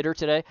just a hitter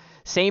today.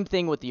 Same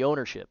thing with the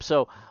ownership.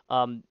 So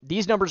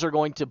these numbers are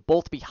going to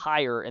both be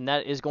higher, and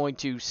that is going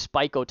to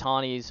spike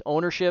Ohtani's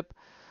ownership.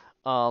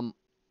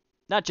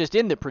 Not just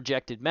in the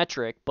projected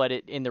metric, but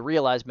in the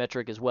realized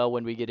metric as well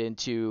when we get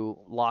into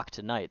lock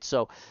tonight.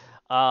 So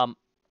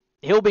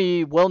he'll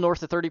be well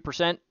north of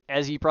 30%,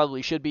 as he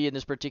probably should be in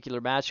this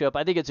particular matchup.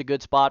 I think it's a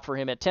good spot for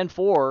him at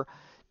 10-4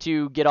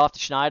 to get off the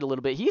schneid a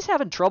little bit. He's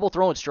having trouble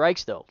throwing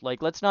strikes, though.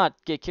 Like, let's not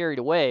get carried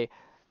away.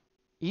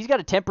 He's got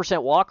a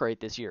 10% walk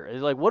rate this year.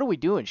 It's like, what are we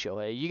doing,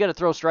 Shohei? You got to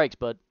throw strikes,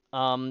 bud.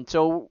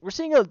 So we're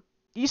seeing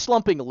he's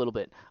slumping a little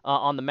bit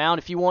on the mound.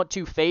 If you want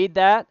to fade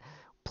that,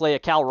 play a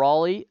Cal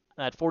Raleigh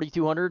at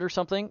 4,200 or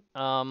something.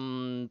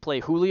 Play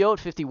Julio at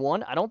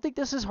 51. I don't think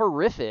this is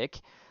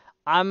horrific.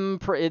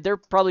 They're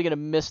probably going to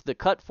miss the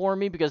cut for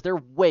me because they're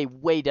way,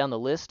 way down the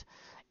list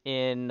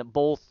in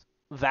both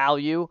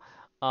value,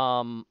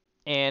 and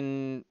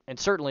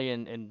certainly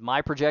in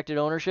my projected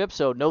ownership.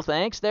 So no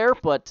thanks there.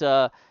 But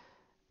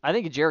I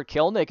think Jared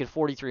Kelenic at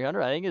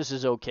 4,300. I think this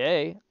is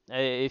okay.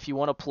 If you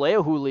want to play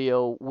a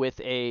Julio with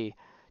a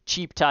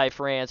cheap Ty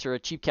France or a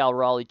cheap Cal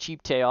Raleigh,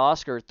 cheap Tay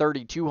Oscar,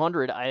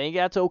 3,200, I think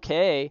that's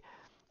okay.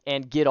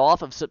 And get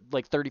off of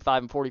like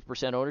 35 and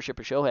 40% ownership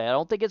of Shohei. I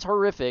don't think it's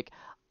horrific.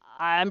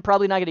 I'm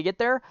probably not going to get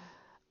there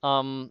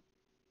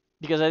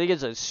because I think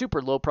it's a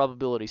super low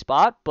probability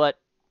spot. But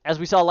as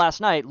we saw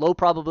last night, low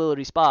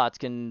probability spots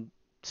can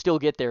still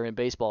get there in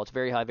baseball. It's a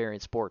very high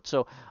variance sport.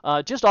 So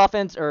just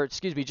offense, or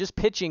excuse me, just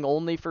pitching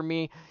only for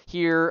me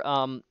here.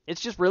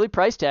 It's just really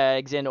price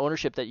tags and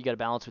ownership that you got to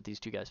balance with these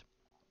two guys.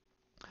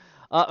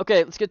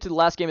 Okay, let's get to the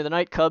last game of the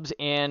night, Cubs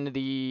and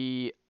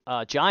the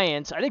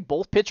Giants. I think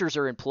both pitchers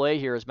are in play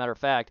here, as a matter of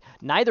fact.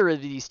 Neither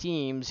of these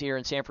teams here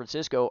in San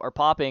Francisco are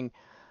popping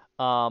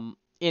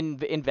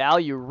in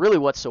value really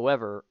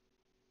whatsoever.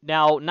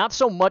 Now, not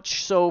so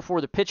much so for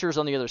the pitchers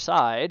on the other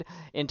side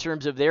in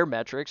terms of their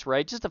metrics,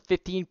 right? Just a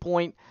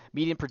 15-point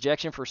median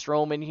projection for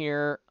Stroman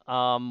here.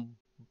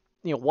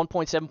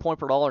 1.7 point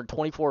per dollar and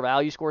 24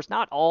 value scores.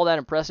 Not all that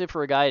impressive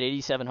for a guy at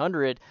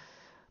 8,700.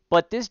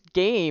 But this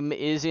game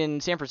is in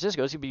San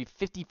Francisco. It's going to be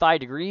 55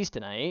 degrees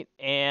tonight,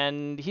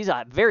 and he's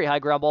a very high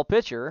ground ball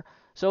pitcher.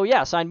 So,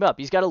 yeah, sign him up.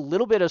 He's got a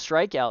little bit of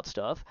strikeout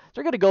stuff.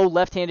 They're going to go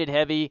left-handed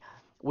heavy,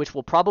 which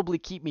will probably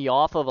keep me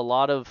off of a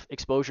lot of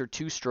exposure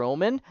to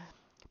Stroman,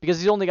 because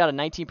he's only got a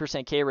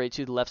 19% K rate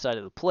to the left side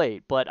of the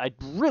plate. But I'd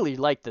really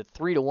like the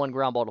 3-to-1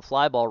 ground ball to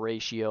fly ball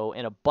ratio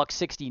and a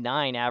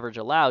 .69 average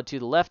allowed to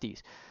the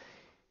lefties.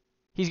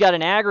 He's got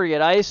an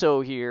aggregate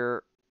ISO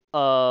here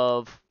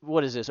of,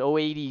 what is this,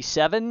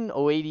 087,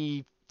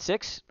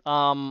 086,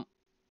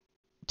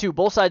 to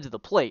both sides of the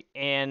plate.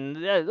 And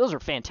those are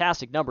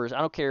fantastic numbers.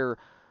 I don't care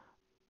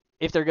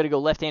if they're going to go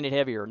left-handed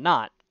heavy or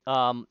not.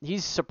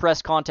 He's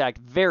suppressed contact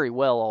very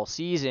well all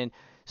season.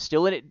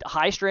 Still in a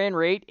high strand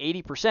rate,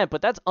 80%,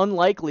 but that's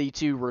unlikely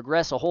to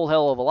regress a whole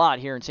hell of a lot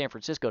here in San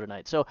Francisco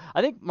tonight. So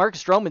I think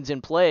Marcus Stroman's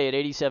in play at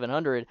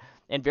 8,700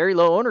 and very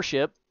low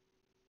ownership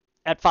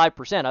at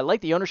 5%. I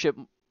like the ownership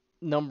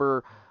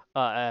number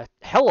a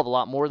hell of a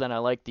lot more than I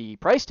like the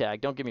price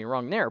tag. Don't get me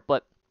wrong there,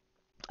 but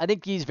I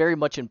think he's very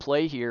much in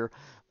play here,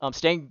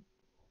 staying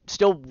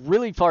still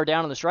really far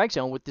down in the strike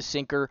zone with the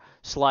sinker,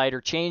 slider,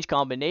 change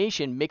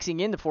combination, mixing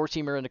in the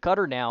four-seamer and the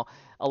cutter now,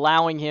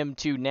 allowing him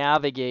to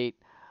navigate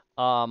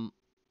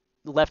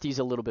lefties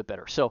a little bit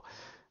better. So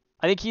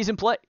I think he's in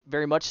play,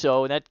 very much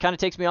so. And that kind of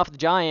takes me off the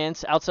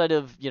Giants. Outside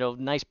of,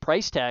 nice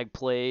price tag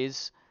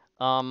plays,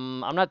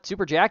 I'm not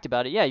super jacked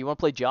about it. Yeah, you want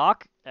to play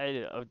Jock?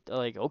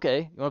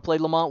 Okay. You want to play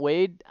Lamont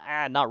Wade?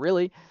 Not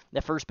really.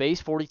 At first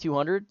base,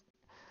 4,200.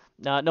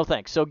 No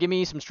thanks. So give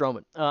me some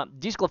Stroman.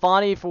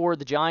 DeSclafani for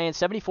the Giants,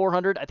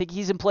 7,400. I think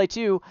he's in play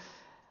too.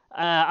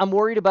 I'm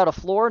worried about a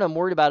floor, and I'm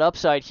worried about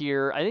upside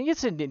here. I think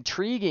it's an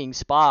intriguing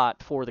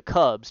spot for the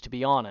Cubs, to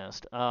be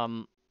honest.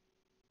 Now,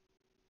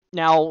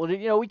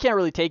 we can't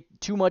really take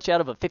too much out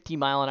of a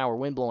 15-mile-an-hour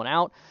wind blowing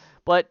out,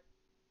 but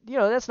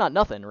that's not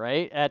nothing,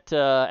 right? At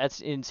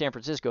in San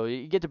Francisco,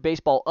 you get the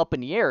baseball up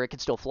in the air, it can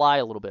still fly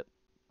a little bit.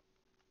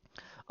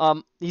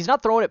 He's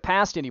not throwing it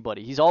past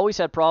anybody. He's always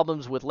had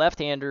problems with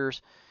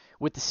left-handers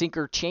with the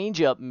sinker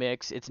changeup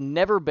mix. It's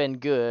never been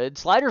good.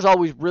 Slider's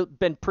always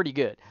been pretty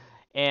good.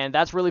 And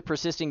that's really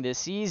persisting this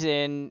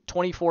season.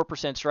 24%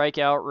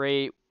 strikeout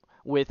rate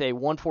with a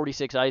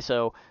 146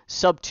 ISO,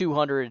 sub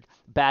 200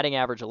 batting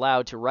average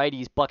allowed to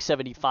righties,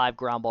 .75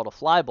 ground ball to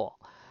fly ball.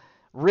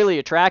 Really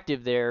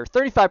attractive there.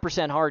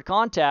 35% hard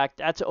contact,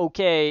 that's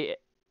okay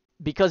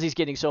because he's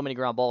getting so many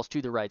ground balls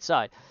to the right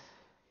side.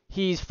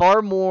 He's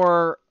far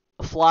more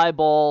fly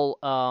ball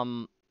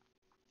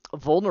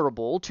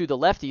vulnerable to the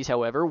lefties,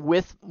 however,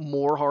 with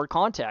more hard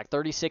contact,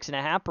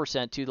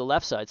 36.5% to the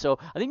left side. So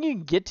I think you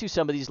can get to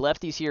some of these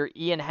lefties here.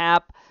 Ian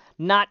Happ,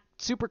 not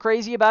super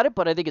crazy about it,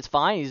 but I think it's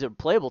fine. He's a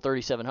playable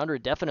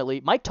 3,700,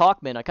 definitely. Mike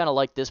Tauchman, I kind of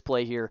like this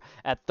play here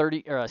at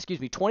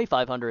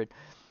 2,500.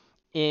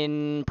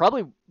 In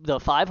probably the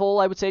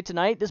 5-hole, I would say,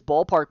 tonight. This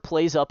ballpark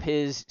plays up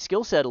his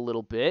skill set a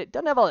little bit.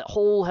 Doesn't have a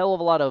whole hell of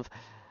a lot of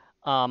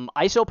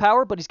ISO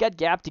power, but he's got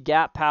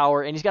gap-to-gap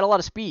power, and he's got a lot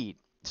of speed.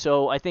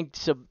 So I think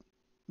some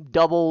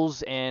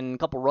doubles and a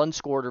couple runs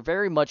scored are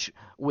very much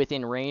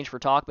within range for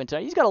Tauchman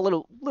tonight. He's got a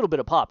little bit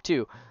of pop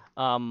too.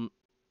 So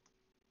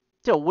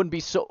it wouldn't be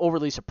so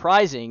overly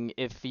surprising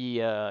if he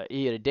had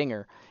a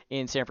dinger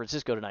in San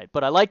Francisco tonight.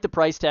 But I like the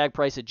price tag,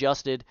 price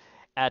adjusted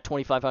at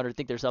 2,500. I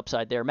think there's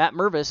upside there. Matt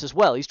Mervis as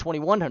well. He's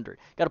 2,100.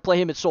 Got to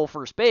play him at sole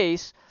first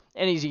base,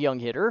 and he's a young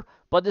hitter.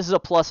 But this is a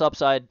plus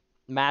upside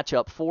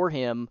matchup for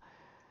him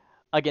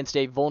against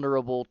a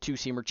vulnerable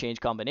two-seamer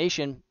change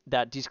combination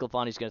that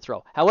DeSclafani's going to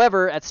throw.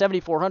 However, at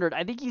 7,400,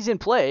 I think he's in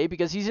play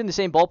because he's in the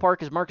same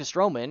ballpark as Marcus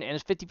Stroman, and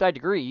it's 55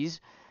 degrees,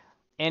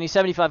 and he's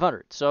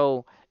 7,500.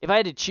 So if I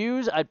had to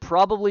choose, I'd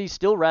probably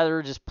still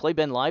rather just play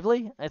Ben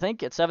Lively, I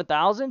think, at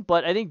 7,000.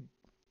 But I think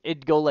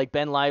it'd go like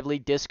Ben Lively,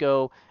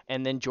 Disco,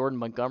 and then Jordan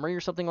Montgomery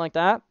or something like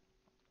that.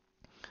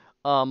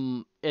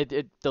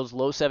 those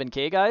low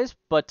 7K guys,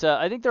 but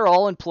I think they're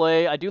all in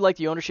play. I do like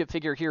the ownership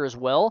figure here as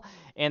well,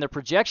 and the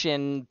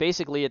projection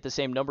basically at the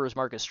same number as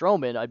Marcus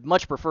Stroman. I'd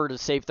much prefer to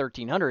save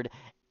 1,300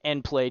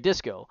 and play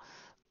Disco.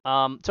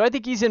 So I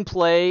think he's in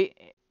play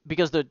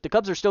because the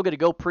Cubs are still going to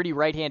go pretty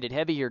right-handed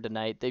heavy here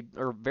tonight. They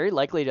are very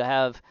likely to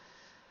have,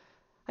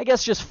 I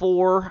guess, just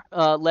four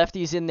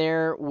lefties in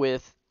there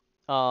with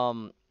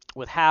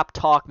Happ,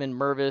 Talkman,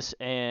 Mervis,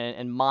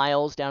 and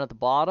Miles down at the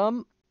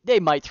bottom. They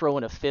might throw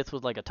in a fifth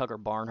with like a Tucker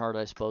Barnhart,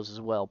 I suppose,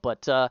 as well.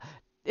 But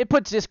it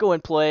puts Disco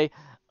in play.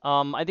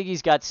 I think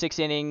he's got 6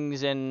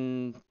 innings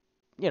and,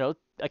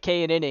 a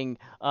K an inning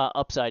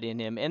upside in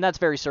him, and that's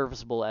very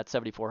serviceable at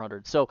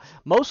 7,400. So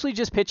mostly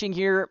just pitching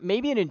here.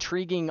 Maybe an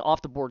intriguing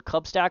off-the-board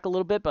Cub stack a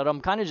little bit, but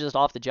I'm kind of just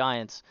off the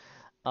Giants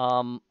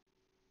and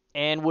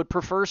would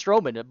prefer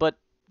Stroman. But,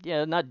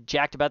 not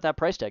jacked about that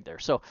price tag there.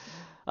 So,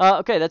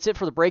 okay, that's it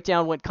for the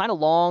breakdown. Went kind of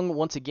long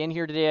once again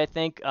here today, I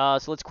think. So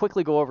let's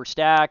quickly go over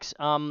stacks.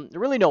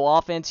 Really no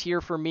offense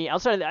here for me.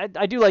 Outside of that,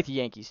 I do like the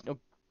Yankees.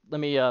 Let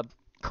me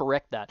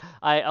correct that.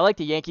 I like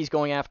the Yankees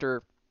going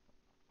after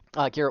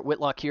Garrett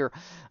Whitlock here.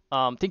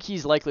 Think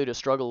he's likely to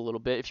struggle a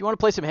little bit. If you want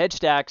to play some hedge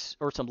stacks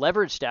or some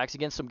leverage stacks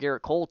against some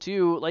Garrett Cole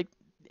too, like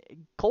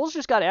Cole's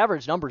just got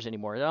average numbers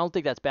anymore. I don't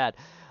think that's bad.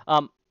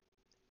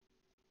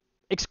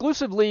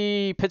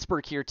 Exclusively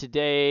Pittsburgh here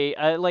today.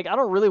 I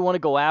don't really want to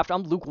go after.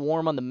 I'm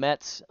lukewarm on the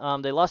Mets.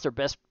 They lost their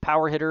best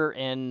power hitter,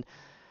 and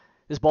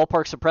this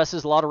ballpark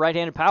suppresses a lot of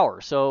right-handed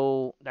power.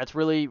 So that's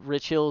really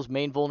Rich Hill's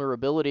main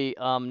vulnerability.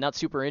 Not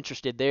super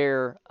interested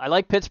there. I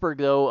like Pittsburgh,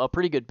 though, a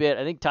pretty good bit.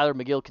 I think Tyler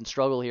McGill can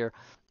struggle here.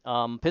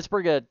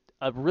 Pittsburgh,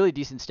 a really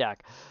decent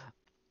stack.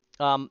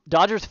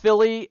 Dodgers,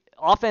 Philly,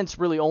 offense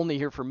really only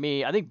here for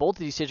me. I think both of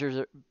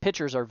these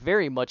pitchers are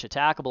very much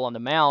attackable on the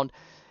mound.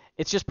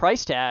 It's just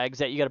price tags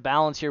that you got to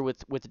balance here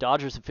with the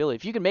Dodgers and Philly.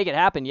 If you can make it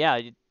happen, yeah,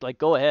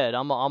 go ahead.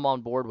 I'm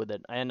on board with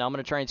it, and I'm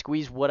going to try and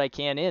squeeze what I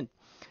can in.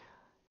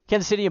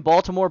 Kansas City and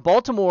Baltimore.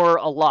 Baltimore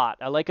a lot.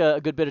 I like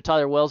a good bit of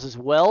Tyler Wells as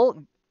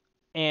well,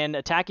 and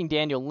attacking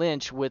Daniel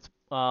Lynch with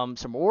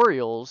some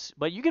Orioles.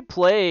 But you could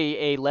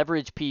play a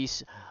leverage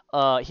piece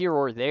here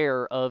or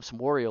there of some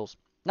Orioles.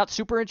 Not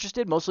super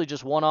interested, mostly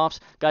just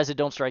one-offs, guys that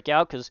don't strike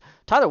out, because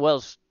Tyler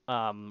Wells,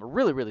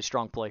 really, really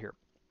strong play here.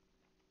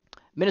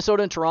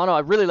 Minnesota and Toronto, I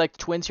really like the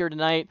Twins here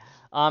tonight.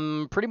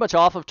 I'm pretty much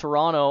off of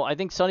Toronto. I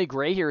think Sonny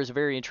Gray here is a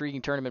very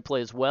intriguing tournament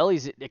play as well.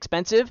 He's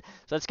expensive,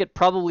 so that's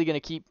probably going to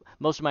keep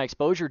most of my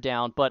exposure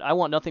down, but I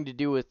want nothing to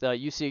do with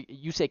Yusei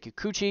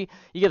Kikuchi.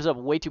 He gives up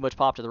way too much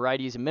pop to the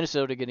righties, and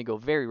Minnesota going to go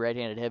very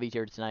right-handed heavy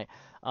here tonight.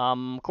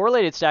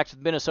 Correlated stacks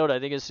with Minnesota, I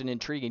think it's an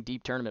intriguing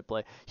deep tournament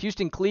play.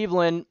 Houston,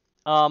 Cleveland,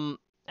 I'm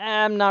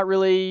not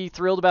really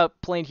thrilled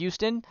about playing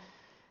Houston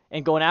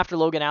and going after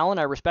Logan Allen.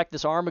 I respect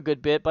this arm a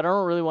good bit, but I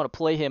don't really want to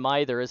play him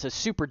either. It's a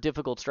super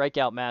difficult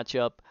strikeout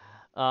matchup.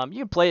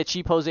 You can play a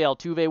cheap Jose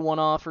Altuve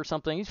one-off or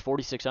something. He's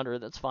 4,600.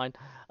 That's fine.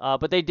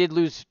 But they did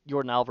lose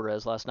Jordan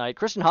Alvarez last night.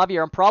 Christian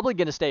Javier, I'm probably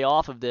going to stay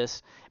off of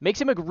this.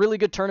 Makes him a really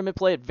good tournament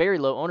play at very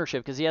low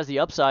ownership because he has the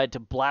upside to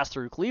blast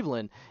through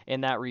Cleveland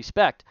in that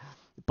respect.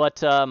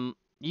 But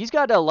he's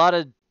got a lot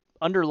of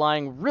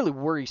underlying really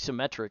worrisome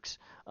metrics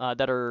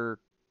that are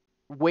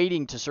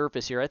waiting to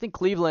surface here. I think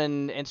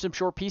Cleveland and some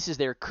short pieces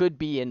there could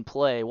be in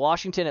play.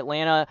 Washington,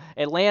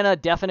 Atlanta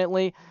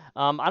definitely.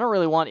 I don't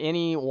really want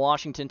any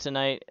Washington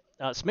tonight.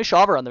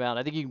 Smith-Shawver on the mound.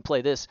 I think you can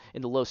play this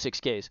in the low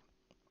 6Ks.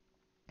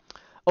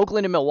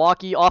 Oakland and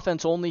Milwaukee,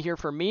 offense only here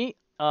for me.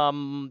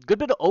 Good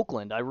bit of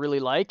Oakland I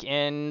really like.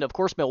 And, of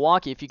course,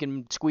 Milwaukee, if you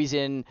can squeeze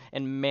in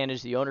and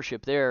manage the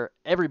ownership there,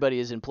 everybody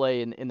is in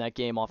play in that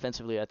game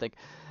offensively, I think.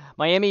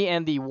 Miami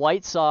and the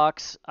White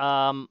Sox.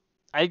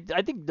 I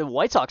think the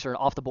White Sox are an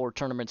off-the-board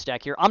tournament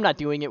stack here. I'm not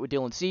doing it with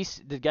Dylan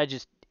Cease. The guy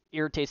just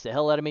irritates the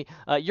hell out of me.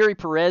 Yuri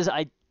Perez,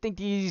 I think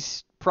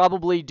he's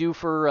probably due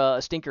for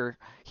a stinker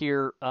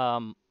here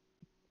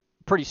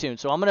pretty soon.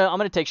 So I'm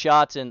gonna take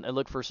shots and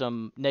look for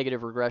some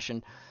negative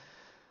regression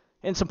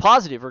and some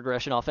positive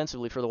regression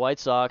offensively for the White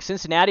Sox.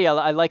 Cincinnati,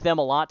 I like them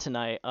a lot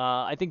tonight.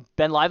 I think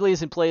Ben Lively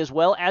is in play as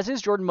well, as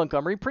is Jordan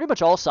Montgomery. Pretty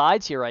much all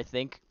sides here, I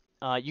think,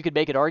 you could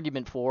make an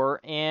argument for,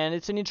 and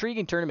it's an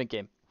intriguing tournament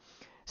game.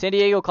 San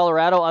Diego,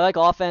 Colorado, I like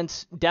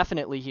offense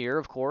definitely here,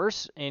 of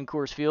course, in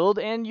Coors Field.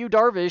 And Yu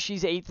Darvish,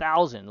 he's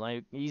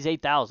 8,000. He's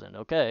 8,000,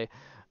 okay.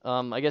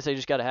 I guess I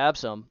just got to have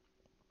some.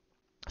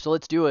 So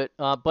let's do it.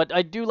 But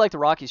I do like the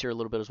Rockies here a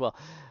little bit as well.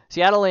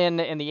 Seattle and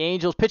the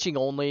Angels, pitching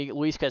only.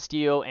 Luis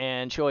Castillo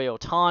and Shohei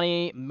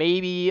Ohtani.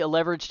 Maybe a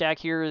leverage stack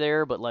here or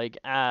there, but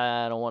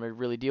I don't want to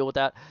really deal with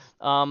that.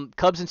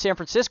 Cubs in San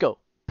Francisco.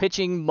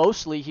 Pitching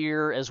mostly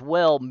here as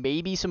well.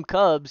 Maybe some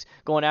Cubs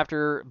going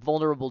after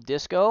vulnerable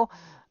Disco.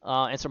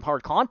 And some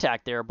hard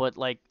contact there, but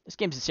this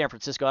game's in San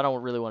Francisco. I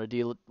don't really want to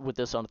deal with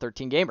this on a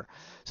 13-gamer.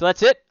 So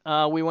that's it.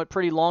 We went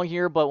pretty long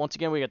here, but once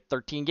again, we got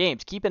 13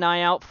 games. Keep an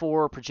eye out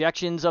for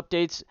projections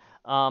updates.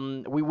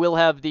 We will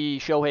have the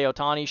Shohei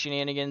Ohtani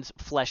shenanigans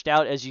fleshed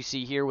out, as you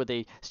see here, with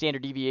a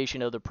standard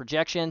deviation of the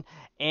projection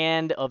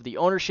and of the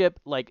ownership,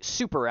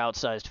 super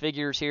outsized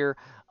figures here.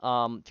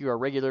 If you are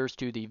regulars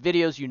to the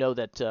videos, you know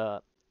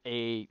that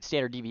a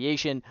standard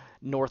deviation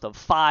north of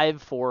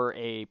 5 for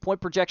a point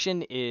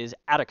projection is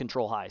out of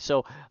control high.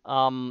 So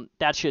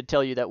that should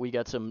tell you that we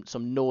got some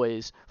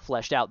noise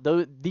fleshed out.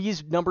 Though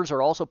these numbers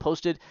are also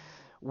posted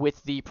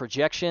with the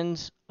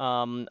projections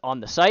on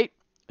the site.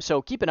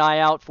 So keep an eye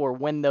out for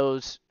when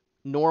those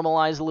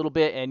normalize a little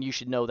bit, and you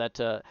should know that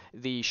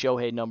the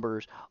Shohei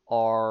numbers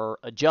are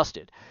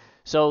adjusted.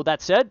 So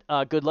that said,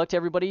 good luck to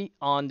everybody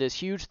on this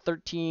huge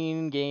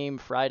 13-game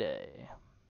Friday.